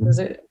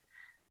 Because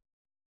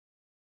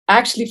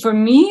actually, for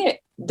me,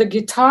 the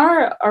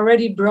guitar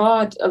already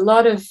brought a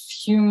lot of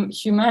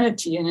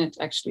humanity in it.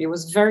 Actually, it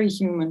was very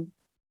human.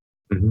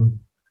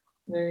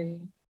 Very.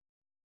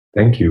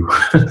 Thank you.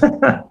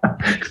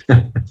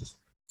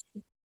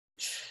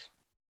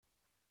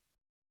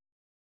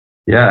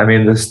 Yeah, I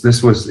mean,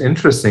 this was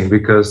interesting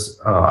because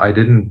I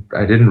didn't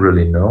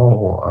really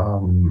know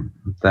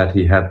that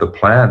he had the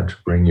plan to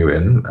bring you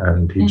in,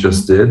 and he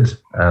just did.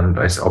 And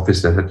I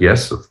obviously said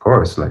yes, of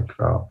course. Like,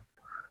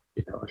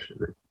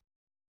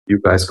 you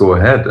guys go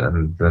ahead.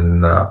 And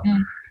then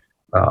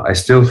I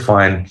still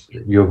find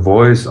your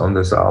voice on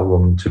this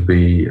album to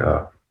be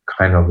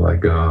kind of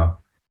like I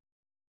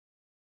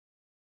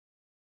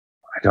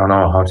don't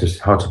know how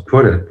to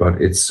put it,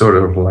 but it's sort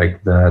of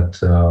like that.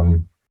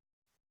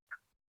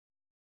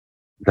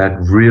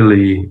 That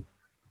really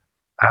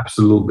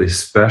absolutely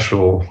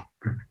special,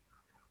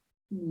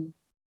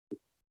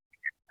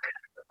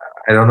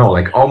 I don't know,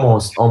 like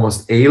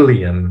almost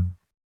alien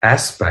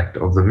aspect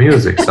of the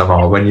music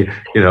somehow when you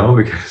know,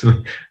 because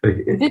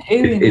like, A bit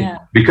alien, yeah.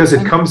 because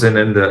it comes in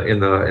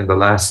the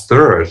last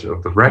third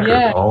of the record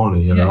Yeah,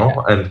 only, you yeah,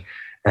 know,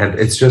 and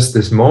it's just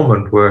this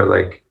moment where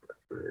like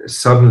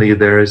suddenly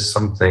there is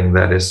something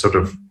that is sort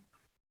of,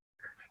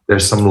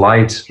 there's some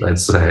light,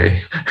 let's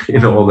say,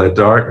 in all that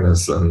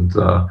darkness, and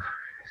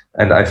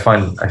I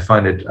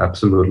find it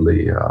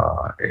absolutely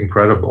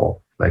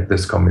incredible, like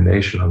this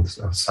combination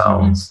of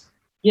sounds.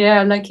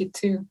 Yeah, I like it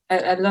too.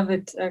 I love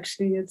it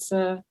actually. It's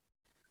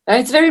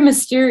very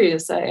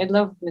mysterious. I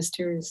love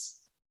mysterious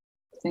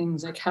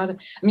things, like how to,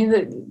 I mean,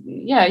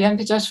 Jan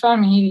Peter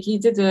Schwarm, he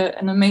did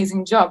an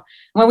amazing job.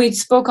 When we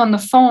spoke on the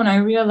phone, I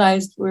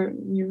realized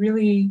we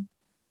really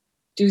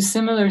do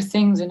similar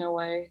things in a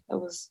way. That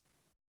was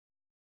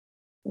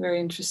very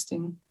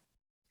interesting.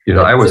 You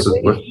know, I was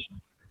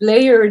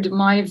layered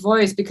my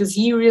voice because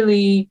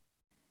he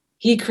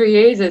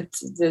created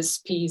this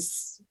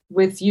piece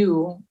with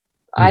you.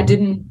 I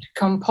didn't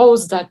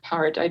compose that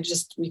part. I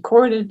just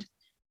recorded,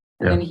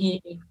 and then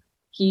he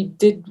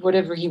did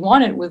whatever he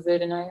wanted with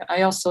it. And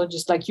I also,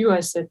 just like you, I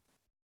said,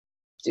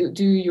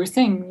 do your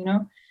thing, you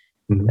know.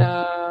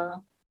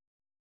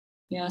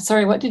 Yeah.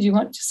 Sorry, what did you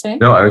want to say?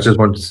 No, I just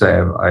wanted to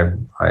say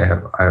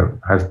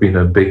I've been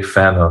a big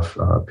fan of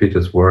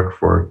Peter's work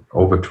for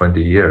over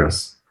 20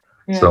 years.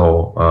 Yeah.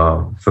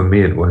 So for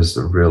me, it was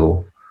a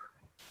real,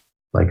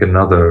 like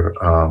another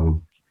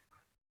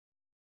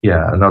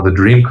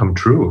dream come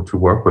true to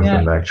work with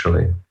him,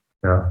 actually.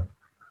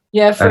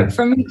 Yeah,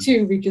 for me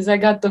too, because I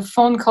got the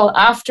phone call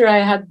after I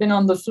had been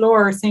on the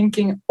floor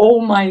thinking,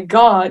 oh my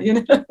God, you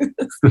know,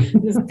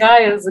 this guy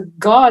is a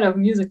god of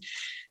music.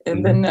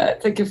 And then I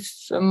think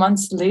a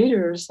month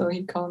later or so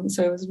he called me.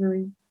 So it was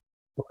really,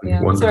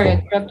 wonderful. Sorry, I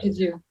interrupted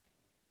you.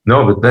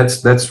 No, but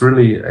that's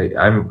really,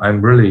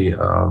 I'm really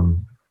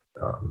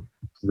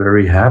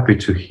very happy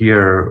to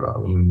hear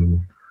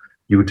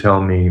you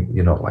tell me,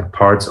 you know, like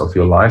parts of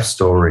your life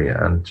story,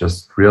 and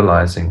just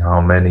realizing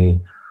how many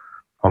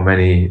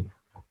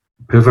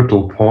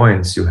pivotal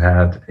points you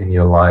had in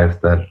your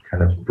life that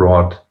kind of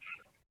brought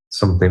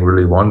something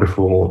really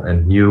wonderful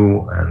and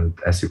new. And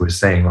as you were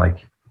saying,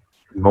 like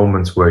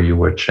moments where you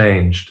were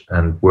changed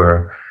and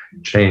where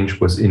change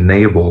was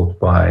enabled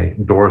by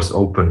doors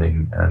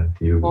opening, and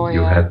you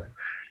had,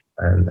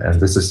 and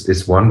this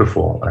is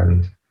wonderful.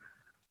 And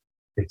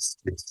it's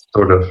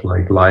sort of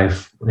like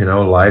life, you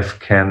know, life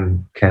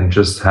can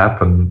just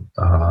happen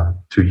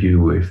to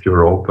you if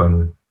you're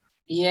open.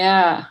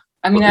 Yeah,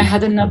 I mean, I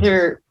had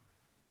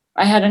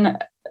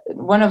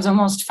one of the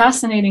most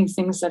fascinating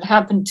things that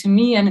happened to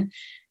me, and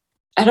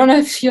I don't know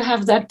if you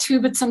have that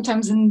too, but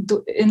sometimes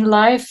in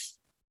life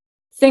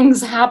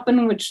things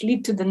happen which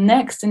lead to the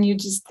next, and you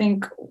just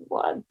think,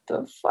 what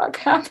the fuck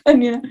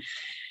happened, you know?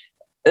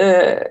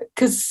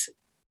 Because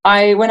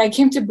when I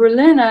came to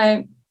Berlin,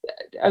 I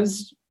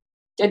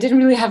didn't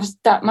really have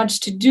that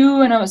much to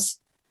do, and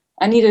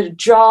I needed a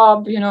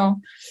job, you know.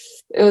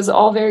 It was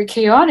all very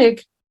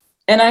chaotic.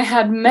 And I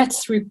had met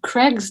through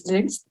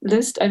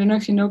Craigslist, I don't know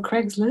if you know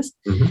Craigslist,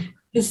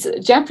 this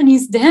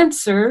Japanese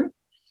dancer.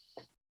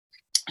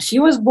 She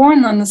was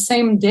born on the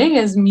same day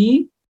as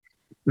me,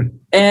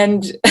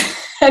 and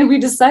we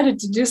decided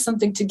to do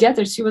something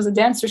together. She was a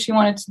dancer. She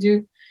wanted to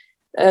do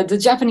the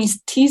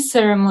Japanese tea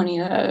ceremony,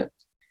 a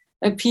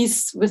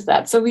piece with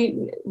that. So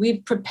we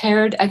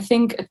prepared, I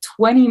think, a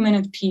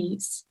 20-minute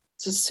piece.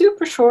 So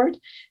super short.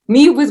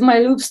 Me with my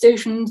loop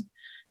station,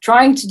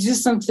 trying to do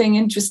something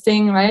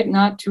interesting, right?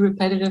 Not too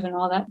repetitive and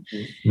all that.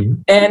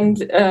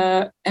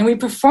 And we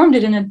performed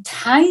it in a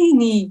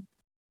tiny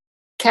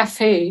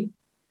cafe,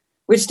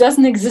 which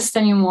doesn't exist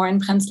anymore, in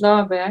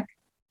Prenzlauer Berg,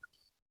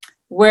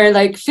 where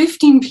like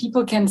 15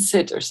 people can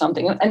sit or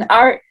something.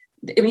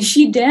 And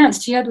she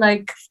danced. She had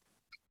like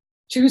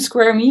 2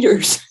 square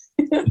meters.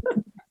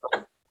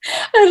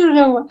 I don't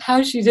know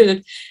how she did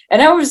it.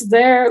 And I was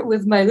there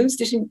with my loop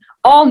station,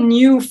 all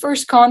new,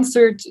 first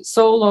concert,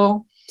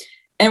 solo.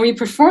 And we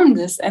performed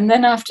this. And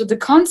then after the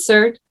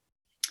concert,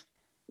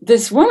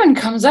 this woman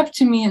comes up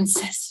to me and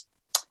says,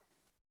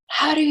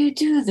 how do you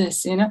do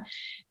this? You know?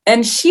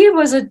 And she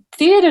was a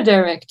theater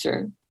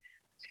director.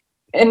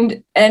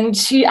 And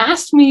she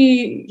asked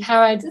me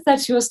how I did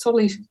that. She was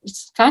totally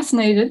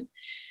fascinated.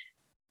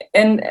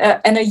 And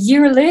a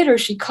year later,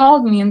 she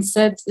called me and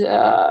said,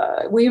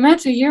 we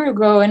met a year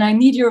ago and I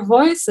need your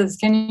voices.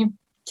 Can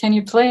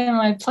you play in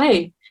my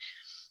play?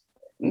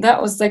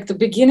 That was like the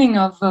beginning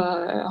of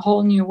a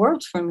whole new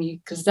world for me,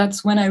 because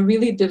that's when I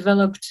really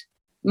developed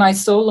my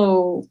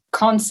solo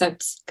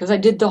concepts, because I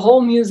did the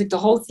whole music. The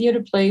whole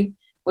theater play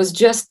was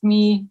just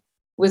me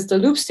with the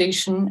loop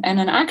station and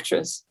an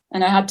actress,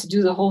 and I had to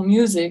do the whole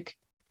music.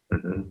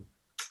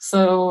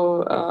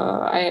 So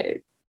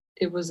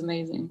it was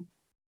amazing.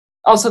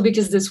 Also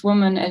because this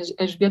woman,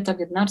 Elżbieta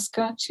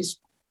Biednarska, she's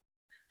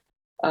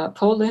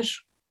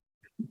Polish.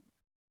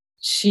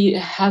 She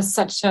has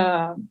such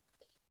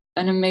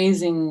an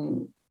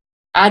amazing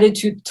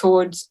attitude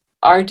towards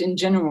art in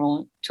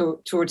general,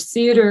 towards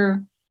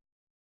theater,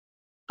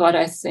 but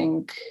I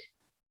think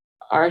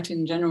art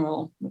in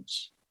general,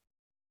 which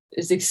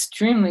is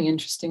extremely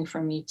interesting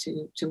for me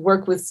to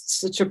work with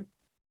such a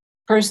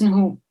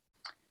person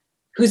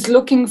who's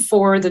looking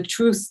for the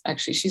truth.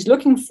 Actually, she's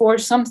looking for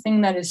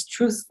something that is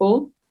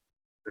truthful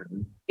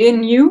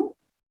in you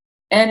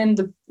and in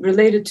the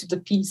related to the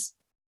piece.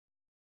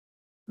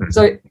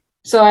 So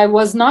I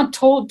was not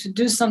told to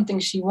do something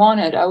she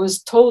wanted. I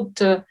was told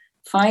to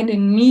find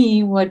in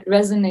me what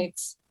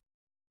resonates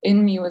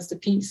in me with the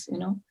piece, you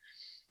know.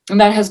 And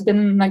that has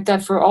been like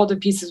that for all the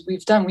pieces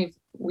we've done.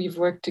 We've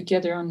worked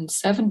together on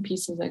 7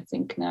 pieces, I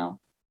think, now.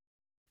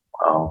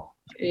 Wow.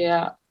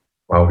 Yeah.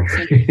 Wow.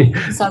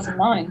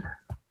 2009.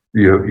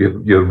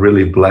 You're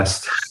really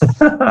blessed.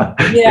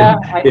 Yeah.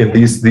 in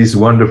these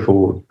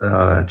wonderful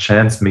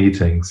chance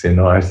meetings, you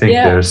know. I think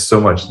there's so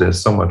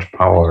much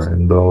power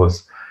in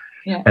those.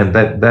 Yeah. And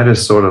that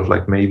is sort of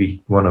like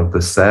maybe one of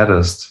the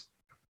saddest,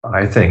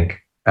 I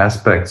think,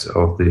 aspects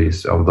of the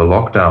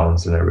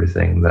lockdowns and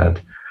everything,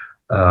 that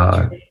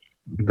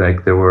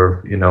like there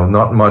were, you know,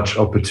 not much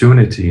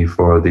opportunity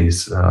for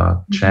these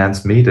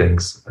chance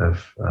meetings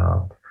of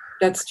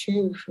that's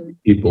true for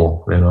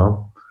people, you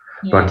know.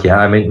 But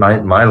I mean,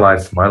 my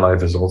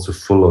life is also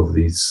full of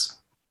these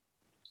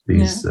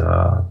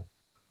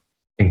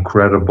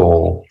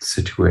incredible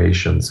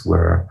situations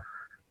where,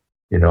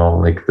 you know,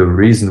 like the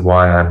reason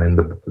why I'm in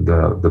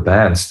the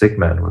band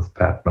Stickman with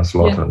Pat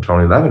Maslotta and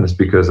Tony Levin is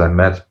because I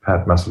met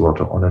Pat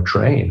Maslotta on a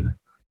train.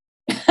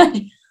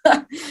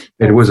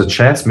 It was a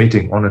chance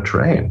meeting on a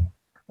train.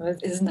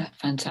 Isn't that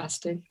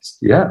fantastic?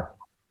 Yeah,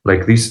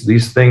 like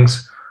these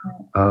things,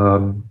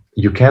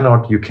 you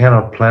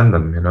cannot plan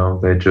them. You know,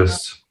 they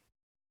just.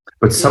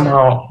 But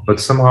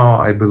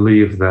somehow, I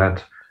believe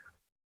that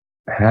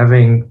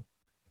having,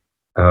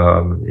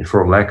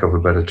 for lack of a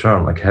better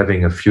term, like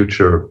having a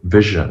future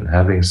vision,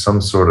 having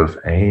some sort of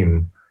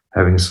aim,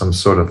 having some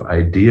sort of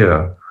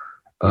idea,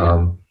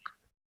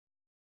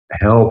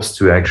 helps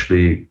to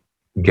actually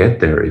get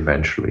there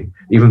eventually,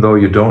 even though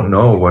you don't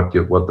know what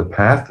the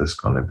path is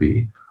going to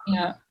be.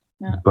 Yeah.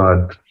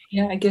 But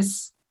I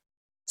guess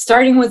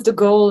starting with the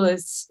goal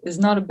is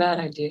not a bad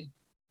idea.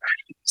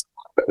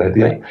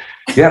 Right.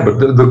 Yeah,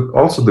 but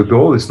also the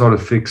goal is not a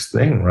fixed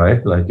thing,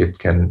 right? Like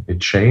it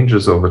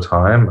changes over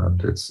time,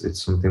 and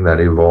it's something that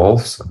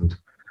evolves,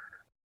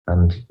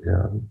 and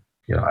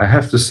I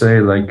have to say,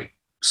 like,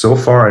 so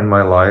far in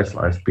my life,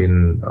 I've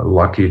been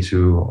lucky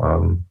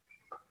to,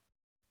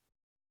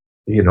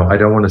 you know, I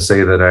don't want to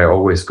say that I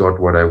always got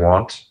what I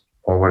want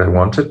or what I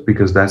wanted,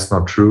 because that's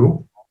not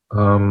true.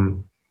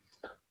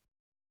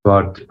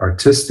 But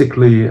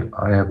artistically,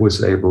 I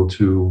was able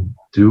to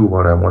do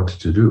what I wanted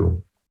to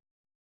do.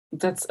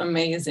 That's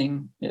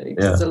amazing.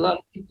 Because a lot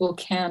of people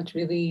can't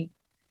really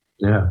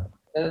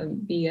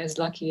be as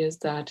lucky as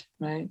that,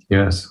 right?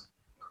 Yes.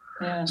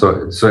 Yeah.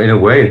 So in a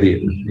way,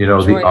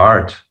 the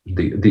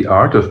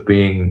art of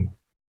being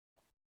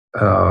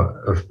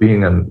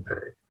an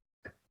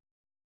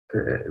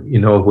you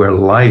know, where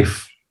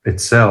life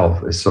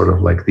itself is sort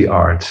of like the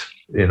art,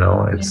 you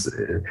know, it's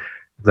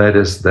that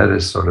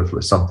is sort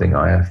of something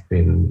I have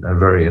been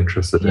very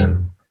interested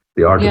in,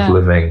 the art of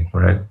living,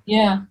 right?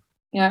 Yeah.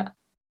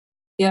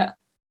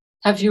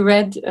 Have you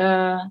read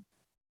the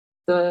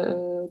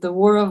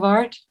War of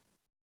Art?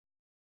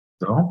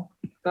 No.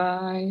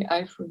 By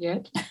I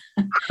forget.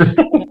 I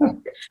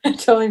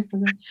totally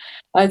forgot.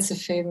 It's a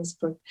famous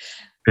book.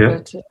 Yeah.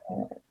 But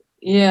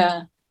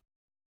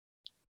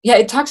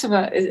it talks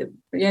about it.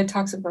 Yeah, it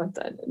talks about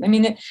that. I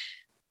mean,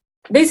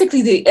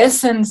 basically, the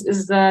essence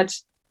is that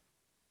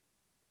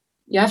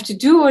you have to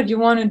do what you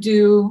want to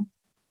do.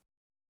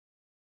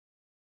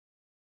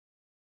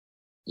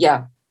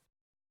 Yeah.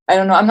 I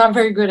don't know. I'm not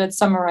very good at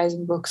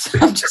summarizing books.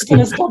 I'm just going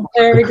to stop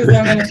there because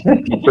I'm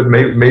going to. But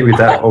maybe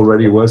that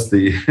already was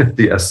the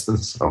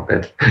essence of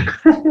it.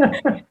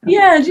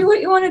 Yeah, do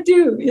what you want to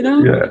do. You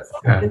know.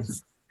 Yeah.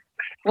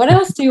 What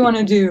else do you want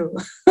to do?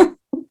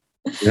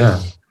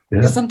 Yeah.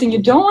 Is something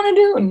you don't want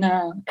to do?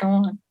 No, come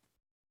on.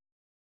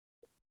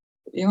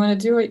 You want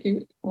to do what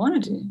you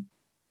want to do.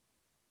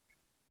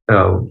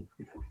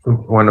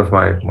 One of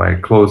my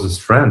closest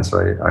friends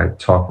I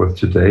talked with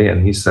today,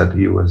 and he said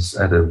he was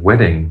at a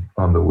wedding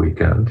on the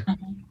weekend,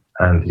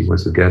 and he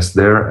was a guest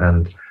there,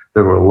 and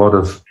there were a lot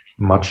of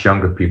much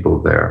younger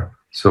people there,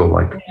 so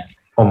like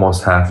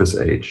almost half his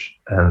age,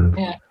 and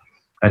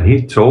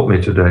he told me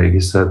today,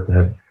 he said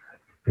that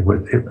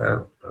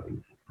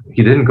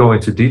he didn't go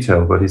into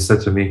detail, but he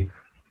said to me,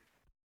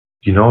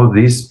 you know,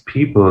 these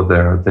people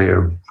there, they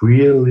are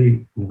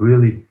really,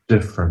 really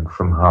different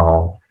from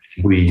how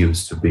we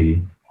used to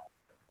be.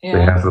 Yeah.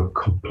 They have a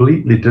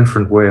completely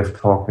different way of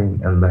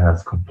talking, and they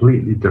have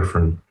completely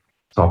different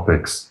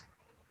subjects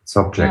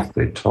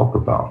they talk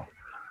about.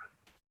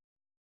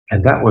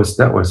 And that was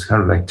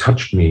kind of like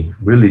touched me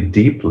really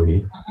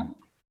deeply,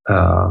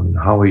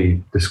 how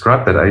he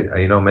described that.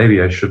 I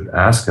maybe I should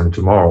ask him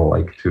tomorrow,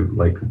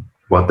 like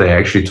what they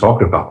actually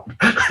talked about,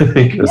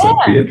 because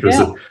I'd be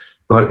interested. Yeah.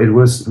 But it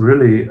was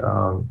really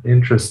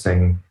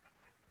interesting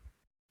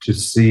to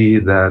see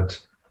that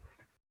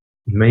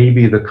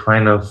maybe the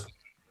kind of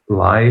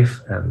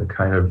life and the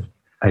kind of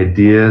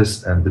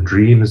ideas and the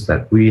dreams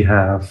that we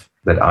have,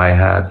 that I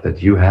had,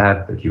 that you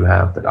had, that you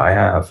have, that I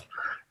have,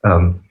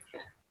 are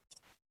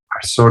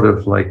sort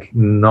of like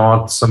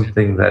not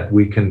something that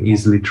we can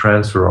easily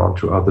transfer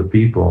onto other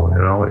people.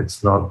 You know,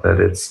 it's not that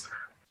it's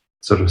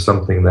sort of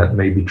something that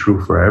may be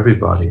true for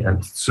everybody,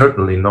 and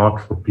certainly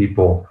not for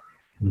people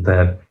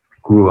that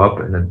grew up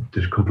in a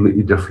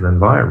completely different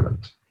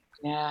environment.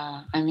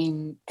 Yeah, I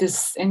mean,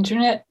 this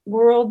internet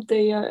world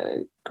they are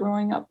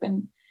growing up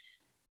in,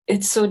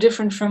 it's so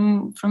different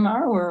from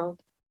our world.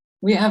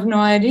 We have no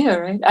idea,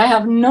 right? I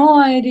have no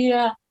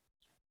idea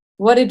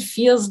what it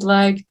feels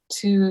like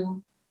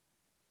to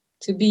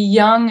be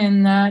young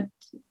in that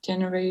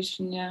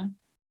generation. Yeah,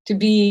 to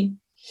be,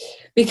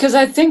 because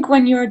I think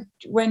when you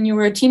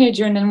were a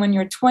teenager and then when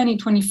you're 20,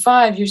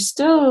 25, you're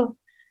still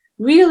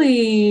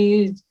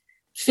really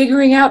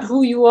figuring out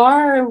who you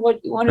are and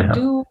what you want to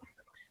do.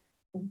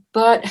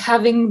 But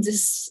having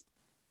this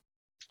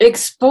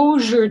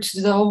exposure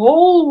to the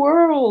whole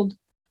world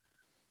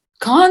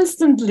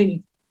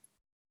constantly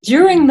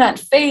during that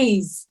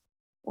phase,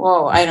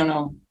 whoa, I don't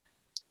know.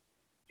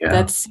 Yeah.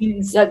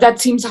 That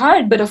seems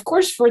hard, but of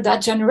course for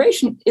that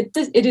generation, it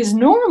is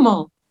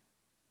normal.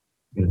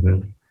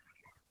 Mm-hmm.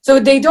 So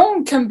they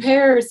don't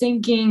compare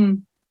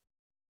thinking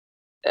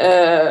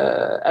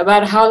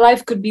about how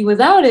life could be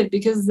without it,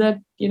 because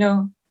that, you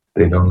know,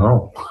 they don't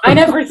know. I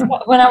never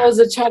thought, when I was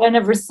a child, I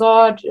never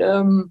thought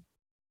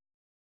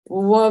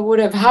what would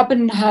have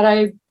happened had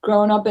I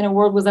grown up in a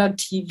world without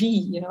TV.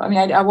 You know, I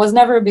mean, I was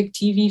never a big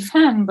TV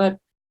fan, but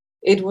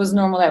it was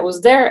normal. I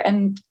was there,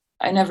 and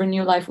I never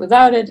knew life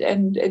without it,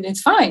 and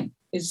it's fine.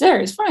 It's there.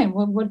 It's fine.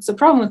 What's the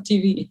problem with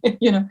TV?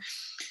 You know.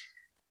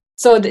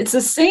 So it's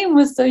the same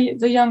with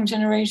the young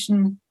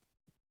generation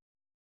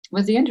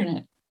with the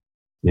internet.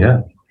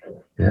 Yeah,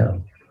 yeah.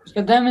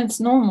 For them, it's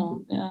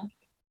normal. Yeah.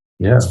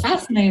 Yeah. It's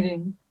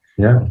fascinating.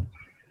 Yeah.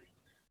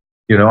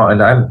 You know,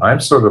 and I'm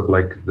sort of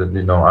like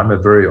I'm a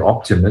very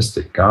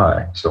optimistic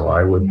guy. So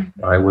I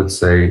would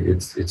say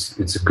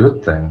it's a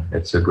good thing.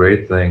 It's a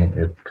great thing.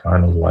 It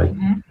kind of like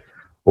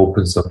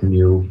opens up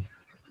new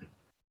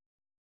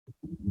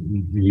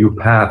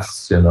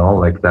paths, you know,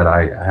 like that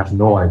I have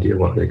no idea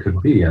what they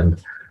could be.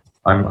 And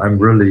I'm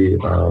really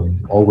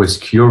always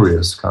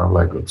curious, kind of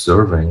like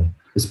observing,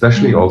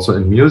 especially also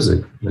in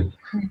music. Like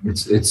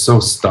it's so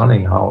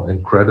stunning how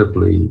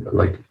incredibly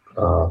like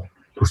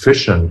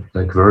proficient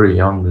like very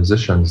young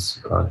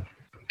musicians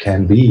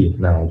can be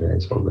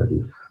nowadays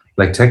already,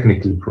 like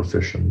technically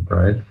proficient,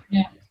 right?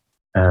 Yeah.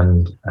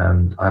 And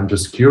I'm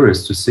just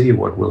curious to see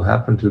what will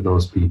happen to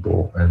those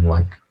people in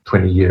like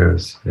 20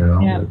 years, you know,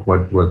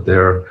 like what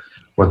their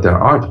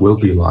art will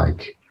be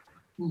like.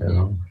 You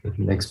know, it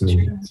makes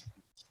me.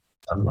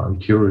 I'm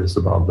curious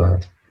about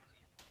that.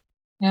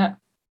 Yeah.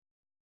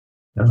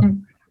 Yeah.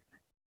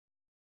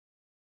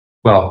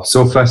 Well,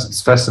 so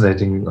it's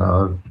fascinating.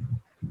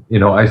 You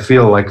know, I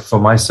feel like for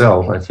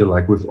myself, I feel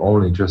like we've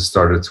only just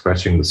started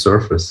scratching the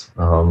surface,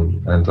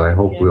 and I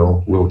hope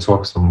we'll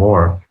talk some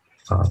more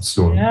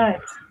soon. Yeah,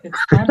 it's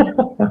fun.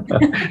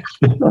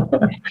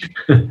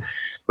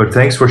 But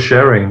thanks for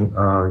sharing,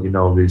 you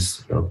know,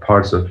 these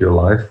parts of your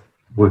life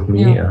with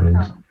me,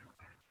 yeah.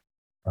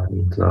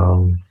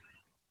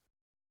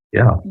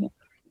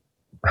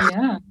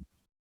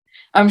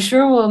 I'm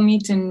sure we'll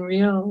meet in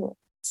real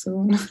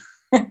soon.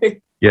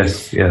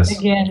 Yes.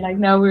 Again, like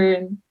now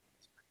we're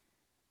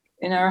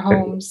in our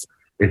homes.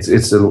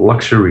 It's a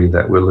luxury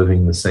that we're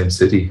living in the same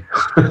city.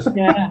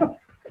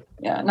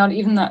 Yeah, not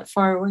even that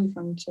far away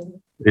from each other.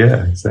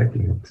 Yeah,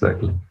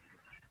 exactly.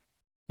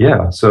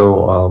 Yeah,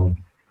 so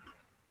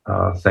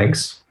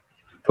thanks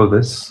for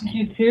this. Thank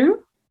you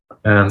too.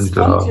 And it's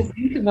fun to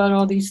think about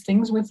all these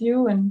things with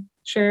you and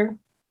share.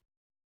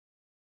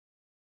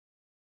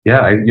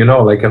 Yeah, you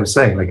know, like I'm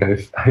saying, like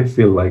I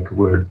feel like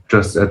we're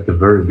just at the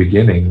very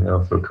beginning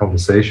of a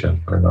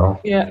conversation, you know.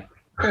 Yeah.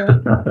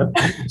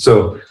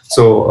 So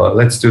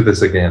let's do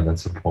this again at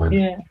some point.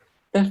 Yeah,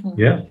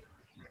 definitely. Yeah.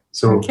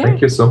 So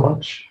thank you so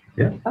much.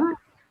 Yeah. Bye.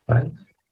 Bye.